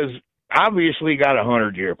has obviously got a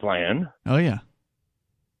 100-year plan. Oh, yeah.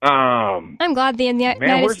 I'm glad the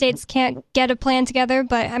United States can't get a plan together,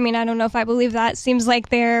 but I mean, I don't know if I believe that. Seems like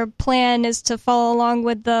their plan is to follow along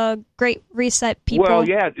with the Great Reset people. Well,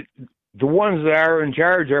 yeah, the ones that are in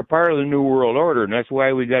charge are part of the New World Order, and that's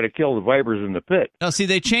why we got to kill the vipers in the pit. Oh, see,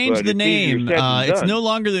 they changed the name. It's no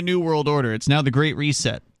longer the New World Order. It's now the Great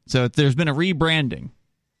Reset. So there's been a rebranding.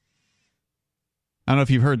 I don't know if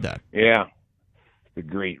you've heard that. Yeah, the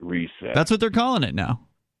Great Reset. That's what they're calling it now.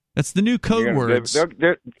 That's the new code words for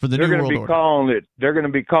the New World Order. They're going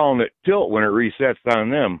to be calling it tilt when it resets on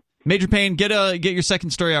them. Major Payne, get your second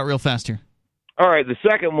story out real fast here. All right, the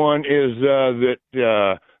second one is that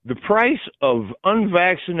the price of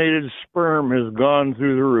unvaccinated sperm has gone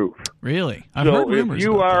through the roof. Really? I've heard rumors. If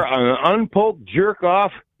you are an unpoked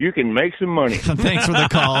jerk-off, you can make some money. Thanks for the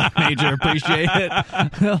call, Major. Appreciate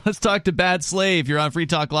it. Let's talk to Bad Slave. You're on Free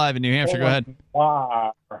Talk Live in New Hampshire. Go ahead.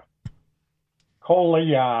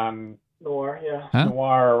 Coleon. Noir, yeah. Huh?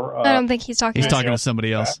 Noir. I don't think he's talking. He's talking to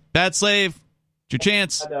somebody else. Bad Slave, it's your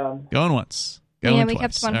chance. Going once. Going we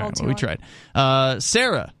twice. kept one hold too we tried.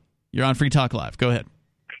 Sarah, you're on Free Talk Live. Go ahead.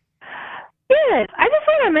 Yes, I just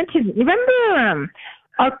want to mention, remember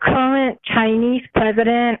our current Chinese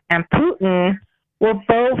president and Putin were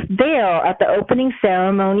both there at the opening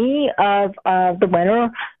ceremony of the Winter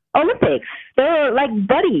Olympics. They were like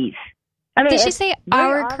buddies. I mean, did she say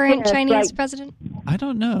our current Chinese president? I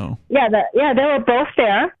don't know. Yeah, they were both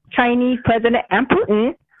there, Chinese president and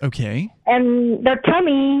Putin. Okay. And they're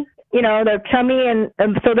chummy,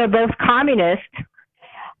 and so they're both communists.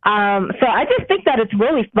 So I just think that it's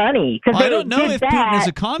really funny. I don't know if Putin is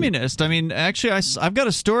a communist. I mean, actually, I've got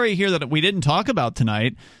a story here that we didn't talk about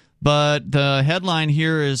tonight, but the headline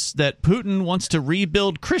here is that Putin wants to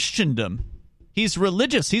rebuild Christendom. He's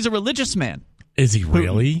religious. He's a religious man. Is he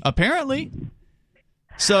really? Putin, apparently.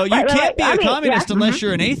 So you can't be a communist unless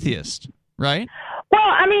you're an atheist, right? Well,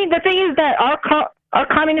 I mean, the thing is that our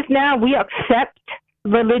communists now, we accept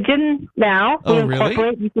religion now. Oh, we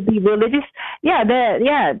incorporate you to be religious. Yeah.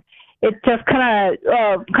 It just kind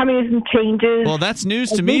of communism changes. Well, that's news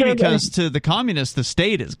to me because to the communists, the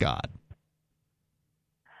state is God.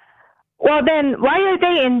 Well, then why are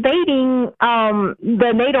they invading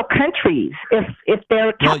the NATO countries if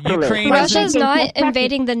they're capitalist? Russia's not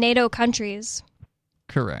invading the NATO countries.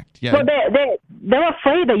 Correct. Yeah. Well, they're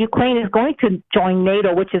afraid that Ukraine is going to join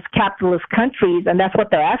NATO, which is capitalist countries, and that's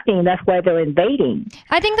what they're asking, and that's why they're invading.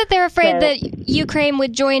 I think that they're afraid that Ukraine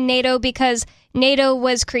would join NATO because NATO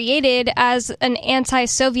was created as an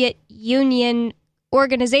anti-Soviet Union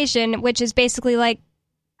organization, which is basically like,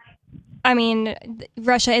 I mean,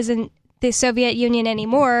 Russia isn't the Soviet Union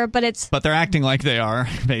anymore, but they're acting like they are,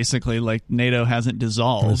 basically, like NATO hasn't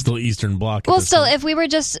dissolved. It's still Eastern Bloc. Well, still, if we were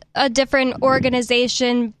just a different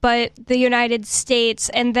organization, but the United States,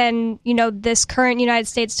 and then, this current United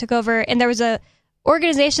States took over, and there was a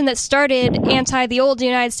organization that started anti the old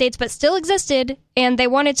United States, but still existed, and they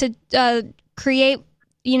wanted to create,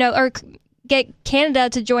 or get Canada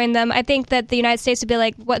to join them, I think that the United States would be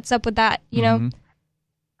like, what's up with that, Mm-hmm.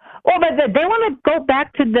 Well, but they want to go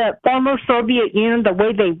back to the former Soviet Union the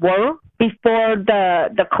way they were before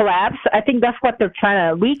the collapse. I think that's what they're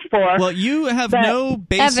trying to reach for. Well, you have no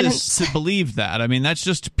basis to believe that. I mean, that's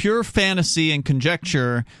just pure fantasy and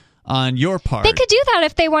conjecture on your part. They could do that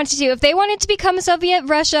if they wanted to. If they wanted to become Soviet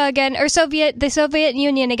Russia again, or the Soviet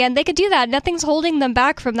Union again, they could do that. Nothing's holding them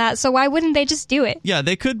back from that, so why wouldn't they just do it? Yeah,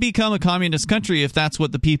 they could become a communist country if that's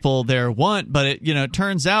what the people there want, but it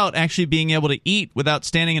turns out actually being able to eat without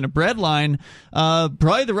standing in a bread line,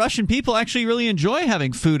 probably the Russian people actually really enjoy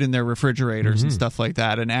having food in their refrigerators and stuff like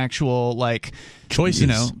that, and actual,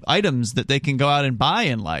 choices, items that they can go out and buy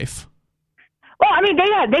in life. Well, I mean,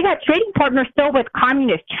 they got trading partners still with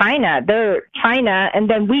communist China. They're China, and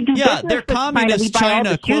then we do business they're with communist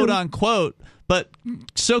China, quote unquote. But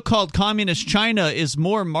so-called communist China is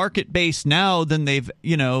more market-based now than they've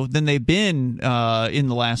been in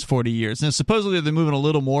the last 40 years. And supposedly they're moving a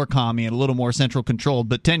little more commie and a little more central controlled.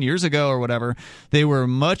 But 10 years ago or whatever, they were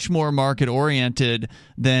much more market-oriented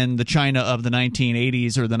than the China of the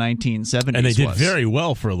 1980s or the 1970s. And they did very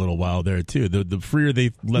well for a little while there too. The freer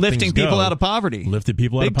they let lifting things people go, out of poverty, lifted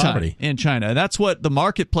people out of poverty in China. That's what the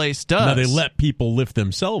marketplace does. Now they let people lift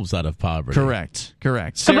themselves out of poverty. Correct.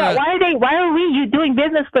 Sarah, why are we doing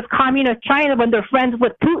business with communist China when they're friends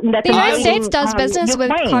with Putin? The United States does business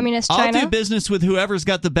with communist China. I'll do business with whoever's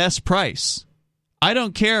got the best price. I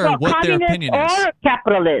don't care what their opinion is. Or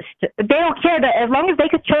capitalist. They don't care that as long as they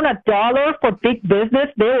could turn $1 for big business,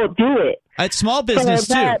 they will do it. It's small business,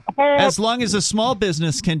 So too. that whole- As long as a small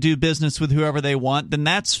business can do business with whoever they want, then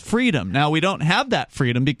that's freedom. Now, we don't have that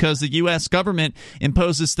freedom because the U.S. government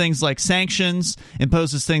imposes things like sanctions,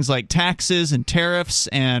 imposes things like taxes and tariffs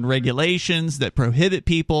and regulations that prohibit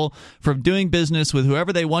people from doing business with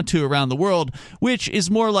whoever they want to around the world, which is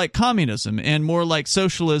more like communism and more like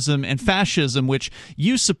socialism and fascism, which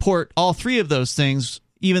you support all three of those things,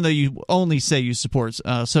 even though you only say you support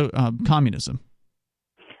communism.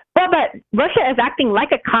 Well, but Russia is acting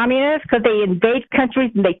like a communist because they invade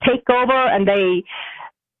countries and they take over and they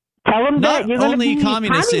tell them that you're going to be Not only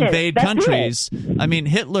communists communist. invade That's countries. it. I mean,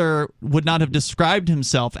 Hitler would not have described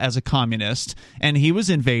himself as a communist, and he was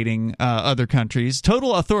invading other countries.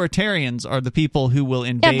 Total authoritarians are the people who will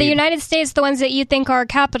invade. Yeah, the United States, the ones that you think are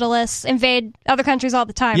capitalists, invade other countries all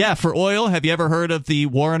the time. Yeah, for oil. Have you ever heard of the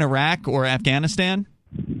war in Iraq or Afghanistan?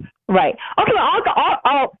 Right. Okay, well,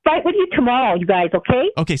 I'll fight with you tomorrow, you guys, okay?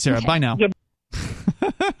 Okay, Sarah, bye now.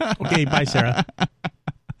 Okay, bye, Sarah.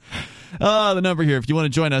 The number here, if you want to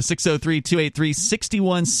join us,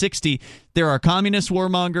 603-283-6160. There are communist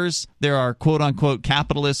warmongers. There are quote-unquote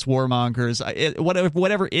capitalist warmongers.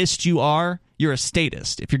 Whatever ist you are, you're a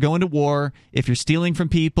statist. If you're going to war, if you're stealing from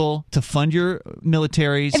people to fund your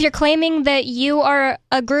militaries. If you're claiming that you are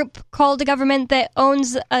a group called a government that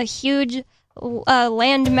owns a huge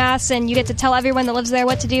land mass and you get to tell everyone that lives there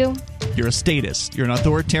what to do, you're a statist. You're an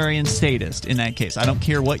authoritarian statist in that case. I don't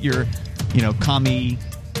care what your, commie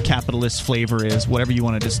capitalist flavor is, whatever you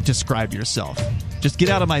want to describe yourself. Just get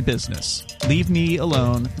out of my business. Leave me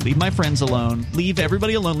alone. Leave my friends alone. Leave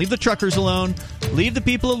everybody alone. Leave the truckers alone. Leave the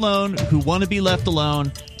people alone who want to be left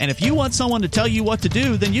alone. And if you want someone to tell you what to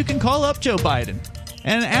do, then you can call up Joe Biden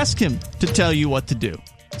and ask him to tell you what to do.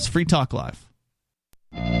 It's Free Talk Live.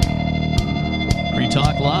 Free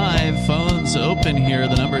Talk Live. Phones open here.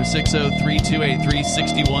 The number is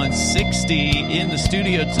 603-283-6160. In the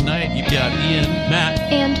studio tonight, you've got Ian, Matt,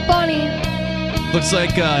 and Bonnie. Looks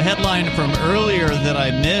like a headline from earlier that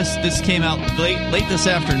I missed. This came out late this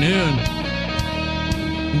afternoon.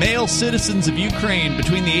 Male citizens of Ukraine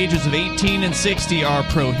between the ages of 18 and 60 are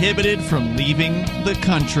prohibited from leaving the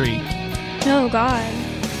country. Oh, God.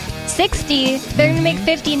 60? They're going to make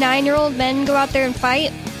 59-year-old men go out there and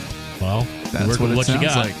fight? Well, that's what it sounds you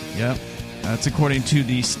got. like. Yep. That's according to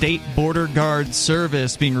the State Border Guard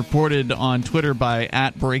Service, being reported on Twitter by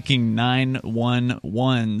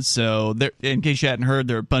 @Breaking911. So, in case you hadn't heard,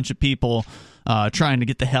 there are a bunch of people trying to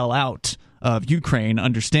get the hell out of Ukraine,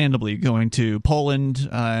 understandably, going to Poland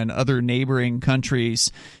and other neighboring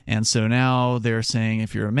countries. And so now they're saying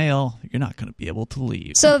if you're a male, you're not going to be able to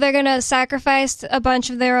leave. So they're going to sacrifice a bunch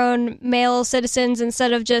of their own male citizens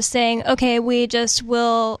instead of just saying, okay, we just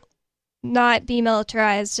will not be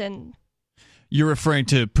militarized. And you're referring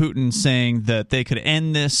to Putin saying that they could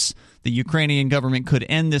end this, the Ukrainian government could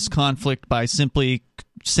end this conflict by simply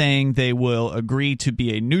saying they will agree to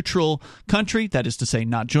be a neutral country, that is to say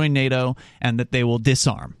not join NATO, and that they will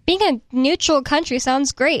disarm. Being a neutral country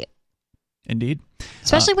sounds great. Indeed.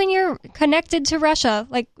 Especially when you're connected to Russia.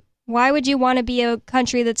 Like, why would you want to be a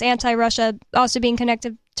country that's anti-Russia, also being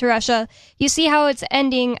connected to Russia? You see how it's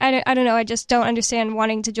ending. I don't know. I just don't understand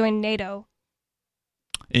wanting to join NATO.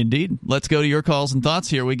 Indeed. Let's go to your calls and thoughts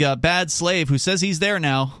here. We got Bad Slave, who says he's there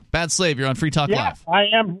now. Bad Slave, you're on Free Talk Live. I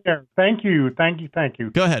am here. Thank you.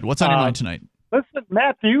 Go ahead. What's on your mind tonight? Listen,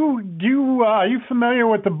 Matt, are you familiar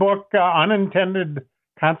with the book Unintended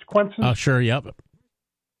Consequences? Oh, sure. Yep.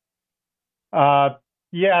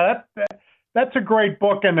 Yeah, that's a great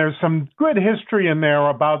book, and there's some good history in there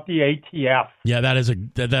about the ATF. Yeah, that is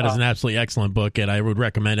an absolutely excellent book, and I would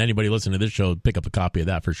recommend anybody listening to this show pick up a copy of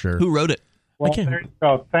that for sure. Who wrote it? Well, there you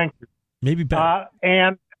go. Thank you. Maybe better.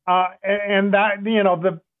 And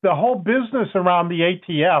that, the whole business around the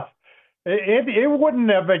ATF, it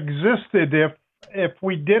wouldn't have existed if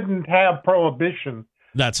we didn't have prohibition.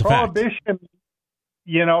 That's a fact. Prohibition,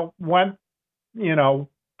 went,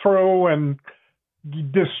 through and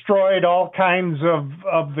destroyed all kinds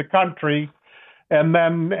of the country, and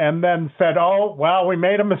then said, oh, well, we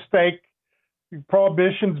made a mistake.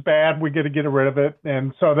 Prohibition's bad. We got to get rid of it.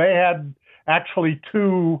 And so they had actually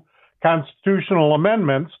 2 constitutional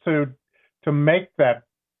amendments to make that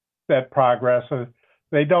progress.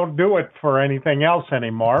 They don't do it for anything else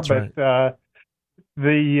anymore. That's but right.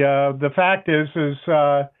 the fact is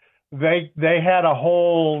they had a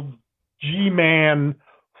whole G-man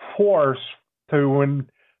force to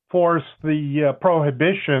enforce the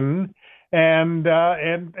prohibition, and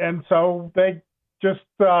so they just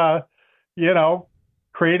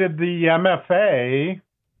created the MFA.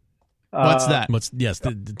 What's that?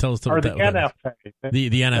 Tell us or the NFA. The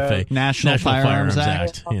NFA, National Firearms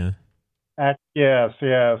Act. Yeah. Yes.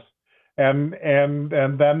 And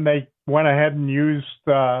then they went ahead and used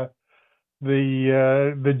the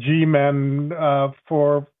G-men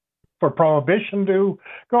for prohibition to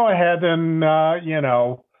go ahead and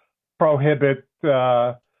prohibit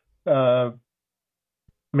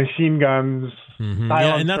machine guns. Mm-hmm.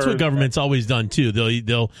 Yeah, and that's what government's always done too.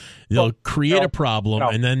 They'll create a problem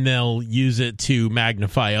and then they'll use it to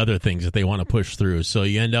magnify other things that they want to push through. So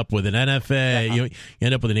you end up with an NFA, you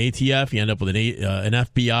end up with an ATF, you end up with an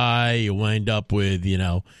FBI, you wind up with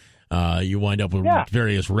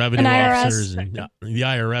various revenue officers, and the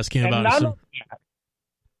IRS came about.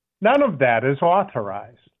 None of that is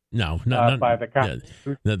authorized. No, by the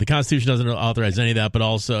Constitution. The Constitution doesn't authorize any of that. But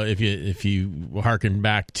also, if you hearken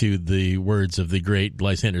back to the words of the great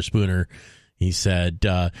Lysander Spooner, he said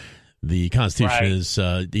the Constitution is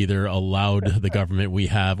either allowed the government we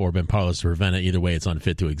have or been powerless to prevent it. Either way, it's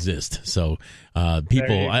unfit to exist. So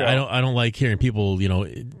people, I don't like hearing people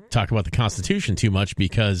talk about the Constitution too much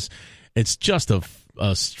because it's just a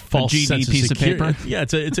false sense of piece security. Of paper. Yeah,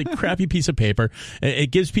 it's a crappy piece of paper.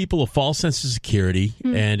 It gives people a false sense of security,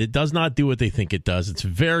 and it does not do what they think it does. It's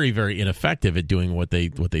very, very ineffective at doing what they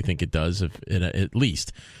think it does, at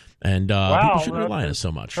least. And people shouldn't rely on it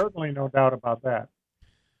so much. Certainly, no doubt about that.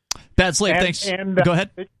 Bad Slave, thanks. Go ahead.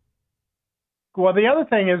 Well, the other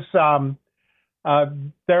thing is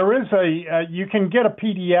there is you can get a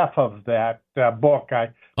PDF of that book.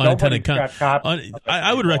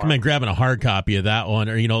 I would recommend grabbing a hard copy of that one,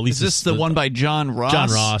 or at least is this the one by John Ross? John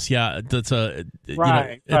Ross, yeah, that's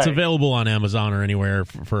it's available on Amazon or anywhere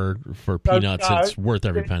for peanuts. It's worth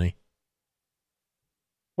every penny.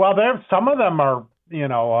 Well, some of them are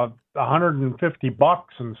 $150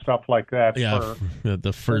 and stuff like that. Yeah,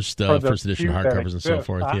 the first edition hardcovers and so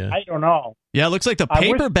forth. Yeah, I don't know. Yeah, it looks like the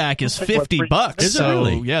paperback is $50. Is it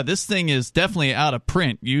really? Yeah, this thing is definitely out of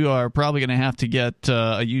print. You are probably going to have to get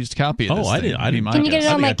a used copy of this thing. Can you get it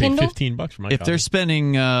on my Kindle? $15 for my if copy. They're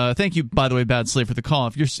spending, thank you, by the way, Bad Slave, for the call.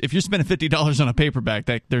 If you're spending $50 on a paperback,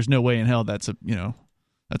 there's no way in hell that's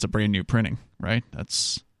a brand new printing, right?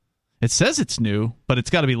 It says it's new, but it's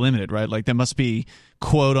got to be limited, right? Like, that must be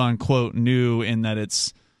quote unquote new in that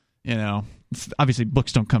it's, obviously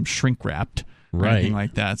books don't come shrink wrapped or anything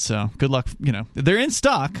like that. So good luck. They're in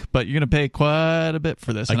stock, but you're going to pay quite a bit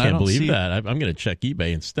for this. I can't believe that. I'm going to check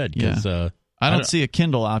eBay instead because I don't see a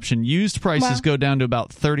Kindle option. Used prices go down to about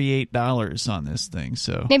 $38 on this thing.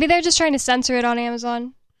 So maybe they're just trying to censor it on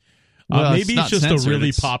Amazon. Maybe it's just censored. A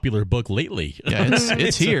really popular book lately. Yeah,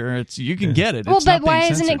 it's here. You can get it. Well, but why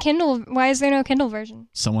isn't it Kindle? Why is there no Kindle version?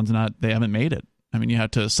 They haven't made it. I mean,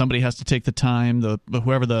 somebody has to take the time.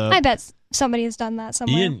 I bet somebody has done that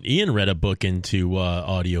somewhere. Ian read a book into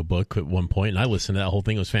audiobook at one point, and I listened to that whole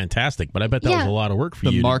thing. It was fantastic, but I bet that was a lot of work for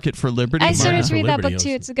you. The Market for Liberty. I started to read that book too.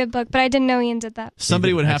 It's a good book, but I didn't know Ian did that.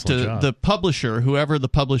 Somebody would have to. The publisher, whoever the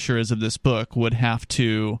publisher is of this book, would have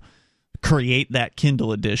to create that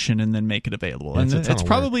Kindle edition and then make it available. And it's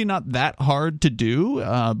probably not that hard to do,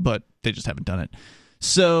 but they just haven't done it.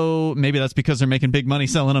 So maybe that's because they're making big money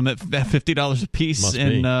selling them at $50 a piece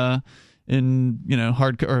in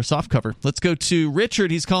hard or soft cover. Let's go to Richard.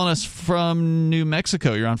 He's calling us from New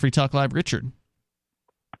Mexico. You're on Free Talk Live, Richard.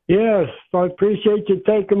 Yes, I appreciate you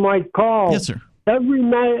taking my call. Yes, sir. Every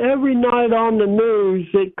night on the news,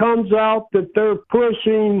 it comes out that they're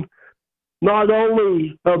pushing not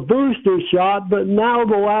only a booster shot, but now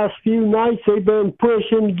the last few nights they've been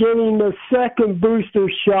pushing getting the second booster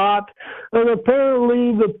shot. And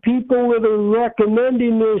apparently the people that are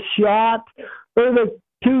recommending this shot are the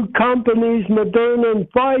two companies, Moderna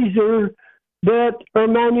and Pfizer, that are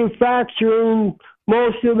manufacturing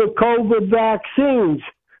most of the COVID vaccines.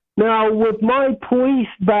 Now, with my police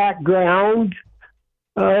background,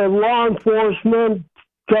 law enforcement,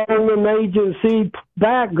 government agency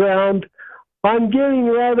background, I'm getting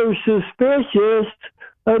rather suspicious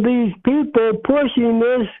of these people pushing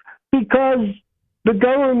this because the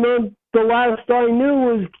government, the last I knew,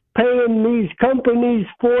 was paying these companies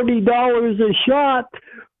 $40 a shot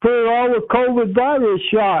for all the COVID virus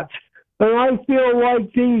shots. And I feel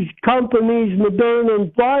like these companies, Moderna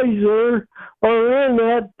and Pfizer, are in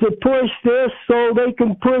it to push this so they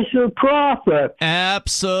can push their profit.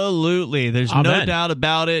 Absolutely. There's no doubt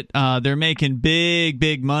about it. They're making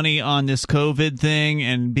big money on this COVID thing,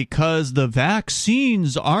 and because the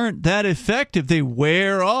vaccines aren't that effective, they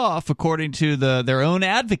wear off, according to their own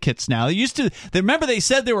advocates now. Remember they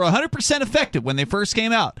said they were 100% effective when they first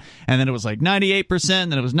came out, and then it was like 98%,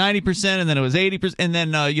 and then it was 90%, and then it was 80%, and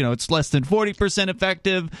then it's less than 40%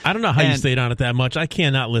 effective. I don't know how you stayed on it that much. I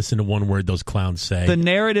cannot listen to one word those clowns say. The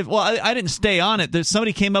narrative, well, I didn't stay on it.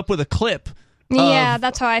 Somebody came up with a clip Yeah,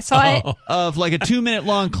 that's how I saw it. Of like a 2-minute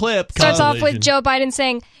long clip. Starts off with Joe Biden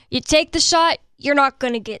saying, you take the shot, you're not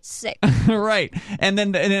going to get sick. Right. And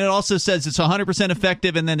then it also says it's 100%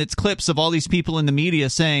 effective, and then it's clips of all these people in the media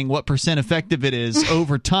saying what percent effective it is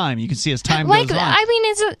over time. You can see as time goes on. I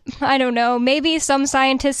mean, I don't know. Maybe some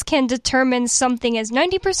scientists can determine something as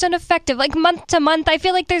 90% effective. Like month to month, I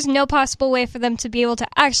feel like there's no possible way for them to be able to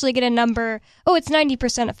actually get a number, it's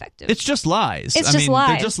 90% effective. It's just lies. It's just lies.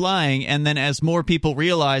 They're just lying, and then as more people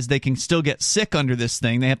realize they can still get sick under this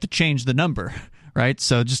thing, they have to change the number. Right?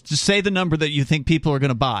 So just say the number that you think people are going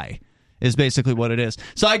to buy is basically what it is.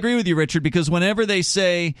 So I agree with you, Richard, because whenever they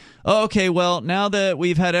say, oh, okay, well, now that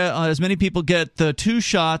we've had as many people get the 2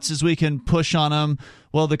 shots as we can push on them,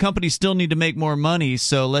 well, the companies still need to make more money,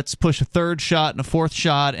 so let's push a 3rd shot and a 4th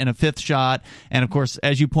shot and a 5th shot. And, of course,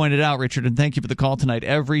 as you pointed out, Richard, and thank you for the call tonight,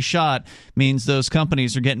 every shot means those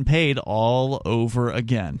companies are getting paid all over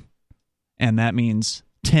again. And that means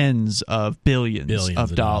tens of billions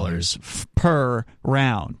of dollars per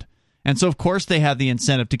round. And so, of course, they have the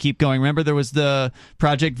incentive to keep going. Remember, there was the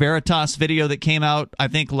Project Veritas video that came out, I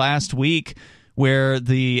think, last week, where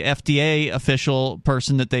the FDA official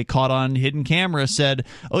person that they caught on hidden camera said,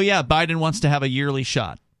 oh, yeah, Biden wants to have a yearly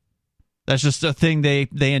shot. That's just a thing they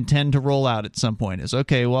intend to roll out at some point is,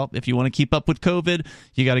 okay, well, if you want to keep up with COVID,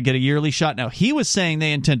 you got to get a yearly shot. Now, he was saying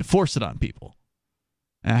they intend to force it on people.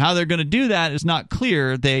 And how they're going to do that is not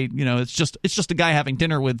clear. It's just a guy having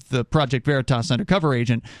dinner with the Project Veritas undercover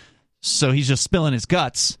agent, so he's just spilling his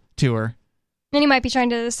guts to her. And he might be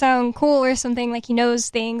trying to sound cool or something, like he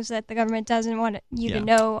knows things that the government doesn't want you to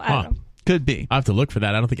know. I don't know. Could be. I have to look for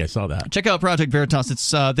that. I don't think I saw that. Check out Project Veritas.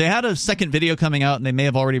 It's they had a second video coming out, and they may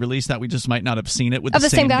have already released that. We just might not have seen it with the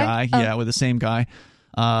same guy. Oh. Yeah, with the same guy.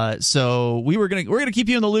 So we're gonna keep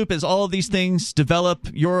you in the loop as all of these things develop.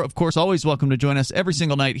 You're, of course, always welcome to join us every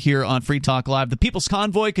single night here on Free Talk Live. The People's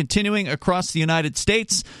Convoy continuing across the United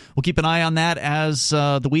States. We'll keep an eye on that as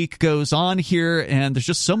the week goes on here, and there's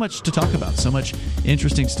just so much to talk about, so much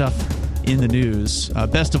interesting stuff in the news.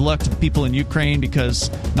 Best of luck to the people in Ukraine,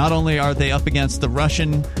 because not only are they up against the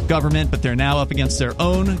Russian government, but they're now up against their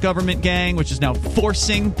own government gang, which is now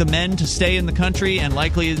forcing the men to stay in the country and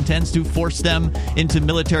likely intends to force them into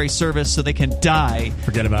military service so they can die.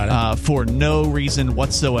 Forget about it. For no reason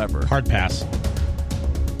whatsoever. Hard pass.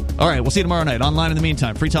 All right, we'll see you tomorrow night. Online in the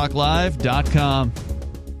meantime, freetalklive.com.